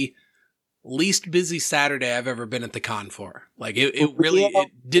the least busy Saturday I've ever been at the con for. Like it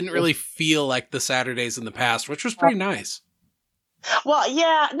didn't really feel like the Saturdays in the past, which was pretty nice. Well,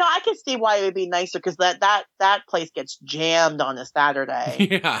 yeah, no, I can see why it would be nicer because that place gets jammed on a Saturday.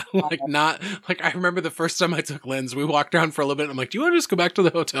 Yeah, I remember the first time I took Linz, we walked around for a little bit. And I'm like, "Do you want to just go back to the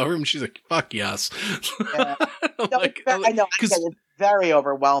hotel room?" She's like, "Fuck yes." Yeah. I know it's very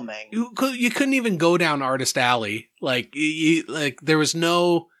overwhelming. You couldn't even go down Artist Alley. There was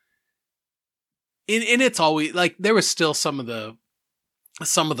no. And it's always like there was still some of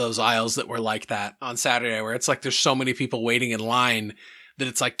those aisles that were like that on Saturday where it's like there's so many people waiting in line that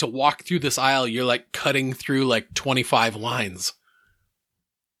it's like to walk through this aisle you're like cutting through like 25 lines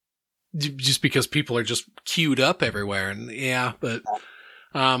just because people are just queued up everywhere. And yeah, but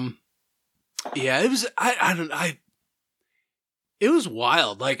yeah, it was it was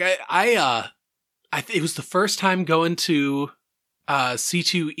wild. Like it was the first time going to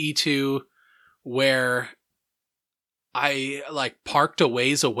C2E2 where I like parked a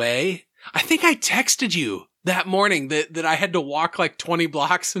ways away. I think I texted you that morning that I had to walk like 20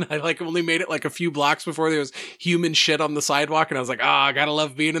 blocks and I like only made it like a few blocks before there was human shit on the sidewalk. And I was like, I gotta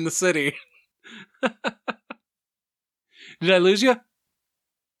love being in the city. Did I lose you?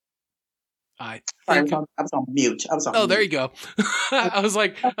 I was on mute. There you go. I was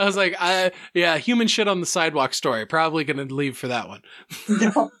like, yeah, human shit on the sidewalk story. Probably going to leave for that one.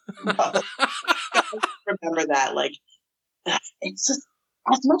 No. Remember that. Like, it's just,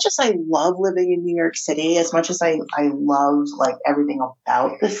 as much as I love living in New York City, as much as I love like everything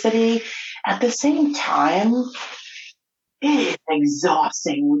about the city, at the same time, it is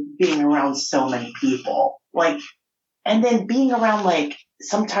exhausting being around so many people. Like, and then being around like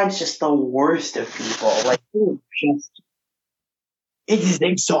sometimes just the worst of people. Like, it is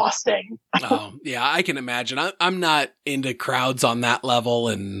exhausting. Oh, yeah, I can imagine. I'm not into crowds on that level.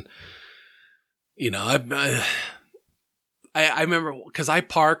 And, I remember because I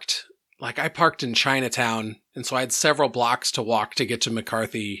parked in Chinatown. And so I had several blocks to walk to get to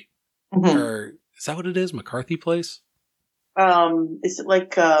McCarthy. Mm-hmm. Or is that what it is? McCarthy Place? Is it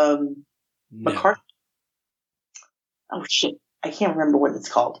like, McCarthy? Oh shit. I can't remember what it's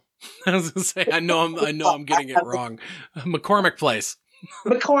called. I was gonna say, I know I'm getting it wrong. McCormick Place.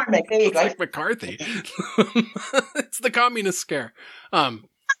 McCormick, there you go. Like McCarthy. It's the communist scare. But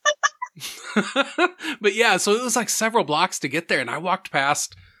yeah, so it was like several blocks to get there, and I walked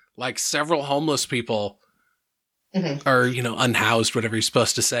past like several homeless people, mm-hmm. or unhoused, whatever you're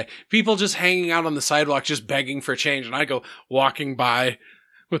supposed to say. People just hanging out on the sidewalk, just begging for change, and I go walking by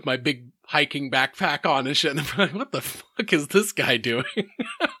with my big hiking backpack on and shit. And I'm like, what the fuck is this guy doing?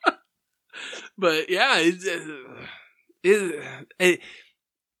 But yeah, it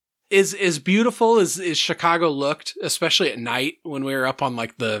is as beautiful as Chicago looked, especially at night when we were up on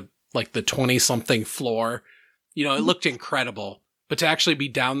like the 20 something floor. You know, it looked incredible. But to actually be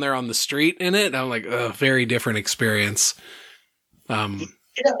down there on the street in it, I'm like, very different experience.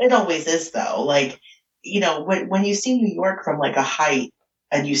 It always is, though. Like, you know, when you see New York from like a height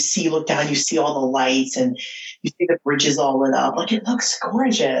and look down, you see all the lights and you see the bridges all lit up. Like, it looks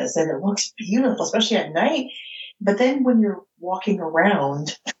gorgeous and it looks beautiful, especially at night. But then when you're walking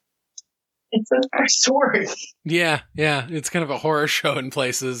around, it's a sword. Yeah. It's kind of a horror show in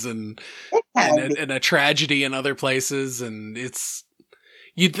places and a tragedy in other places. And it's,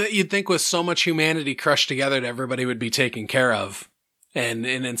 you'd think with so much humanity crushed together that everybody would be taken care of. And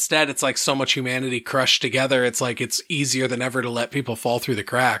instead it's like so much humanity crushed together. It's like, it's easier than ever to let people fall through the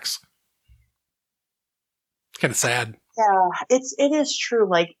cracks. It's kind of sad. Yeah, it is true.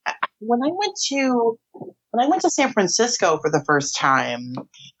 Like when I went to San Francisco for the first time,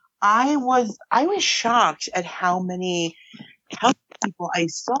 I was shocked at how many people I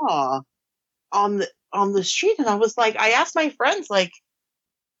saw on the street, and I was like, I asked my friends, like,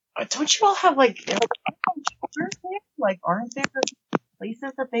 don't you all have like shelters there? Like, aren't there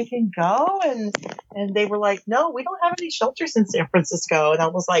places that they can go? And they were like, no, we don't have any shelters in San Francisco. And I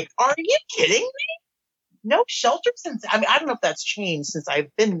was like, are you kidding me? No shelters I mean, I don't know if that's changed since I've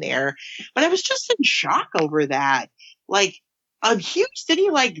been there, but I was just in shock over that. Like, a huge city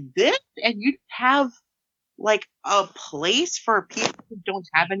like this, and you'd have like a place for people who don't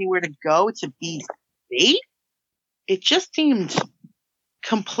have anywhere to go to be safe. It just seemed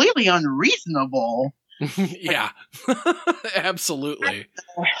completely unreasonable. Yeah, absolutely.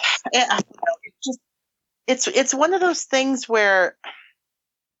 It's one of those things where,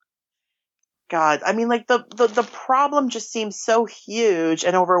 God, I mean, like the problem just seems so huge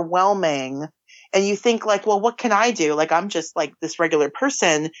and overwhelming. And you think like, well, what can I do? Like, I'm just like this regular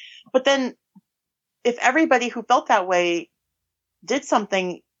person. But then if everybody who felt that way did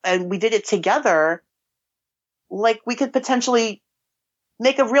something and we did it together, like we could potentially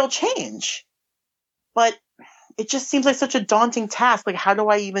make a real change. But it just seems like such a daunting task. Like, how do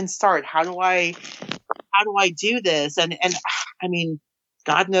I even start? How do I do this? And I mean,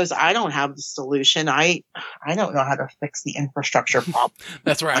 God knows I don't have the solution. I don't know how to fix the infrastructure problem.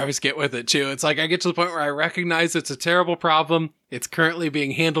 That's where I always get with it too. It's like I get to the point where I recognize it's a terrible problem. It's currently being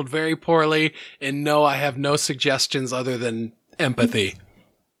handled very poorly. And no, I have no suggestions other than empathy.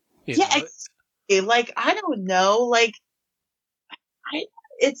 Like, I don't know. Like,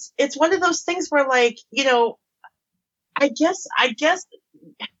 it's one of those things where, like, you know, I guess I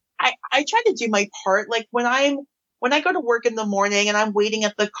try to do my part. Like when I go to work in the morning and I'm waiting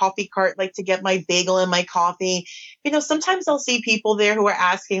at the coffee cart, like to get my bagel and my coffee, you know, sometimes I'll see people there who are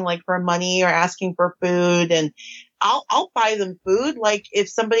asking like for money or asking for food, and I'll buy them food. Like if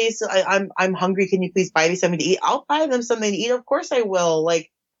somebody's, I'm hungry, can you please buy me something to eat? I'll buy them something to eat. Of course I will. Like,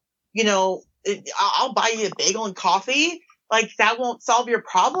 you know, I'll buy you a bagel and coffee. Like, that won't solve your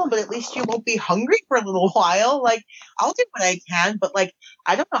problem, but at least you won't be hungry for a little while. Like, I'll do what I can, but like,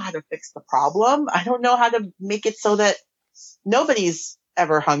 I don't know how to fix the problem. I don't know how to make it so that nobody's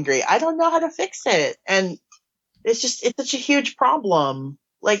ever hungry. I don't know how to fix it. And it's such a huge problem.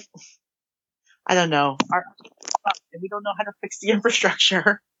 Like, I don't know. We don't know how to fix the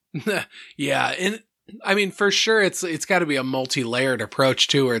infrastructure. Yeah. And I mean, for sure, it's got to be a multi-layered approach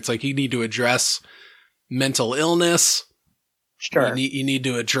too, where it's like you need to address mental illness. Sure. You need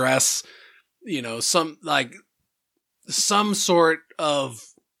to address, you know, some sort of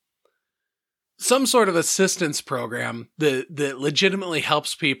assistance program that legitimately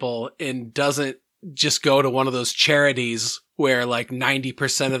helps people and doesn't just go to one of those charities where like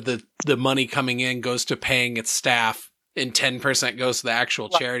 90% of the money coming in goes to paying its staff and 10% goes to the actual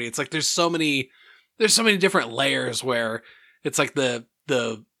charity. It's like there's so many different layers where it's like the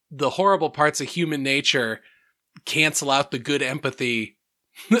horrible parts of human nature cancel out the good empathy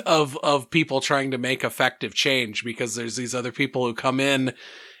of people trying to make effective change, because there's these other people who come in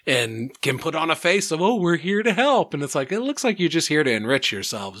and can put on a face of, oh, we're here to help. And it's like, it looks like you're just here to enrich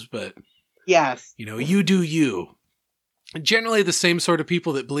yourselves, but yes, you know, you do you. Generally the same sort of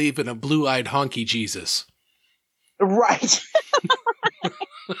people that believe in a blue-eyed honky Jesus. Right.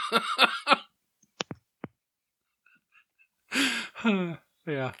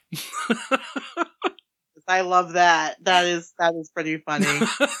 Yeah. I love that. That is pretty funny.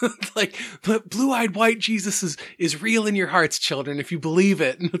 Like, the blue-eyed white Jesus is real in your hearts, children, if you believe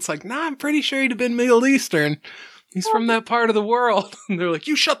it. And it's like, nah, I'm pretty sure he'd have been Middle Eastern. He's from that part of the world. And they're like,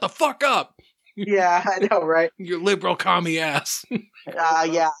 you shut the fuck up. Yeah, I know, right? You liberal commie ass.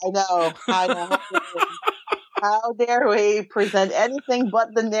 Yeah, I know. How dare we present anything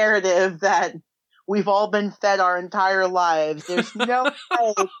but the narrative that we've all been fed our entire lives? There's no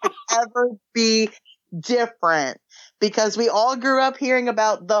way it could ever be different because we all grew up hearing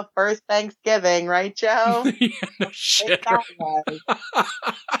about the first Thanksgiving, right, Joe? Yeah, no shit. Right?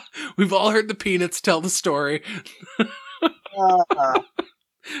 We've all heard the Peanuts tell the story.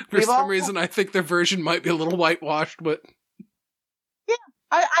 For some reason, I think their version might be a little whitewashed, but yeah,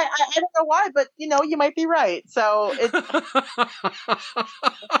 I don't know why, but you might be right. So it's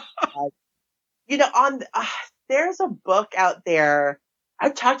there's a book out there.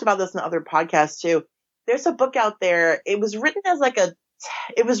 I've talked about this in other podcasts too. There's a book out there. It was written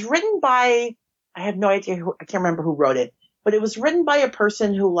by, I have no idea I can't remember who wrote it, but it was written by a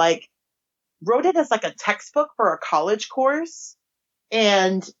person who wrote it as a textbook for a college course.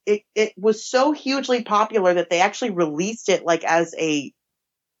 And it was so hugely popular that they actually released it as a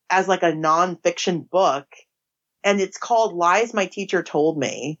nonfiction book. And it's called Lies My Teacher Told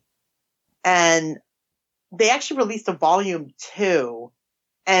Me. And they actually released a volume 2.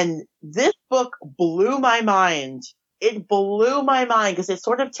 And this book blew my mind. It blew my mind because it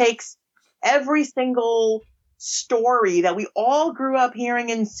sort of takes every single story that we all grew up hearing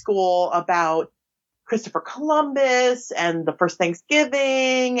in school about Christopher Columbus and the first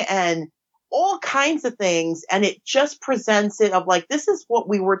Thanksgiving and all kinds of things. And it just presents it of this is what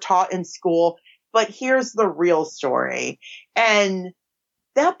we were taught in school, but here's the real story. And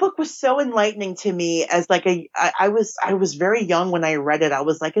that book was so enlightening to me as I was very young when I read it. I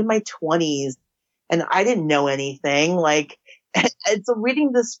was in my 20s and I didn't know anything. And so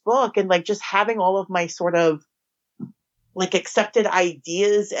reading this book and just having all of my sort of accepted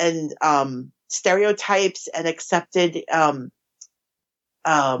ideas and, stereotypes and accepted,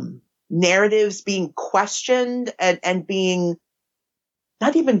 narratives being questioned and being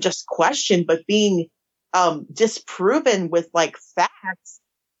not even just questioned, but being, disproven with facts.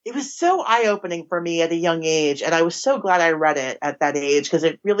 It was so eye-opening for me at a young age. And I was so glad I read it at that age because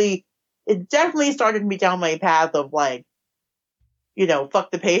it definitely started me down my path of fuck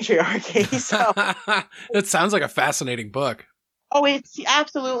the patriarchy. So it sounds like a fascinating book. Oh, it's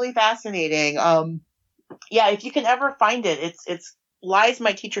absolutely fascinating. Yeah, if you can ever find it, it's Lies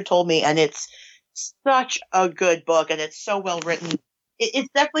My Teacher Told Me, and it's such a good book, and it's so well written. It's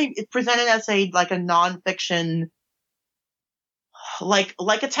definitely presented as a nonfiction, like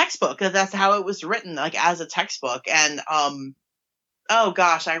a textbook. That's how it was written, as a textbook. And oh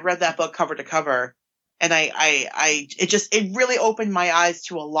gosh, I read that book cover to cover, and it really opened my eyes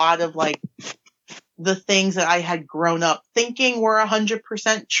to a lot of the things that I had grown up thinking were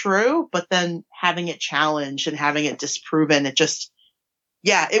 100% true, but then having it challenged and having it disproven, it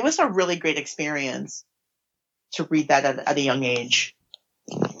was a really great experience to read that at a young age.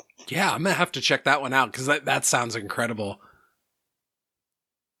 Yeah, I'm going to have to check that one out because that sounds incredible.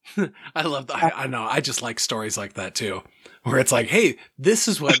 I love that. I know. I just like stories like that too, where it's hey, this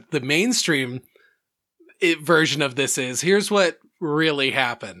is what the mainstream version of this is. Here's what really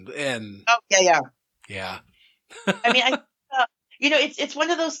happened. And yeah. I mean, it's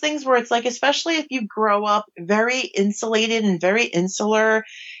one of those things where it's especially if you grow up very insulated and very insular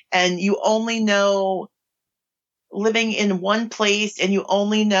and you only know living in one place and you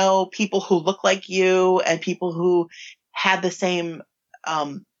only know people who look like you and people who have the same,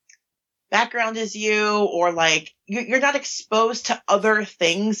 background as you, or you're not exposed to other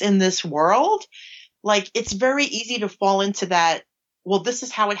things in this world. It's very easy to fall into that. Well, this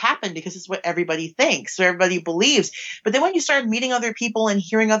is how it happened because it's what everybody thinks, or everybody believes. But then when you start meeting other people and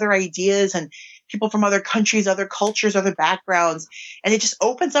hearing other ideas and people from other countries, other cultures, other backgrounds, and it just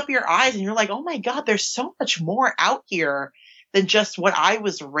opens up your eyes and you're oh my God, there's so much more out here than just what I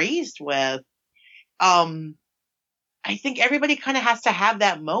was raised with. I think everybody kind of has to have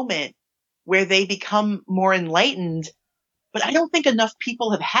that moment where they become more enlightened, but I don't think enough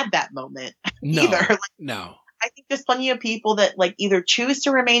people have had that moment either. No. I think there's plenty of people that either choose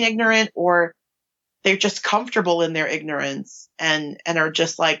to remain ignorant or they're just comfortable in their ignorance and are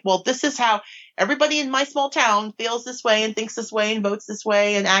just well, this is how everybody in my small town feels this way and thinks this way and votes this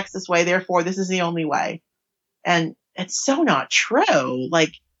way and acts this way. Therefore, this is the only way. And it's so not true.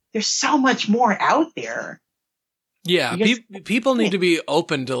 There's so much more out there. Yeah. People need to be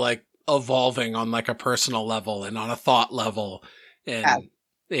open to evolving on a personal level and on a thought level. And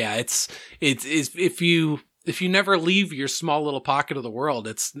yeah, it's if you never leave your small little pocket of the world,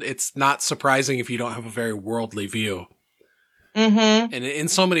 it's not surprising if you don't have a very worldly view. Mm-hmm. And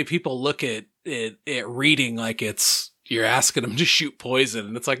so many people look at reading like you're asking them to shoot poison.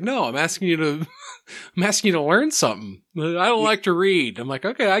 And it's like, no, I'm asking you to learn something. I don't like to read. I'm like,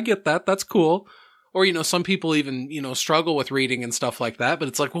 okay, I get that. That's cool. Or, some people even, struggle with reading and stuff like that. But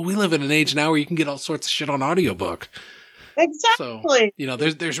it's like, well, we live in an age now where you can get all sorts of shit on audiobook. Exactly. So,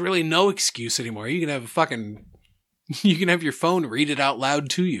 there's really no excuse anymore. You can have your phone read it out loud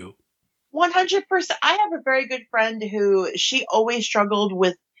to you. 100%. I have a very good friend who she always struggled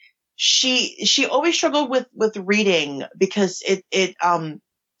with. She always struggled with reading because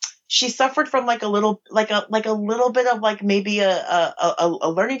she suffered from like a little bit of like maybe a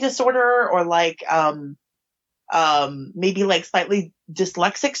learning disorder or like maybe like slightly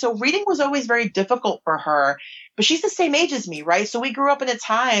dyslexic. So reading was always very difficult for her. But she's the same age as me, right? So we grew up in a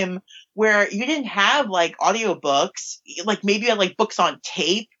time where you didn't have like audiobooks, like maybe you had like books on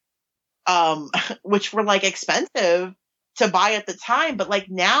tape, which were like expensive to buy at the time. But like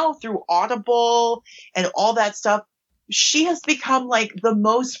now through Audible and all that stuff, she has become like the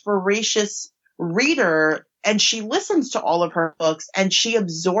most voracious reader, and she listens to all of her books and she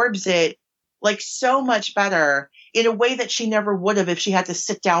absorbs it like so much better in a way that she never would have if she had to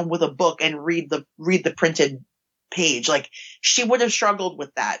sit down with a book and read the printed page. Like she would have struggled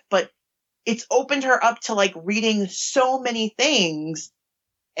with that, but it's opened her up to like reading so many things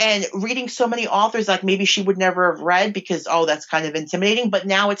and reading so many authors like maybe she would never have read because, oh, that's kind of intimidating. But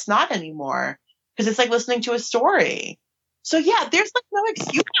now it's not anymore because it's like listening to a story. So yeah, there's like no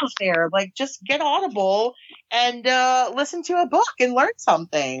excuse out there. Like just get Audible and listen to a book and learn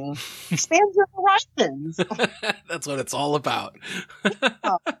something. Expand your horizons. That's what it's all about.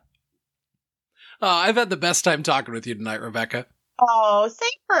 I've had the best time talking with you tonight, Rebecca. Oh, same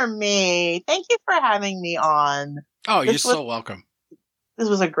for me. Thank you for having me on. Oh, you're so welcome. This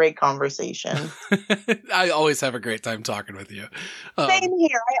was a great conversation. I always have a great time talking with you. Same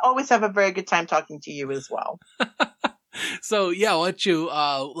here. I always have a very good time talking to you as well. So yeah, why don't you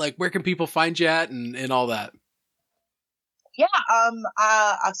where can people find you at and all that? Yeah,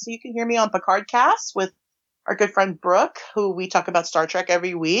 so you can hear me on Picardcast with our good friend Brooke, who we talk about Star Trek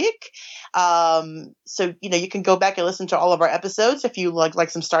every week. So you can go back and listen to all of our episodes if you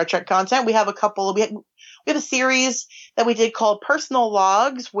like some Star Trek content. We have we have a series that we did called Personal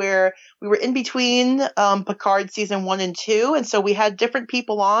Logs, where we were in between Picard season 1 and 2, and so we had different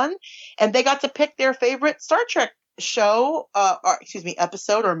people on, and they got to pick their favorite Star Trek show,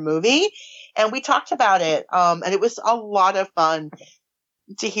 episode or movie, and we talked about it. And it was a lot of fun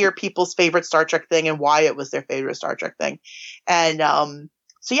to hear people's favorite Star Trek thing and why it was their favorite Star Trek thing. And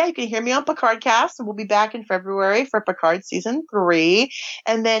so yeah, you can hear me on Picardcast, and we'll be back in February for Picard season 3.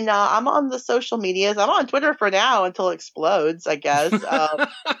 And then I'm on the social medias. I'm on Twitter for now until it explodes, I guess.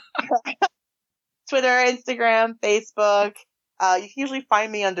 Twitter, Instagram, Facebook. You can usually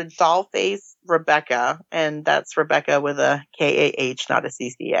find me under Dollface Rebecca, and that's Rebecca with a K-A-H, not a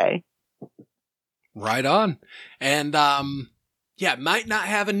C-C-A. Right on. And might not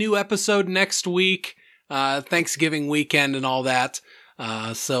have a new episode next week. Thanksgiving weekend and all that.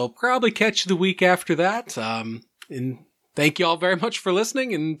 So probably catch the week after that. And thank you all very much for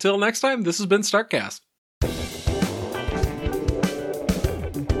listening. Until next time, this has been Startcast.